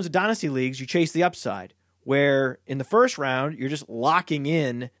fourth rounds of Dynasty leagues, you chase the upside, where in the first round, you're just locking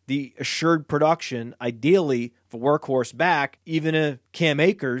in the assured production, ideally, of a workhorse back. Even a Cam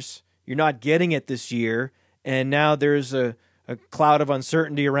Akers, you're not getting it this year, and now there's a cloud of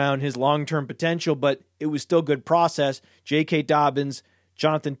uncertainty around his long-term potential, but it was still good process. J.K. Dobbins,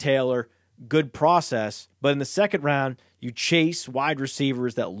 Jonathan Taylor, good process. But in the second round, you chase wide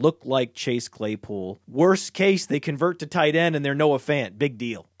receivers that look like Chase Claypool. Worst case, they convert to tight end and they're Noah Fant. Big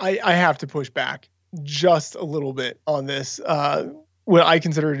deal. I have to push back just a little bit on this, what I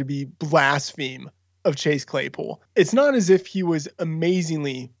consider to be blaspheme of Chase Claypool. It's not as if he was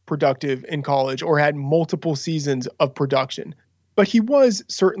amazingly productive in college or had multiple seasons of production. but he was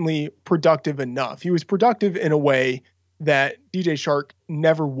certainly productive enough. He was productive in a way that DJ Chark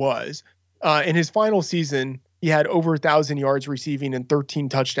never was. In his final season, he had over 1,000 yards receiving and 13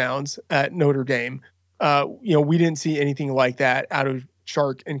 touchdowns at Notre Dame. We didn't see anything like that out of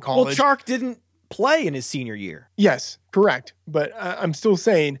Chark in college. Well, Chark didn't play in his senior year. Yes, correct. But I'm still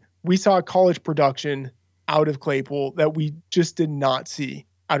saying we saw college production out of Claypool that we just did not see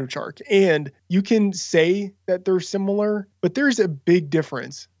out of Chark. And you can say that they're similar, but there's a big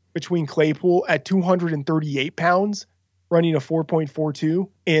difference between Claypool at 238 pounds running a 4.42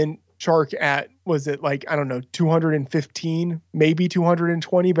 and Chark at, was it like, I don't know, 215, maybe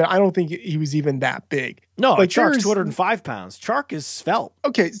 220, but I don't think he was even that big. No, like Chark's 205 pounds. Chark is svelte.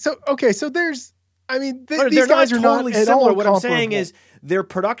 Okay, so there's, I mean, these they're guys not are totally not similar. What comparable. I'm saying is their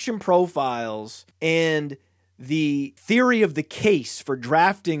production profiles and the theory of the case for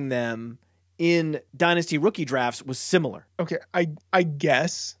drafting them in dynasty rookie drafts was similar. Okay, I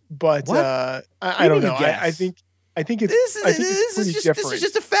guess, but What? I don't know. Guess? I think it's This pretty different. is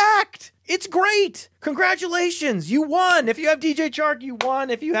just a fact. It's great. Congratulations. You won. If you have DJ Chark, you won.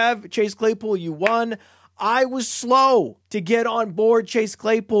 If you have Chase Claypool, you won. I was slow to get on board Chase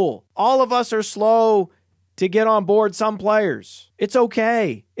Claypool. All of us are slow to get on board some players. It's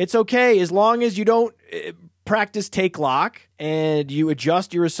okay. It's okay as long as you don't practice take lock and you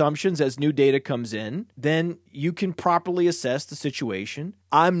adjust your assumptions as new data comes in, then you can properly assess the situation.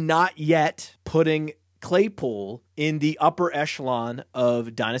 I'm not yet putting Claypool in the upper echelon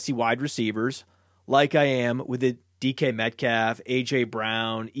of dynasty wide receivers like I am with a DK Metcalf, AJ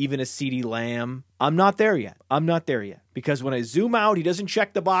Brown, even a CeeDee Lamb. I'm not there yet. Because when I zoom out, he doesn't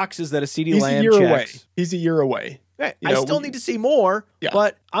check the boxes that a CeeDee Lamb checks. He's a year away. Right. I still need to see more,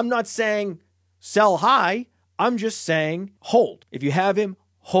 but I'm not saying sell high. I'm just saying hold. If you have him,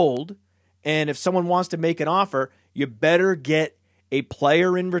 hold. And if someone wants to make an offer, you better get a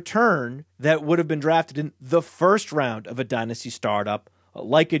player in return that would have been drafted in the first round of a dynasty startup,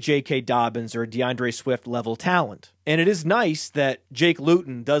 like a J.K. Dobbins or a DeAndre Swift level talent. And it is nice that Jake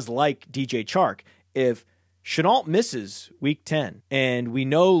Luton does like DJ Chark. If Shenault misses week 10, and we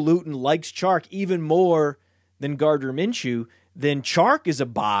know Luton likes Chark even more than Gardner Minshew, then Chark is a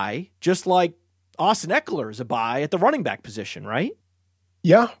buy, just like Austin Eckler is a buy at the running back position, right?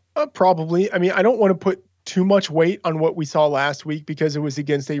 Yeah, probably. I mean, I don't want to put too much weight on what we saw last week because it was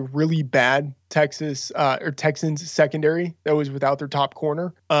against a really bad Texans secondary that was without their top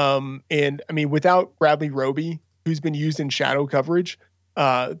corner. And I mean, without Bradley Roby, who's been used in shadow coverage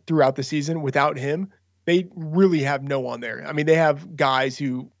throughout the season, without him, they really have no one there. I mean, they have guys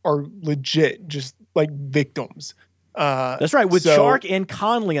who are legit just like victims. That's right. With Chark and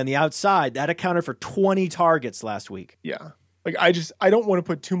Conley on the outside, that accounted for 20 targets last week. Yeah. Like I don't want to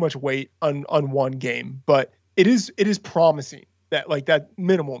put too much weight on one game, but it is promising that like that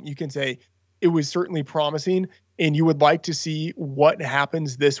minimum you can say it was certainly promising, and you would like to see what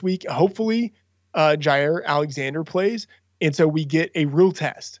happens this week. Hopefully, Jair Alexander plays, and so we get a real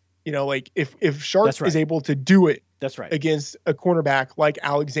test. You know, like if Chark is able to do it, that's right, against a cornerback like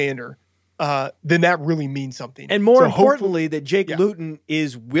Alexander, then that really means something. And more importantly, that Jake Luton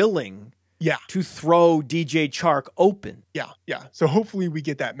is willing. Yeah. To throw DJ Chark open. Yeah. So hopefully we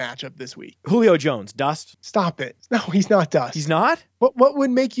get that matchup this week. Julio Jones, dust? Stop it. No, he's not dust. He's not? What would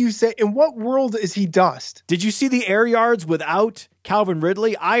make you say, in what world is he dust? Did you see the air yards without Calvin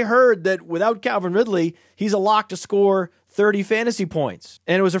Ridley? I heard that without Calvin Ridley, he's a lock to score 30 fantasy points.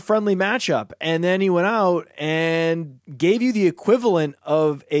 And it was a friendly matchup. And then he went out and gave you the equivalent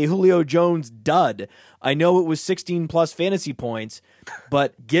of a Julio Jones dud. I know it was 16 plus fantasy points,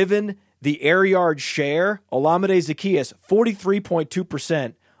 but given the air yard share, Olamide Zaccheaus,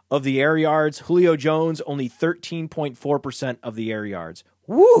 43.2% of the air yards. Julio Jones, only 13.4% of the air yards.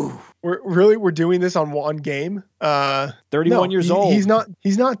 Woo! We're doing this on one game. 31 years old. He's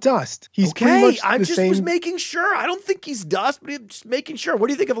not dust. He's okay. Pretty much I the just same. was making sure. I don't think he's dust, but I'm just making sure. What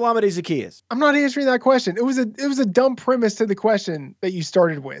do you think of Olamide Zaccheaus? I'm not answering that question. It was a dumb premise to the question that you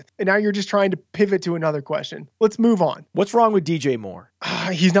started with, and now you're just trying to pivot to another question. Let's move on. What's wrong with DJ Moore?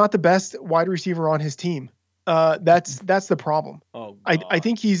 He's not the best wide receiver on his team. That's the problem. Oh, I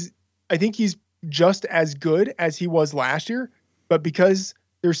think he's just as good as he was last year, but because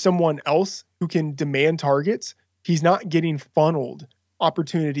there's someone else who can demand targets, he's not getting funneled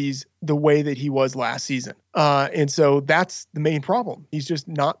opportunities the way that he was last season. And so that's the main problem. He's just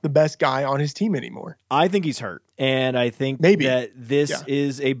not the best guy on his team anymore. I think he's hurt. And I think that this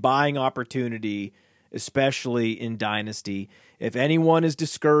is a buying opportunity, especially in Dynasty. If anyone is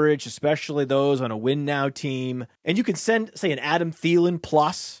discouraged, especially those on a win now team, and you can send, say, an Adam Thielen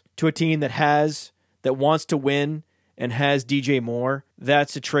plus to a team that wants to win, and has DJ Moore,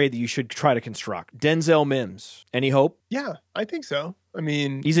 that's a trade that you should try to construct. Denzel Mims, any hope? Yeah, I think so. I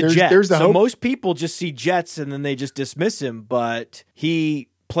mean, he's a Jet. There's the so hope. Most people just see Jets and then they just dismiss him, but he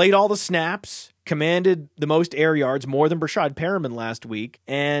played all the snaps, commanded the most air yards, more than Brashad Perriman last week,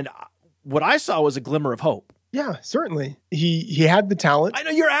 and what I saw was a glimmer of hope. Yeah, certainly. He had the talent. I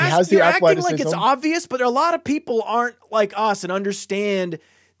know you're acting like it's obvious, but a lot of people aren't like us and understand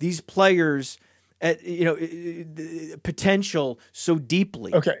these players' potential so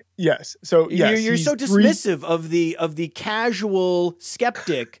deeply. Okay. Yes. So yes, you're so dismissive of the casual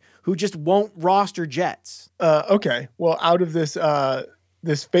skeptic who just won't roster Jets. Okay. Well, out of this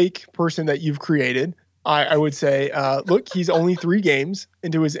this fake person that you've created, I would say, look, he's only 3 games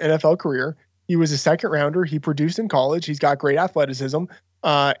into his NFL career. He was a second rounder. He produced in college. He's got great athleticism.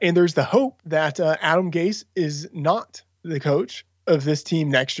 And there's the hope that Adam Gase is not the coach of this team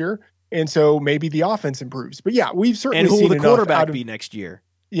next year. And so maybe the offense improves. But yeah, we've certainly seen enough. And who will the quarterback be next year?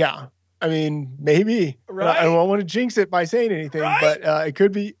 Yeah. I mean, maybe. Right. I don't want to jinx it by saying anything, right. but it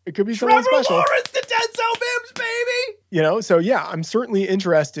could be someone Trevor special. Lawrence to Denzel Mims, baby. So yeah, I'm certainly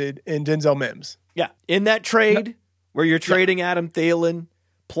interested in Denzel Mims. Yeah. In that trade where you're trading Adam Thielen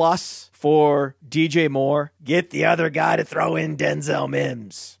plus for DJ Moore, get the other guy to throw in Denzel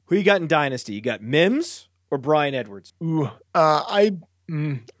Mims. Who you got in Dynasty? You got Mims or Bryan Edwards? Ooh, I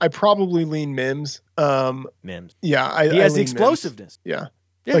probably lean Mims. Mims. Yeah, he has the explosiveness. Yeah.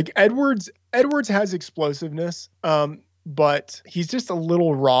 Like Edwards has explosiveness, but he's just a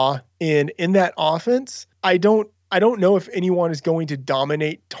little raw. And in that offense, I don't know if anyone is going to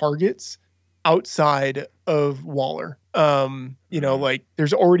dominate targets outside of Waller. Like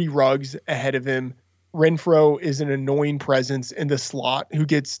there's already Ruggs ahead of him. Renfro is an annoying presence in the slot who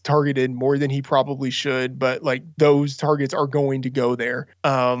gets targeted more than he probably should, but like those targets are going to go there.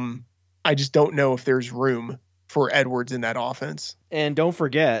 I just don't know if there's room for Edwards in that offense. And don't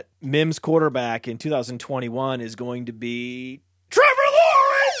forget, Mims' quarterback in 2021 is going to be Trevor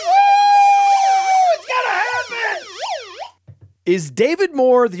Lawrence! It's gonna happen! Is David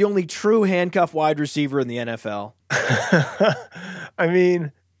Moore the only true handcuff wide receiver in the NFL? I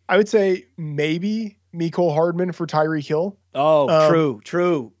mean, I would say maybe Mecole Hardman for Tyreek Hill. Oh,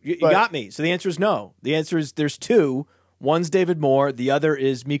 true. You got me. So the answer is no. The answer is there's 2. One's David Moore. The other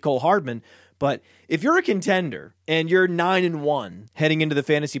is Mecole Hardman. But if you're a contender and you're 9-1 heading into the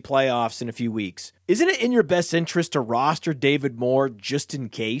fantasy playoffs in a few weeks, isn't it in your best interest to roster David Moore just in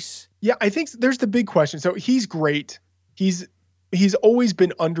case? Yeah, I think there's the big question. So he's great. He's always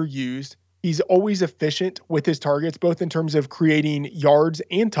been underused. He's always efficient with his targets, both in terms of creating yards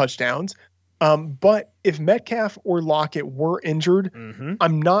and touchdowns. But if Metcalf or Lockett were injured,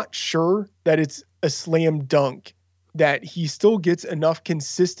 I'm not sure that it's a slam dunk that he still gets enough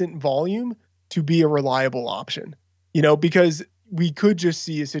consistent volume to be a reliable option, because we could just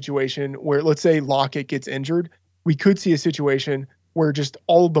see a situation where, let's say Lockett gets injured. We could see a situation where just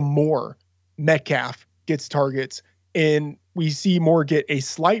all the more Metcalf gets targets and we see Moore get a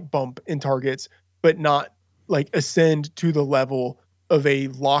slight bump in targets, but not like ascend to the level of a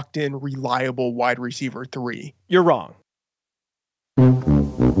locked in, reliable wide receiver 3. You're wrong.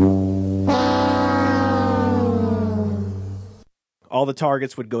 All the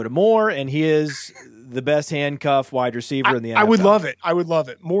targets would go to Moore, and he is the best handcuff wide receiver in the NFL. I would love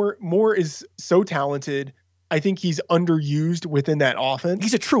it. Moore is so talented. I think he's underused within that offense.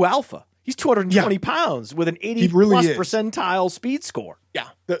 He's a true alpha. He's 220 pounds with an 80-plus percentile speed score. Yeah.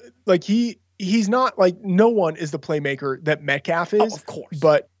 He's not like, no one is the playmaker that Metcalf is. Oh, of course.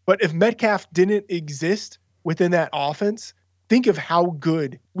 But if Metcalf didn't exist within that offense, think of how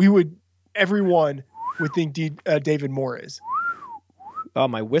good everyone would think David Moore is. Oh,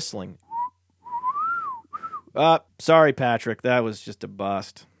 my whistling. Sorry, Patrick. That was just a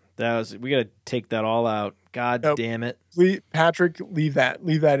bust. We got to take that all out. God damn it. Patrick, leave that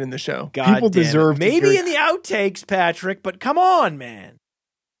in the show. God People damn deserve it. Maybe in the outtakes, Patrick, but come on, man.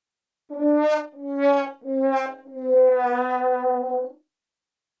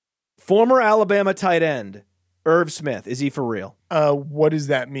 Former Alabama tight end, Irv Smith. Is he for real? What does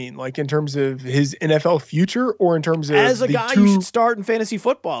that mean? Like in terms of his NFL future or in terms of as a guy you should start in fantasy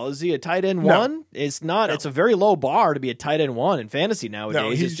football? Is he a tight end 1? It's not. No. It's a very low bar to be a tight end 1 in fantasy nowadays.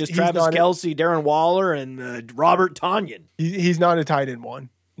 No, it's just Travis Kelce, Darren Waller, and Robert Tonyan. He's not a tight end 1.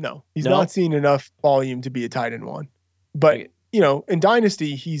 No, he's not seen enough volume to be a tight end 1. But in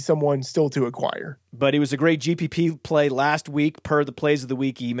Dynasty, he's someone still to acquire. But he was a great GPP play last week per the Plays of the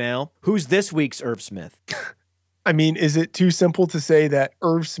Week email. Who's this week's Irv Smith? I mean, is it too simple to say that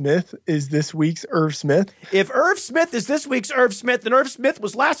Irv Smith is this week's Irv Smith? If Irv Smith is this week's Irv Smith, then Irv Smith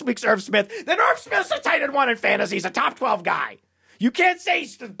was last week's Irv Smith, then Irv Smith's a tight end 1 in fantasy. He's a top 12 guy. You can't say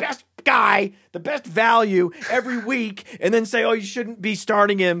he's the best guy, the best value every week, and then say, oh, you shouldn't be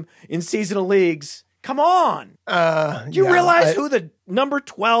starting him in seasonal leagues. Come on. Do you realize who the number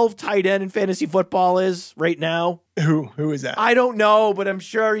 12 tight end in fantasy football is right now? Who is that? I don't know, but I'm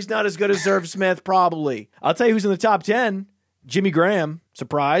sure he's not as good as Irv Smith, probably. I'll tell you who's in the top 10. Jimmy Graham.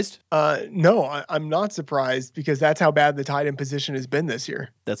 Surprised? No, I'm not surprised because that's how bad the tight end position has been this year.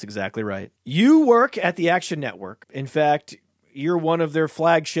 That's exactly right. You work at the Action Network. In fact, you're one of their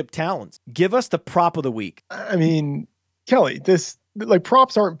flagship talents. Give us the prop of the week. I mean, Kelly,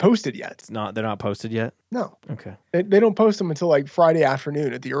 props aren't posted yet. They're not posted yet? No. Okay. They don't post them until like Friday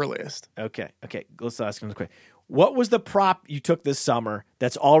afternoon at the earliest. Okay. Let's ask them this question. What was the prop you took this summer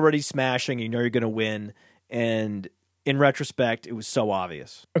that's already smashing? You know you're going to win, and in retrospect, it was so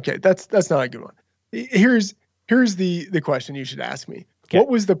obvious. Okay, that's not a good one. Here's the question you should ask me. Okay. What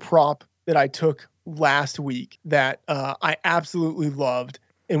was the prop that I took last week that I absolutely loved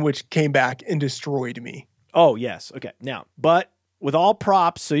and which came back and destroyed me? Oh, yes. Okay. Now, but with all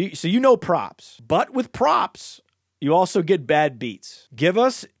props, so you know props, but with props, you also get bad beats. Give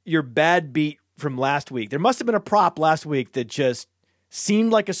us your bad beat from last week. There must have been a prop last week that just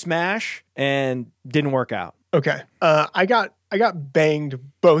seemed like a smash and didn't work out. Okay. I got banged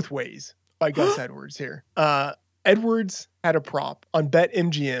both ways by Gus Edwards here. Edwards had a prop on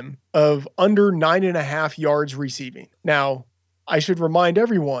BetMGM of under 9.5 yards receiving. Now, I should remind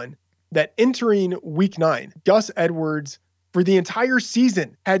everyone that entering week 9, Gus Edwards for the entire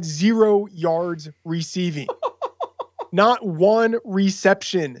season had 0 yards receiving. Not one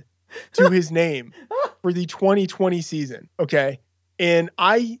reception to his name for the 2020 season. Okay. And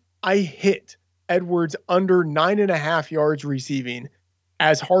I hit Edwards under 9.5 yards receiving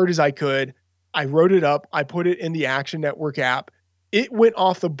as hard as I could. I wrote it up. I put it in the Action Network app. It went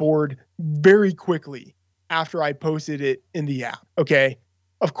off the board very quickly after I posted it in the app. Okay.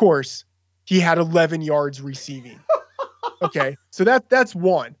 Of course, he had 11 yards receiving. Okay. So that's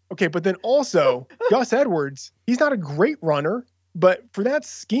one. Okay. But then also Gus Edwards, he's not a great runner, but for that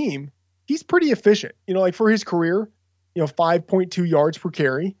scheme, he's pretty efficient. You know, like for his career, 5.2 yards per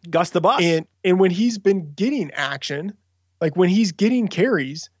carry. Gus the Bus. And when he's been getting action, like when he's getting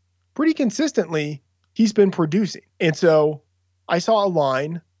carries pretty consistently, he's been producing. And so I saw a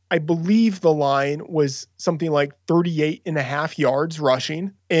line. I believe the line was something like 38.5 yards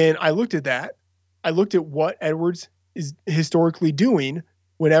rushing. And I looked at that. I looked at what Edwards is historically doing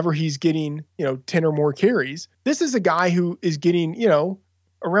whenever he's getting, 10 or more carries. This is a guy who is getting,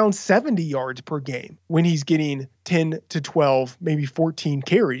 around 70 yards per game when he's getting 10 to 12, maybe 14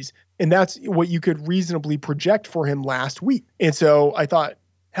 carries. And that's what you could reasonably project for him last week. And so I thought,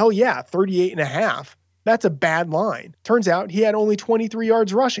 hell yeah, 38.5. That's a bad line. Turns out he had only 23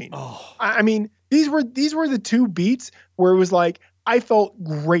 yards rushing. Oh. I mean, these were the two beats where it was like, I felt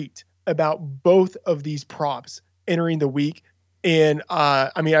great about both of these props entering the week. And I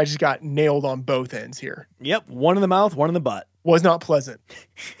just got nailed on both ends here. Yep. One in the mouth, one in the butt. Was not pleasant.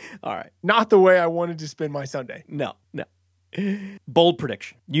 All right. Not the way I wanted to spend my Sunday. No. Bold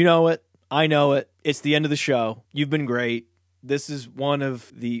prediction. You know it. I know it. It's the end of the show. You've been great. This is one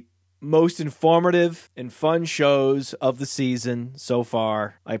of the most informative and fun shows of the season so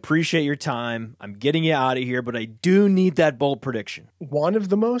far. I appreciate your time. I'm getting you out of here, but I do need that bold prediction. One of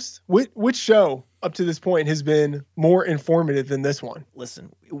the most? Which show up to this point has been more informative than this one?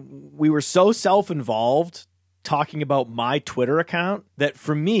 Listen, we were so self-involved talking about my Twitter account that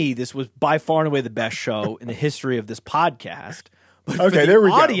for me, this was by far and away the best show in the history of this podcast. But okay, there we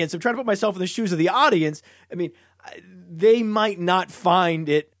go. I'm trying to put myself in the shoes of the audience. I mean, they might not find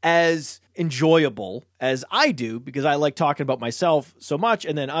it as enjoyable as I do because I like talking about myself so much,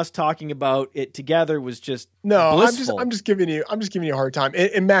 and then us talking about it together was just blissful. I'm just giving you a hard time.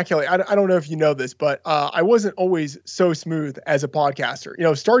 And Matt Kelly, I don't know if you know this, but I wasn't always so smooth as a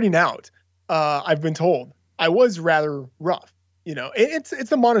podcaster. Starting out, I've been told I was rather rough. It's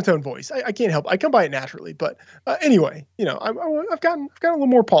the monotone voice. I can't help it. I come by it naturally. But anyway, I've gotten a little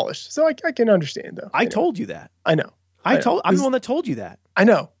more polished, so I can understand though. I told you that. I know. I'm the one that told you that. I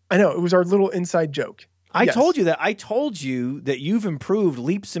know. It was our little inside joke. I told you that. I told you that you've improved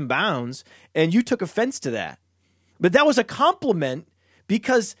leaps and bounds, and you took offense to that. But that was a compliment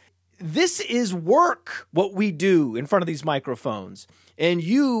because this is work, what we do in front of these microphones. And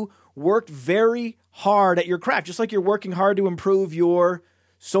you worked very hard at your craft, just like you're working hard to improve your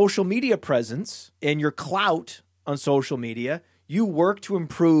social media presence and your clout on social media. You work to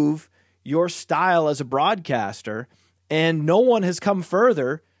improve your style as a broadcaster, and no one has come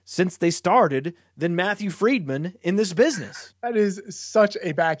further since they started than Matthew Friedman in this business. That is such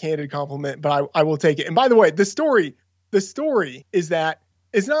a backhanded compliment, but I will take it. And by the way, the story is that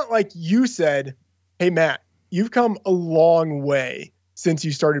it's not like you said, hey, Matt, you've come a long way since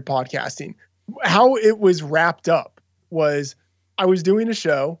you started podcasting. How it was wrapped up was I was doing a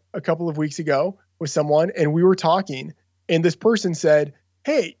show a couple of weeks ago with someone, and we were talking, and this person said,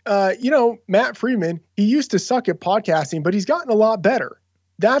 hey, Matt Friedman, he used to suck at podcasting, but he's gotten a lot better.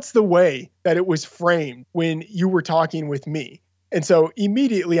 That's the way that it was framed when you were talking with me. And so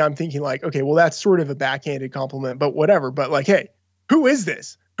immediately I'm thinking like, okay, well, that's sort of a backhanded compliment, but whatever. But like, hey, who is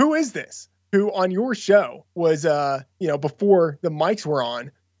this? Who is this? Who on your show was, before the mics were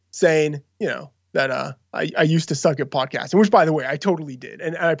on saying, that I used to suck at podcasting, which by the way, I totally did.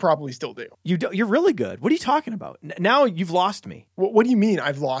 And I probably still do. You're really good. What are you talking about? Now you've lost me. What do you mean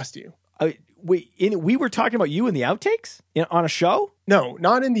I've lost you? We were talking about you in the outtakes on a show? No,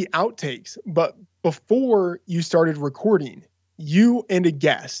 not in the outtakes, but before you started recording, you and a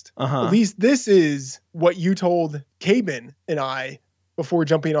guest, at least this is what you told Cabin and I before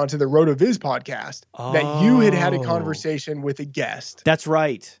jumping onto the RotoViz podcast, that you had a conversation with a guest. That's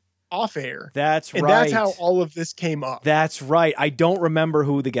right. Off air. That's right. And that's how all of this came up. That's right. I don't remember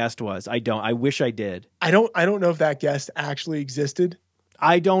who the guest was. I don't. I wish I did. I don't know if that guest actually existed.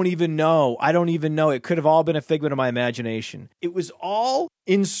 I don't even know. It could have all been a figment of my imagination. It was all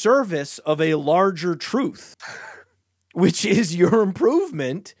in service of a larger truth, which is your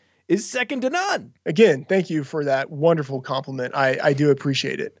improvement is second to none. Again, thank you for that wonderful compliment. I do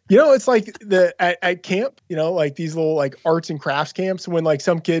appreciate it. It's like at camp, like these little like arts and crafts camps when like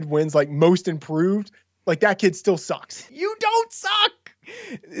some kid wins like most improved, like that kid still sucks. You don't suck.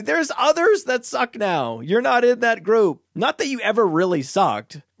 There's others that suck now. You're not in that group. Not that you ever really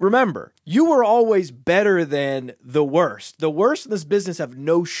sucked. Remember, you were always better than the worst. The worst in this business have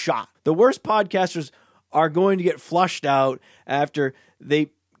no shot. The worst podcasters are going to get flushed out after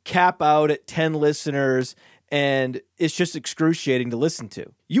they cap out at 10 listeners, and it's just excruciating to listen to.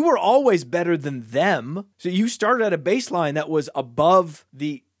 You were always better than them. So you started at a baseline that was above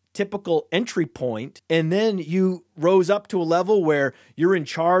the typical entry point, and then you rose up to a level where you're in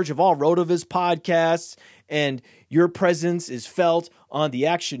charge of all RotoViz podcasts, and your presence is felt on the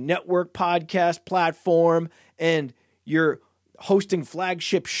Action Network podcast platform, and you're hosting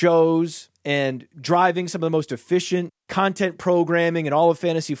flagship shows and driving some of the most efficient content programming in all of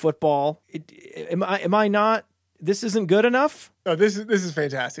fantasy football. Am I not? This isn't good enough? No, this is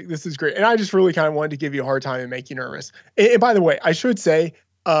fantastic. This is great. And I just really kind of wanted to give you a hard time and make you nervous. And by the way, I should say,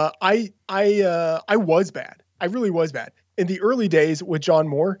 I was bad. I really was bad. In the early days with John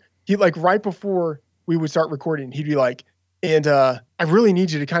Moore, he like right before we would start recording, he'd be like, and I really need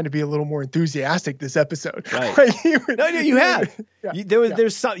you to kind of be a little more enthusiastic this episode. Right. No, you have. Yeah,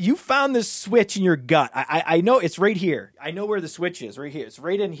 there's some. You found this switch in your gut. I know it's right here. I know where the switch is. Right here. It's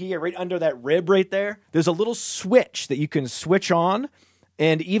right in here, right under that rib right there. There's a little switch that you can switch on,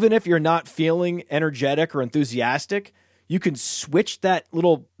 and even if you're not feeling energetic or enthusiastic, you can switch that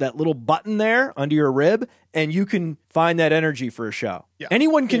little button there under your rib, and you can find that energy for a show. Yeah.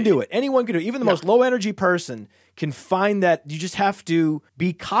 Anyone can do it. Anyone can do it. Even the most low energy person can find that. You just have to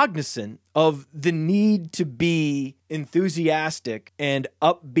be cognizant of the need to be enthusiastic and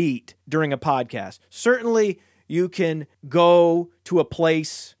upbeat during a podcast. Certainly, you can go to a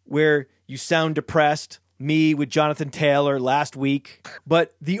place where you sound depressed, me with Jonathan Taylor last week,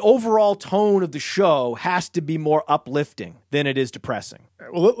 but the overall tone of the show has to be more uplifting than it is depressing.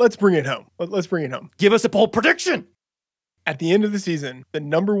 Well, let's bring it home. Let's bring it home. Give us a bold prediction. At the end of the season, the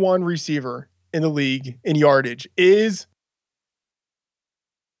number one receiver in the league in yardage is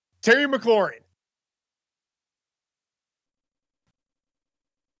Terry McLaurin.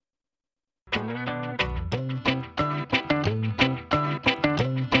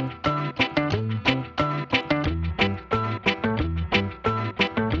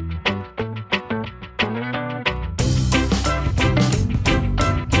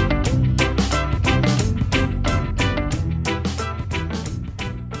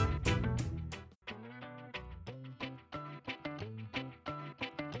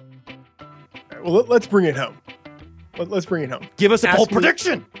 Well, let's bring it home. Let's bring it home. Give us a bold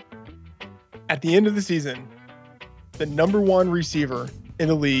prediction. At the end of the season, the number one receiver in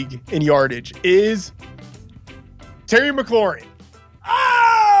the league in yardage is Terry McLaurin.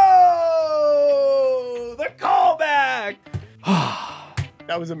 Oh, the callback.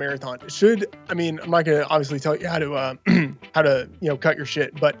 That was a marathon. I'm not going to obviously tell you how to cut your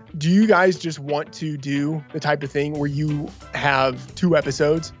shit, but do you guys just want to do the type of thing where you have 2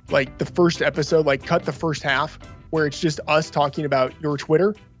 episodes, like the first episode, like cut the first half where it's just us talking about your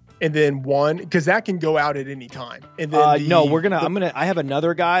Twitter, and then one, because that can go out at any time. And then I have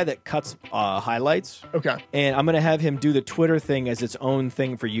another guy that cuts highlights. Okay. And I'm going to have him do the Twitter thing as its own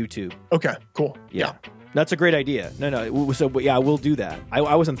thing for YouTube. Okay, cool. Yeah. That's a great idea. No. So, yeah, we'll do that.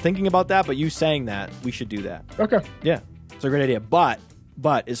 I wasn't thinking about that, but you saying that, we should do that. Okay. Yeah. It's a great idea. But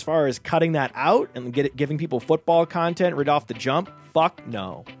as far as cutting that out and giving people football content right off the jump, fuck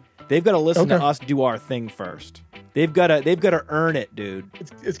no. They've got to listen to us do our thing first. They've got to earn it, dude.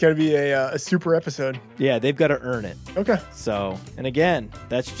 It's got to be a super episode. Yeah, they've got to earn it. Okay. So, and again,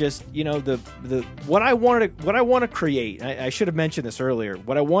 that's just, the what I want to create. I should have mentioned this earlier.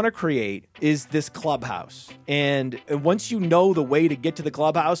 What I want to create is this clubhouse. And once you know the way to get to the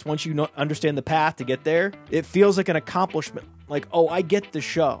clubhouse, once you understand the path to get there, it feels like an accomplishment. Like, oh, I get the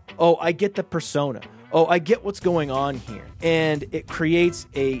show. Oh, I get the persona. Oh, I get what's going on here. And it creates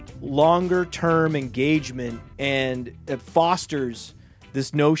a longer term engagement, and it fosters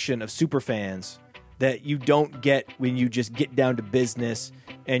this notion of superfans that you don't get when you just get down to business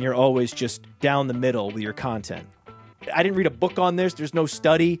and you're always just down the middle with your content. I didn't read a book on this. There's no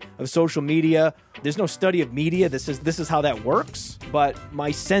study of social media. There's no study of media. This is how that works. But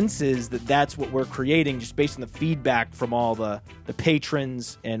my sense is that that's what we're creating just based on the feedback from all the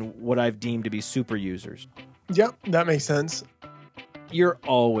patrons and what I've deemed to be super users. Yep, that makes sense. You're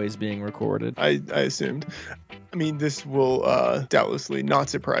always being recorded. I assumed. I mean, this will doubtlessly not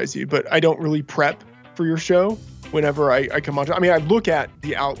surprise you, but I don't really prep for your show. Whenever I come on, I look at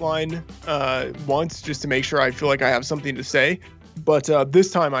the outline once just to make sure I feel like I have something to say. But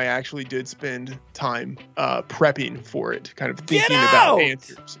this time I actually did spend time prepping for it, kind of thinking about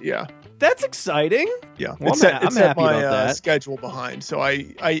answers. Yeah. That's exciting. Yeah. Well, I'm happy my about that. schedule behind. So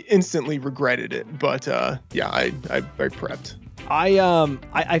I instantly regretted it. But I prepped.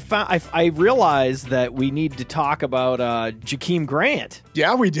 I realized that we need to talk about Jakeem Grant.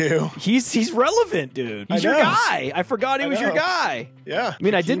 Yeah, we do. He's relevant, dude. He's your guy. I forgot he was your guy. Yeah. I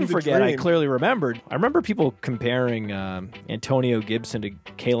mean, I didn't forget. I clearly remembered. I remember people comparing Antonio Gibson to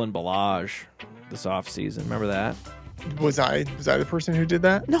Kalen Ballage this offseason. Remember that? Was I the person who did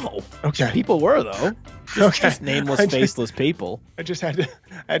that? No. Okay. People were, though. Just nameless, faceless people. I just had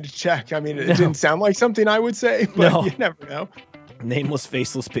to check. I mean, it didn't sound like something I would say, but you never know. Nameless,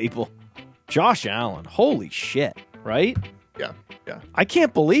 faceless people. Josh Allen. Holy shit. Right? Yeah. I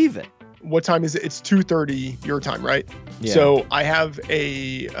can't believe it. What time is it? It's 2:30 your time, right? Yeah. So I have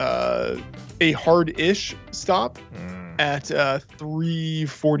a hard-ish stop at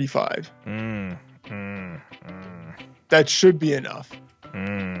 3:45. That should be enough.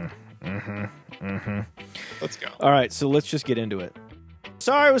 Let's go. All right, so let's just get into it.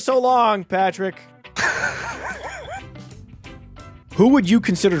 Sorry it was so long, Patrick. Who would you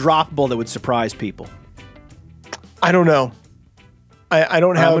consider droppable that would surprise people? I don't know. I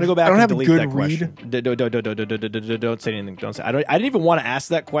don't have. I'm going to go back and delete that read. question. Don't say anything. Don't say. I didn't even want to ask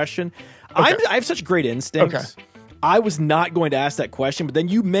that question. Okay. I have such great instincts. Okay. I was not going to ask that question, but then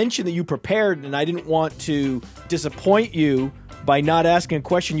you mentioned that you prepared, and I didn't want to disappoint you by not asking a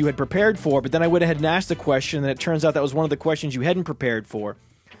question you had prepared for. But then I went ahead and asked the question, and it turns out that was one of the questions you hadn't prepared for.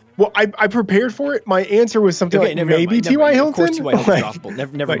 Well, I prepared for it. My answer was something like maybe T.Y. Hilton. Of course, T.Y. Hilton's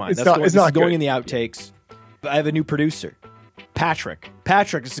droppable. Never mind. This is going in the outtakes. I have a new producer, Patrick.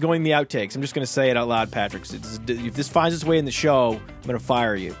 Patrick, this is going in the outtakes. I'm just going to say it out loud, Patrick. If this finds its way in the show, I'm going to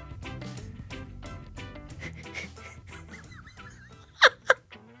fire you.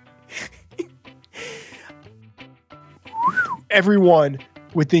 Everyone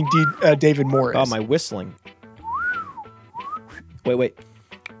would think David Morris. Oh, my whistling. Wait.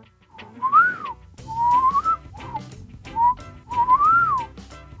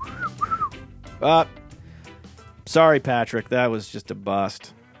 Sorry, Patrick. That was just a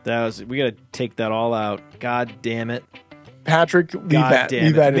bust. We got to take that all out. God damn it. Patrick, leave that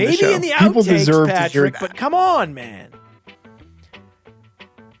in Maybe the show. In the People outtakes, deserve Patrick, to hear that. but come on, man.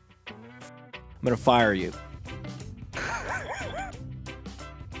 I'm going to fire you.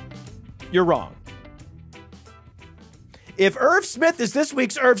 You're wrong. If Irv Smith is this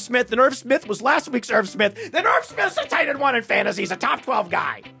week's Irv Smith and Irv Smith was last week's Irv Smith, then Irv Smith's a tight end one in fantasy. He's a top 12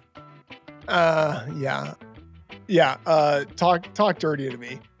 guy. Yeah. Talk dirty to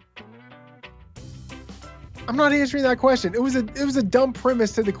me. I'm not answering that question. It was a dumb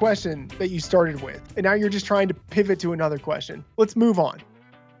premise to the question that you started with, and now you're just trying to pivot to another question. Let's move on.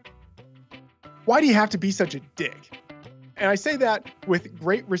 Why do you have to be such a dick? And I say that with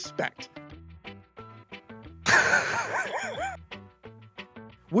great respect.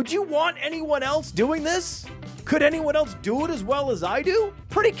 Would you want anyone else doing this? Could anyone else do it as well as I do?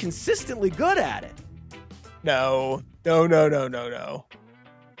 Pretty consistently good at it. No.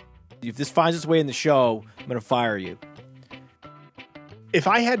 If this finds its way in the show, I'm going to fire you. If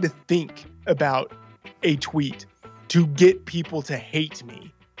I had to think about a tweet to get people to hate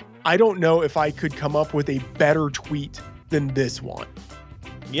me, I don't know if I could come up with a better tweet than this one.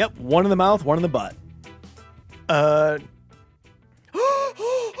 Yep, one in the mouth, one in the butt.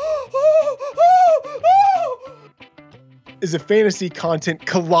 Is a fantasy content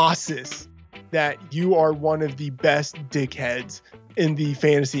colossus that you are one of the best dickheads in the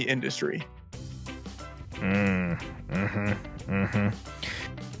fantasy industry.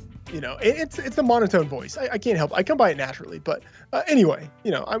 You know, it's a monotone voice. I can't help it. I come by it naturally. But anyway,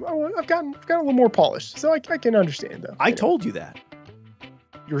 you know, I've gotten a little more polished, so I can understand though. I told you that.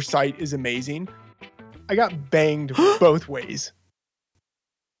 Your site is amazing. I got banged both ways.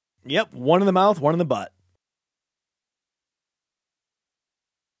 Yep, one in the mouth, one in the butt.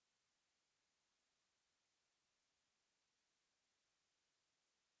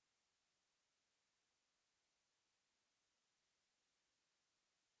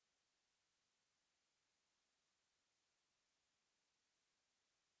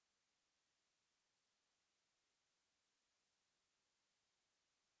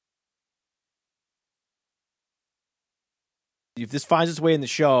 If this finds its way in the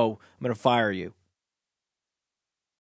show, I'm going to fire you.